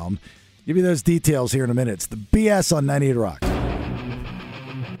went down. Give you those details here in a minute. It's the BS on 98 Rock.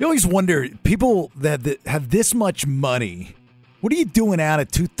 You always wonder, people that have this much money, what are you doing out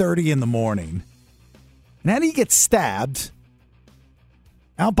at 2:30 in the morning? And how do you get stabbed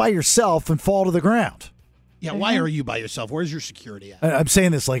out by yourself and fall to the ground? Yeah, why are you by yourself? Where's your security at? I'm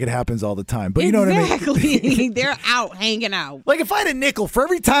saying this like it happens all the time, but you know what I mean? Exactly. They're out hanging out. Like if I had a nickel for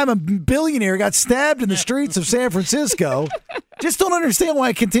every time a billionaire got stabbed in the streets of San Francisco, just don't understand why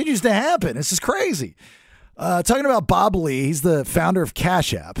it continues to happen. This is crazy. Talking about Bob Lee, he's the founder of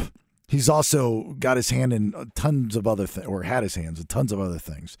Cash App. He's also got his hand in tons of other things, or had his hands in tons of other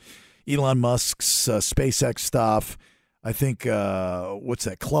things. Elon Musk's SpaceX stuff. I think, what's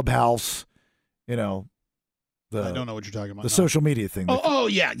that, Clubhouse, I don't know what you're talking about. The social media thing.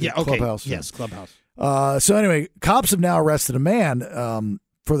 Yeah. Okay. Clubhouse. Yes, Clubhouse. So anyway, cops have now arrested a man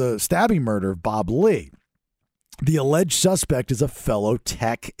for the stabbing murder of Bob Lee. The alleged suspect is a fellow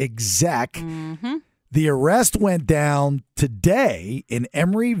tech exec. Mm-hmm. The arrest went down today in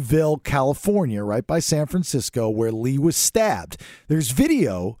Emeryville, California, right by San Francisco, where Lee was stabbed. There's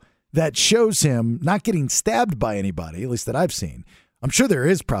video that shows him not getting stabbed by anybody, at least that I've seen. I'm sure there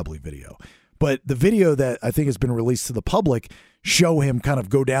is probably video. But the video that I think has been released to the public show him kind of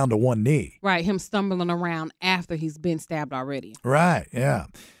go down to one knee. Right, him stumbling around after he's been stabbed already. Right, yeah.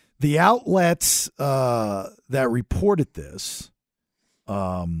 The outlets that reported this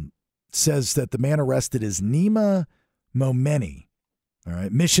says that the man arrested is Nima Momeni. All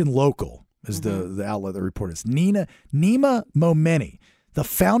right, Mission Local is the outlet that reported this. Nima Momeni, the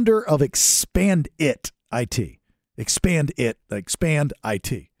founder of Expand It IT. Expand It, Expand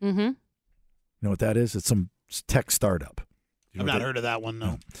IT. Mm-hmm. You know what that is? It's some tech startup. I've not heard of that one,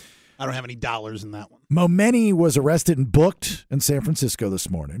 no. I don't have any dollars in that one. Momeni was arrested and booked in San Francisco this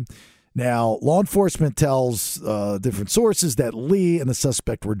morning. Now, law enforcement tells different sources that Lee and the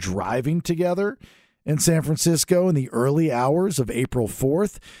suspect were driving together in San Francisco in the early hours of April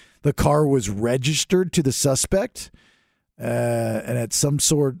 4th. The car was registered to the suspect, and at some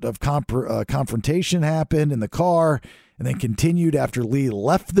sort of confrontation happened in the car and then continued after Lee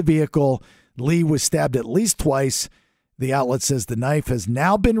left the vehicle. Lee was stabbed at least twice. The outlet says the knife has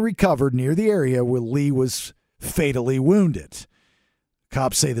now been recovered near the area where Lee was fatally wounded.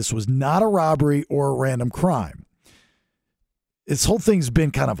 Cops say this was not a robbery or a random crime. This whole thing's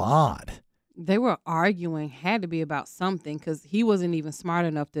been kind of odd. They were arguing, had to be about something, because he wasn't even smart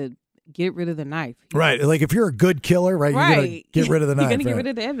enough to get rid of the knife. Right. Like if you're a good killer, right, you're going to get rid of the knife. You're going to get right? rid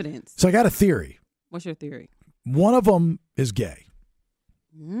of the evidence. So I got a theory. What's your theory? One of them is gay.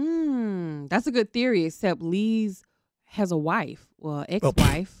 That's a good theory, except Lee's has a wife, well,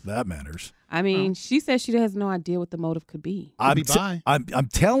 ex-wife. That matters. I mean, she says she has no idea what the motive could be. I'm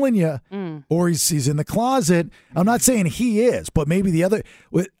telling you, or he's in the closet. I'm not saying he is, but maybe the other.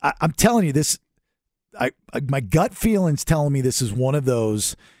 I'm telling you this. My gut feeling's telling me this is one of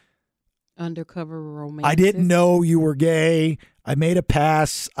those undercover romance. I didn't know you were gay. I made a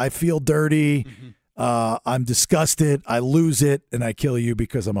pass. I feel dirty. I'm disgusted. I lose it, and I kill you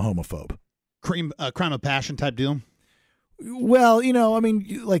because I'm a homophobe. Crime of passion type deal. Well, you know, I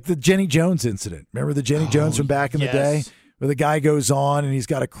mean, like the Jenny Jones incident. Remember the Jenny Jones from back in the day, where the guy goes on and he's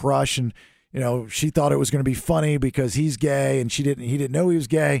got a crush, and you know she thought it was going to be funny because he's gay, and he didn't know he was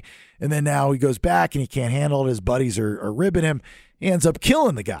gay, and then now he goes back and he can't handle it. His buddies are ribbing him. He ends up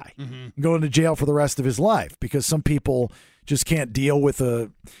killing the guy, and going to jail for the rest of his life because some people just can't deal with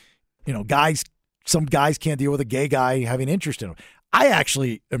some guys can't deal with a gay guy having interest in him. I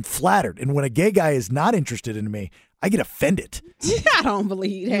actually am flattered, and when a gay guy is not interested in me, I get offended. I don't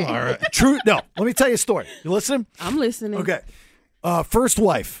believe that. All right. True. No, let me tell you a story. You listening? I'm listening. Okay. First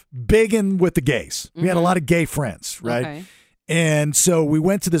wife, big in with the gays. We had a lot of gay friends, right? Okay. And so we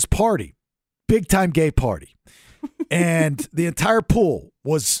went to this party, big time gay party. And the entire pool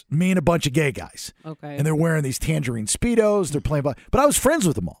was me and a bunch of gay guys. Okay. And they're wearing these tangerine Speedos. They're playing, but I was friends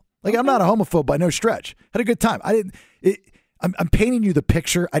with them all. Like, I'm not a homophobe by no stretch. Had a good time. I'm painting you the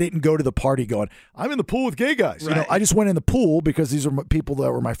picture. I didn't go to the party going, I'm in the pool with gay guys. Right. You know, I just went in the pool because these are people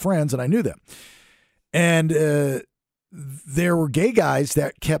that were my friends and I knew them. And there were gay guys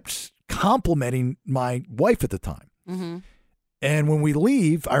that kept complimenting my wife at the time. Mm-hmm. And when we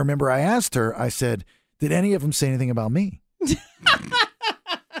leave, I remember I asked her, I said, did any of them say anything about me?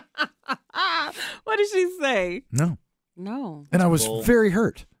 What did she say? No. No. And I was very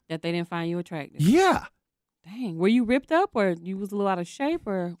hurt. That they didn't find you attractive. Yeah. Dang. Were you ripped up, or you was a little out of shape,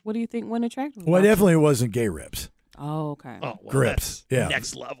 or what do you think went attractive? Well, I definitely wasn't gay rips. Oh, okay. Oh, well, Grips. Yeah.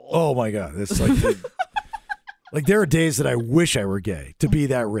 Next level. Oh my God. It's like like there are days that I wish I were gay to be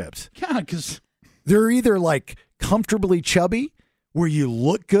that ripped. God, because they're either like comfortably chubby where you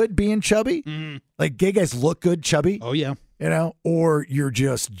look good being chubby. Like gay guys look good chubby. Oh yeah. You know, or you're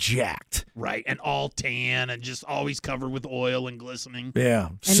just jacked. Right. And all tan and just always covered with oil and glistening. Yeah.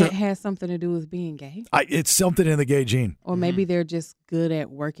 And that has something to do with being gay? It's something in the gay gene. Or maybe they're just good at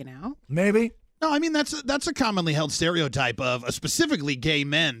working out? Maybe. No, I mean, that's a commonly held stereotype of specifically gay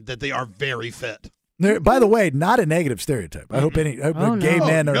men, that they are very fit. By the way, not a negative stereotype. I hope gay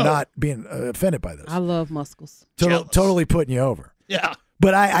men are not being offended by this. I love muscles. Totally putting you over. Yeah.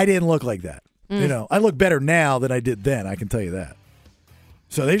 But I didn't look like that. You know, I look better now than I did then. I can tell you that.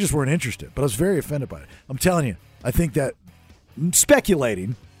 So they just weren't interested. But I was very offended by it. I'm telling you, I think that I'm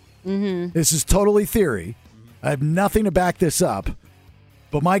speculating. This is totally theory. I have nothing to back this up.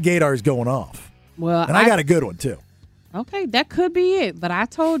 But my gaydar is going off. Well, and I got a good one too. Okay, that could be it. But I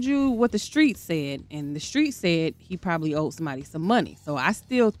told you what the street said, and the street said he probably owed somebody some money. So I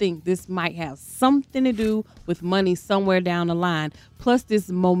still think this might have something to do with money somewhere down the line. Plus, this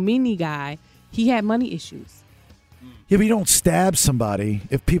Momini guy, he had money issues. Yeah, but you don't stab somebody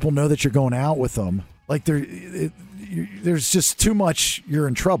if people know that you're going out with them. Like there's just too much. You're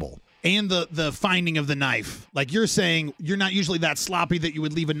in trouble. And the finding of the knife. Like you're saying, you're not usually that sloppy that you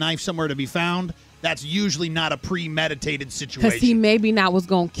would leave a knife somewhere to be found. That's usually not a premeditated situation. Because he maybe not was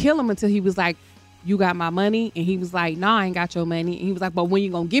going to kill him until he was like, you got my money? And he was like, no, I ain't got your money. And he was like, but when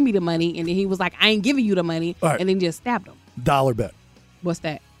you going to give me the money? And then he was like, I ain't giving you the money. All right. And then just stabbed him. Dollar bet. What's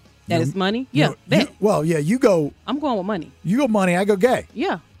that? That is money? Yeah, bet. You go. I'm going with money. You go money, I go gay.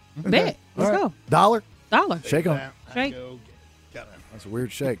 Yeah, Okay. bet. Let's All right. go. Dollar? Shake on. Shake. That's a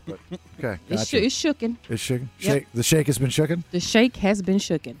weird shake, but okay. It's Gotcha. it's shooken. It's shooken. Yep. Shake. The shake has been shooken? The shake has been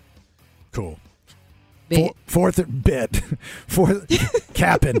shooken. Cool. Bet. Fourth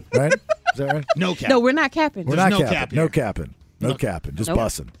capping, right? Is that right? No cap. No, we're not capping. We're not capping. No capping. No capping. Just Nope.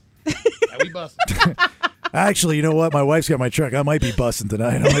 bussing. Yeah, we busting. Actually, you know what? My wife's got my truck. I might be bussing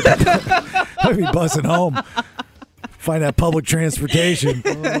tonight. I might be bussing home. Find that public transportation.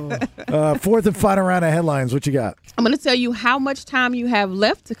 Fourth and final round of headlines. What you got? I'm going to tell you how much time you have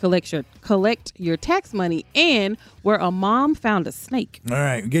left to collect your tax money and where a mom found a snake. All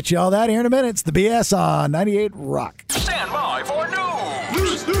right. We'll get you all that here in a minute. It's the BS on 98 Rock. Stand by for news.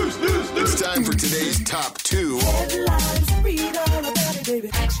 It's time for today's top 2 headlines.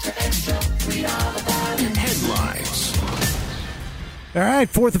 All right.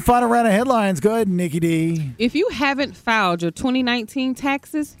 Fourth and final round of headlines. Go ahead, NickyD. If you haven't filed your 2019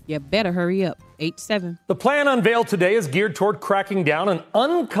 taxes, you better hurry up. H7. The plan unveiled today is geared toward cracking down on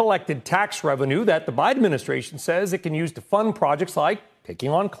uncollected tax revenue that the Biden administration says it can use to fund projects like taking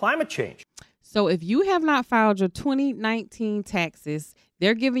on climate change. So if you have not filed your 2019 taxes,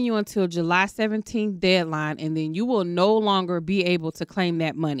 they're giving you until July 17th deadline, and then you will no longer be able to claim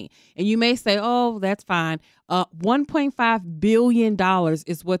that money. And you may say, oh, that's fine. $1.5 billion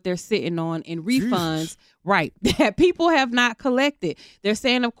is what they're sitting on in refunds, right, that people have not collected. They're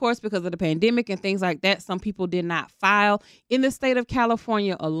saying, of course, because of the pandemic and things like that, some people did not file. In the state of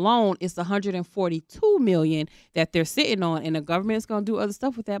California alone, it's $142 million that they're sitting on, and the government's going to do other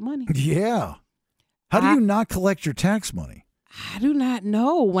stuff with that money. Yeah. How do you not collect your tax money? I do not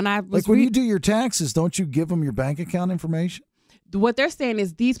know. When you do your taxes, don't you give them your bank account information? What they're saying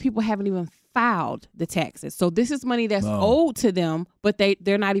is these people haven't even filed the taxes. So this is money that's owed to them, but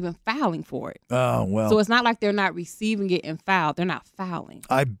they're not even filing for it. Oh, well. So it's not like they're not receiving it and filed. They're not filing.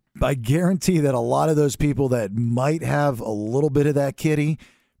 I guarantee that a lot of those people that might have a little bit of that kitty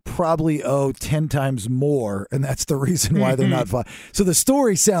probably owe 10 times more, and that's the reason why they're not filing. So the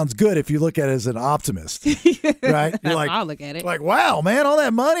story sounds good if you look at it as an optimist, right? You're like, I'll look at it. Like, wow, man, all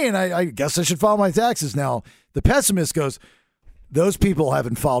that money, and I guess I should file my taxes. Now, the pessimist goes, those people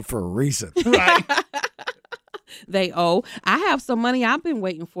haven't filed for a reason. Right. They owe. I have some money I've been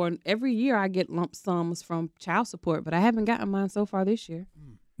waiting for. Every year I get lump sums from child support, but I haven't gotten mine so far this year.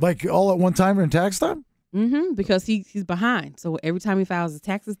 Like all at one time in tax time? Mm-hmm, because he's behind. So every time he files his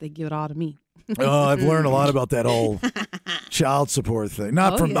taxes, they give it all to me. Oh, I've learned a lot about that whole child support thing.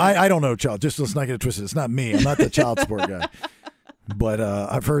 I don't know child. Just let's not get it twisted. It's not me. I'm not the child support guy. But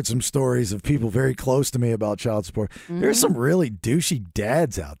I've heard some stories of people very close to me about child support. There's some really douchey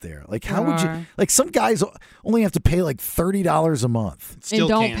dads out there. Like, how would you? Like, some guys only have to pay like $30 a month, and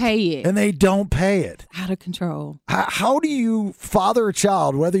don't pay it, and they don't pay it. Out of control. How do you father a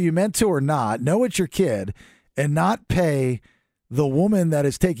child, whether you meant to or not, know it's your kid, and not pay the woman that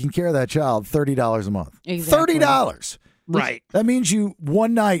is taking care of that child $30 a month? Exactly. $30. Right. That means you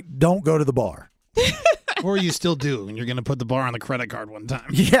one night don't go to the bar. Or you still do, and you're going to put the bar on the credit card one time.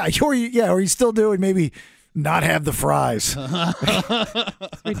 Yeah, or you still do, and maybe not have the fries.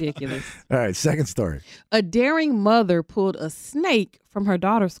 It's ridiculous. All right, second story. A daring mother pulled a snake from her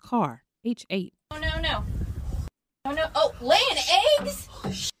daughter's car. H8. Oh, no. Oh, laying eggs?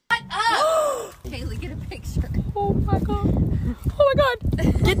 Shut up. Haley, get a picture. Oh my god.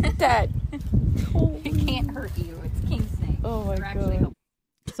 Get that. It can't hurt you. It's king snake. Oh my god.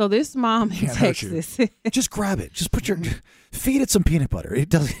 So this mom in Can't hurt you. Texas. Just grab it. Just feed it some peanut butter. It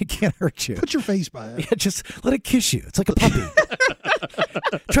can't hurt you. Put your face by it. Yeah, just let it kiss you. It's like a puppy.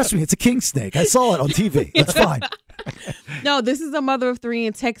 Trust me, it's a king snake. I saw it on TV. It's fine. No, this is a mother of 3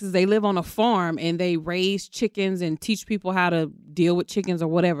 in Texas. They live on a farm and they raise chickens and teach people how to deal with chickens or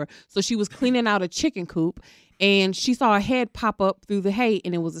whatever. So she was cleaning out a chicken coop and she saw a head pop up through the hay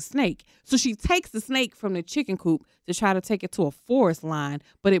and it was a snake. So she takes the snake from the chicken coop to try to take it to a forest line,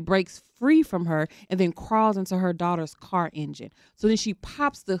 but it breaks free from her and then crawls into her daughter's car engine. So then she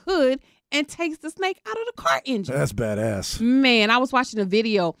pops the hood and takes the snake out of the car engine. That's badass. Man, I was watching a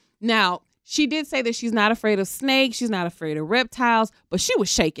video. Now, she did say that she's not afraid of snakes. She's not afraid of reptiles, but she was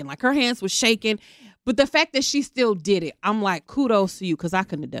shaking. Like her hands was shaking. But the fact that she still did it, I'm like, kudos to you, because I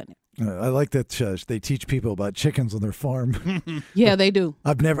couldn't have done it. I like that they teach people about chickens on their farm. Yeah, they do.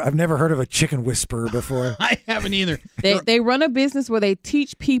 I've never heard of a chicken whisperer before. I haven't either. They run a business where they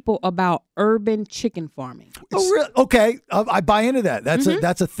teach people about urban chicken farming. Oh, really? Okay, I buy into that.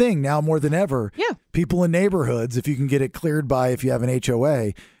 That's a thing now more than ever. Yeah, people in neighborhoods, if you can get it cleared by if you have an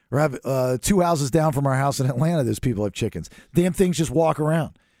HOA or have 2 houses down from our house in Atlanta, those people have chickens. Damn things just walk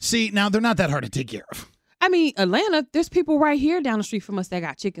around. See, now they're not that hard to take care of. I mean, Atlanta, there's people right here down the street from us that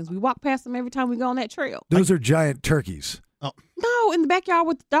got chickens. We walk past them every time we go on that trail. Those are giant turkeys. Oh. No, in the backyard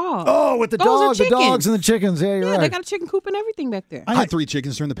with the dogs. Oh, with the dogs and the chickens. Yeah, you're right. They got a chicken coop and everything back there. I had 3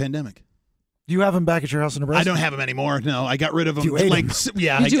 chickens during the pandemic. Do you have them back at your house in Nebraska? I don't have them anymore. No, I got rid of them. You ate them?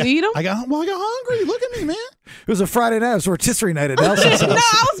 Yeah. Did you eat them? I got hungry. Look at me, man. It was a Friday night. It was rotisserie night at Nelson's house. No,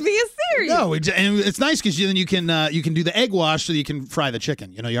 I was being serious. No, and it's nice because then you can do the egg wash so you can fry the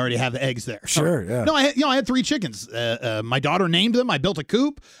chicken. You already have the eggs there. Sure, yeah. No, I had 3 chickens. My daughter named them. I built a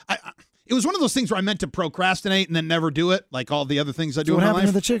coop. It was one of those things where I meant to procrastinate and then never do it, like all the other things I do So what in my happened life.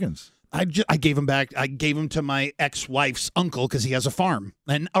 to the chickens? I gave them back. I gave them to my ex-wife's uncle because he has a farm,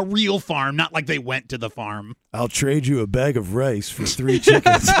 and a real farm, not like they went to the farm. I'll trade you a bag of rice for 3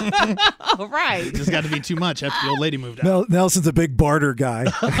 chickens. All right. It just got to be too much after the old lady moved out. Nelson's a big barter guy.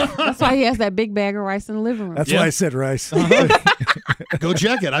 That's why he has that big bag of rice in the living room. That's why I said rice. Go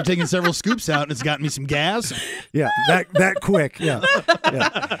check it. I've taken several scoops out, and it's gotten me some gas. Yeah, that quick. Yeah.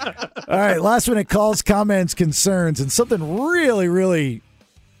 All right, last minute calls, comments, concerns, and something really, really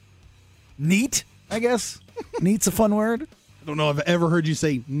neat, I guess. Neat's a fun word. I don't know if I've ever heard you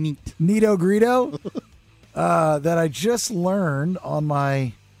say neat. Neato Greedo. That I just learned on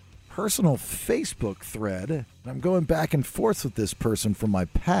my personal Facebook thread. I'm going back and forth with this person from my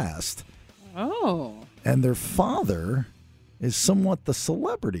past. Oh. And their father is somewhat the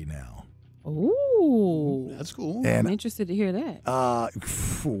celebrity now. Ooh. That's cool. And I'm interested to hear that.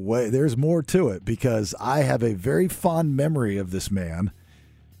 There's more to it because I have a very fond memory of this man,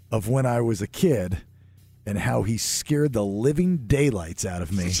 of when I was a kid and how he scared the living daylights out of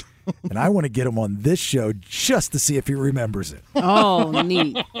me. And I want to get him on this show just to see if he remembers it. Oh,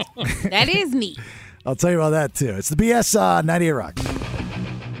 neat. That is neat. I'll tell you about that, too. It's the BS 98 Rock.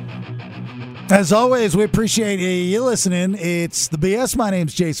 As always, we appreciate you listening. It's the BS. My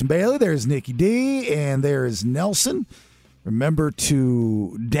name's Jason Bailey. There's NickyD, and there's Nelson. Remember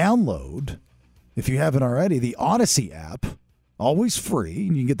to download, if you haven't already, the Odyssey app. Always free,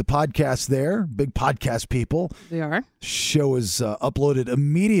 and you can get the podcast there. Big podcast people. We are. Show is uploaded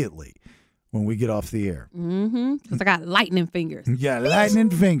immediately when we get off the air. Mm-hmm. Because I got lightning fingers. Yeah, lightning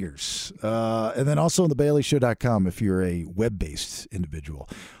fingers. And then also on thebaileyshow.com if you're a web-based individual.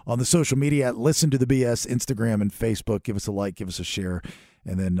 On the social media, Listen to the BS, Instagram and Facebook. Give us a like, give us a share.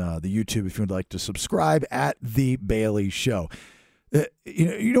 And then the YouTube if you would like to subscribe at The Bailey Show.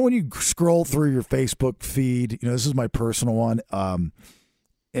 You know when you scroll through your Facebook feed, this is my personal one,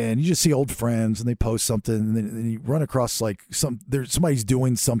 and you just see old friends and they post something, and then you run across like somebody's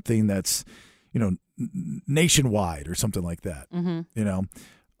doing something that's, nationwide or something like that.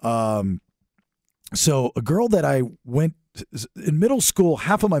 Mm-hmm. So a girl that I went in middle school,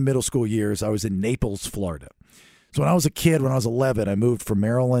 half of my middle school years, I was in Naples, Florida. So when I was a kid, when I was 11, I moved from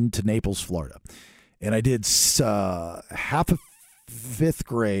Maryland to Naples, Florida, and I did half of 5th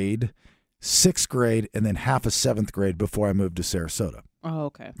grade, 6th grade, and then half of 7th grade before I moved to Sarasota. Oh,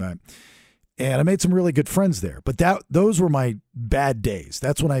 okay. Right. And I made some really good friends there. But those were my bad days.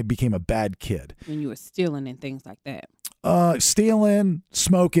 That's when I became a bad kid. When you were stealing and things like that. Stealing,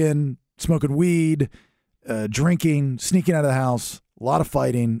 smoking weed, drinking, sneaking out of the house, a lot of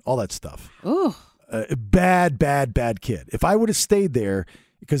fighting, all that stuff. Ooh. Bad kid. If I would have stayed there,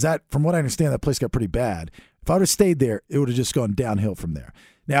 because from what I understand, that place got pretty bad. If I would have stayed there, it would have just gone downhill from there.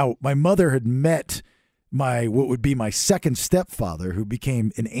 Now, my mother had met what would be my second stepfather, who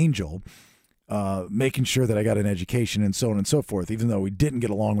became an angel, making sure that I got an education and so on and so forth, even though we didn't get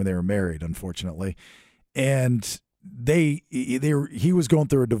along when they were married, unfortunately. And he was going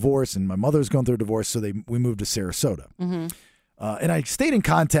through a divorce, and my mother was going through a divorce, so we moved to Sarasota. Mm-hmm. And I stayed in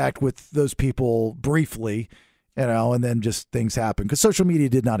contact with those people briefly, and then just things happen because social media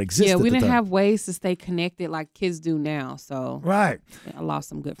did not exist. Yeah, we at the didn't time. have ways to stay connected like kids do now. So right, I lost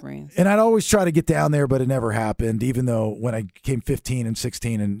some good friends. And I'd always try to get down there, but it never happened. Even though when I came 15 and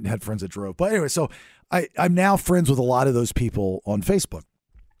 16 and had friends that drove. But anyway, so I'm now friends with a lot of those people on Facebook.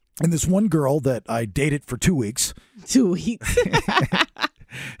 And this one girl that I dated for 2 weeks. 2 weeks.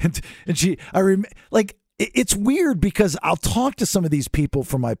 and it's weird because I'll talk to some of these people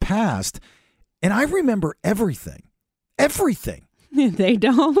from my past. And I remember everything. Everything. They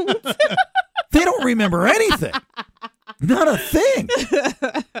don't. They don't remember anything. Not a thing.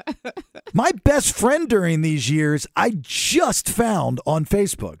 My best friend during these years, I just found on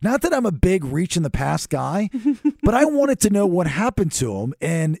Facebook. Not that I'm a big reach in the past guy, but I wanted to know what happened to him,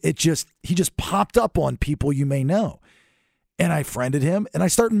 and he just popped up on people you may know. And I friended him, and I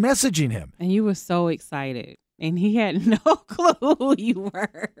started messaging him. And you were so excited, and he had no clue who you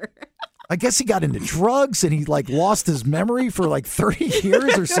were. I guess he got into drugs, and he like lost his memory for like 30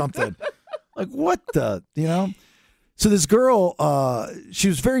 years or something. Like, what the, So this girl, she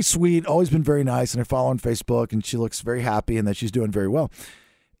was very sweet, always been very nice, and I follow her on Facebook, and she looks very happy and that she's doing very well.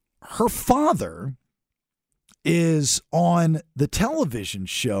 Her father is on the television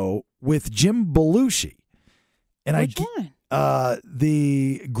show with Jim Belushi. And Which one?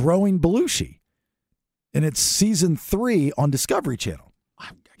 The Growing Belushi. And it's season 3 on Discovery Channel.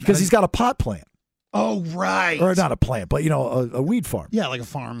 Because he's got a pot plant. Oh, right. Or not a plant, but, a weed farm. Yeah, like a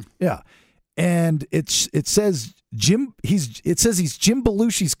farm. Yeah. And it says he's Jim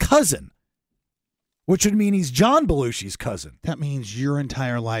Belushi's cousin, which would mean he's John Belushi's cousin. That means your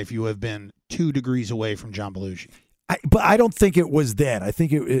entire life you have been 2 degrees away from John Belushi. But I don't think it was then. I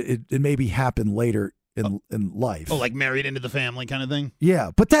think it maybe happened later in life. Oh, like married into the family kind of thing?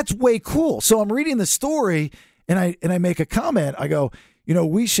 Yeah, but that's way cool. So I'm reading the story and I make a comment. I go,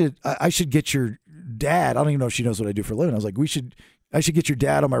 I should get your dad. I don't even know if she knows what I do for a living. I was like, I should get your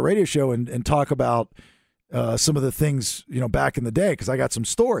dad on my radio show and talk about some of the things, back in the day, because I got some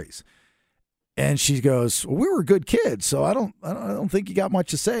stories. And she goes, well, we were good kids, so I don't think you got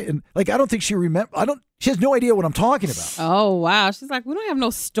much to say. And like, I don't think she she has no idea what I'm talking about. Oh, wow. She's like, we don't have no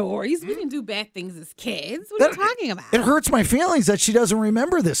stories. We didn't do bad things as kids. What are you talking about? It hurts my feelings that she doesn't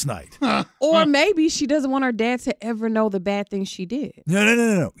remember this night. Or maybe she doesn't want her dad to ever know the bad things she did.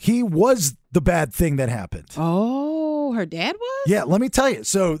 No. He was the bad thing that happened. Oh, her dad was? Yeah, let me tell you.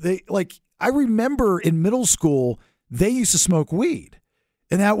 So I remember in middle school, they used to smoke weed.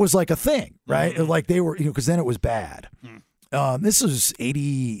 And that was like a thing, right? Mm-hmm. Like they were, because then it was bad. This was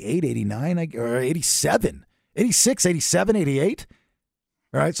 88, 89, or 87, 86, 87, 88.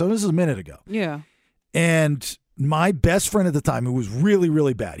 All right, so this is a minute ago. Yeah. And my best friend at the time, who was really,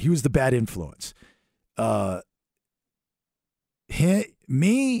 really bad, he was the bad influence.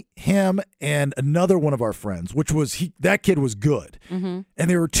 Him, and another one of our friends, which was, that kid was good. Mm-hmm. And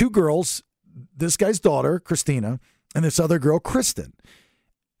there were 2 girls, this guy's daughter, Christina, and this other girl, Kristen.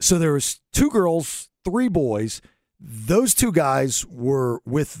 So there was 2 girls, 3 boys. Those 2 guys were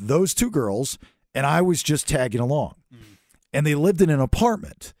with those 2 girls, and I was just tagging along. And they lived in an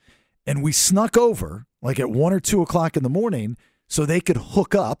apartment. And we snuck over, like at 1 or 2 o'clock in the morning, so they could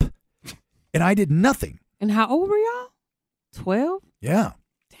hook up. And I did nothing. And how old were y'all? 12? Yeah.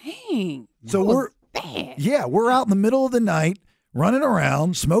 Dang. So we're out in the middle of the night, running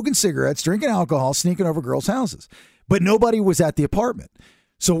around, smoking cigarettes, drinking alcohol, sneaking over girls' houses. But nobody was at the apartment.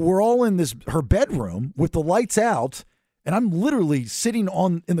 So we're all in her bedroom with the lights out, and I'm literally sitting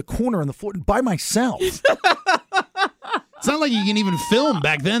in the corner on the floor by myself. It's not like you can even film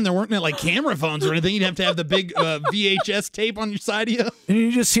back then. There weren't like camera phones or anything. You'd have to have the big VHS tape on your side of you. And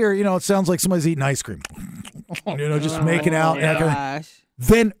you just hear, it sounds like somebody's eating ice cream. Just making out. Gosh.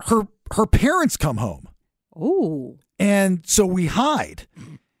 Then her parents come home. Ooh. And so we hide.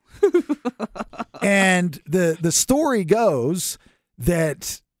 And the story goes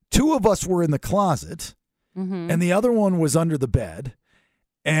that 2 of us were in the closet, mm-hmm. and the other one was under the bed,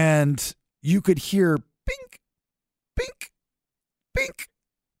 and you could hear bink, bink, bink,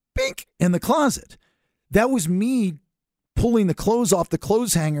 bink in the closet. That was me pulling the clothes off the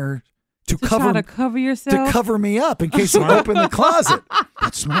clothes hanger to try to cover yourself, to cover me up in case I open the closet.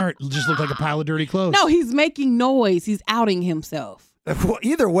 That's smart. It just looked like a pile of dirty clothes. No, he's making noise. He's outing himself. Well,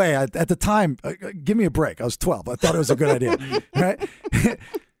 either way, at the time, give me a break. I was 12. I thought it was a good idea. Right?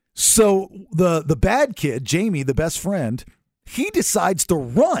 So the bad kid, Jamie, the best friend, he decides to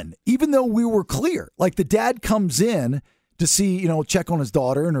run, even though we were clear. Like the dad comes in to see, check on his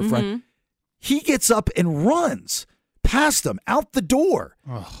daughter and her friend. He gets up and runs past them out the door.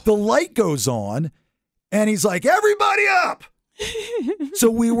 Oh. The light goes on, and he's like, "Everybody up!"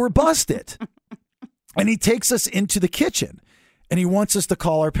 So we were busted. And he takes us into the kitchen. And he wants us to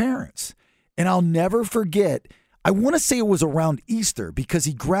call our parents. And I'll never forget, I want to say it was around Easter, because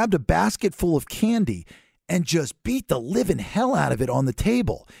he grabbed a basket full of candy and just beat the living hell out of it on the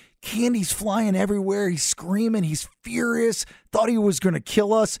table. Candy's flying everywhere. He's screaming. He's furious. Thought he was going to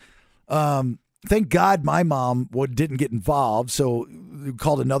kill us. Thank God my mom didn't get involved. So we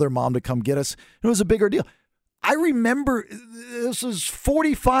called another mom to come get us. It was a bigger deal. I remember this was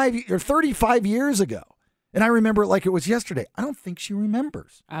 45 or 35 years ago. And I remember it like it was yesterday. I don't think she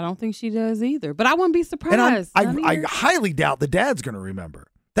remembers. I don't think she does either. But I wouldn't be surprised. And I highly doubt the dad's going to remember.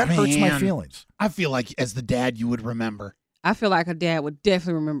 That hurts my feelings. I feel like as the dad, you would remember. I feel like a dad would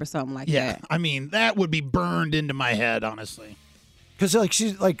definitely remember something like that. Yeah, I mean, that would be burned into my head, honestly. Because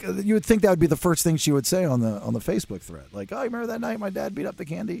you would think that would be the first thing she would say on the Facebook thread. Like, oh, you remember that night my dad beat up the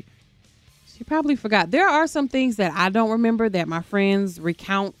candy? She probably forgot. There are some things that I don't remember that my friends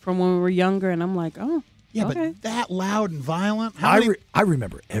recount from when we were younger, and I'm like, oh, yeah, okay. But that loud and violent. I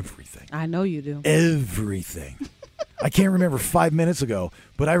remember everything. I know you do. Everything. I can't remember 5 minutes ago,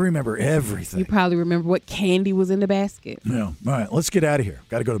 but I remember everything. You probably remember what candy was in the basket. Yeah. All right, let's get out of here.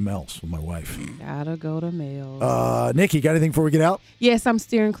 Got to go to Mel's with my wife. Gotta go to Mel's. Nikki, got anything before we get out? Yes, I'm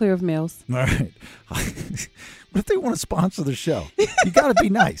steering clear of Mel's. All right. What if they want to sponsor the show? You got to be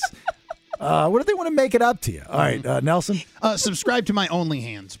nice. What if they want to make it up to you? All right, Nelson? Subscribe to my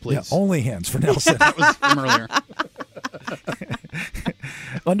OnlyHands, please. Yeah, OnlyHands for Nelson. That was from earlier.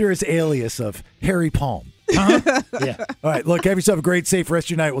 Under his alias of Harry Palm. Yeah. All right, look, have yourself a great, safe rest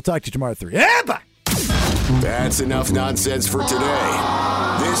of your night. We'll talk to you tomorrow at 3. Yeah, bye. That's enough nonsense for today.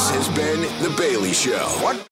 This has been The Bailey Show. What?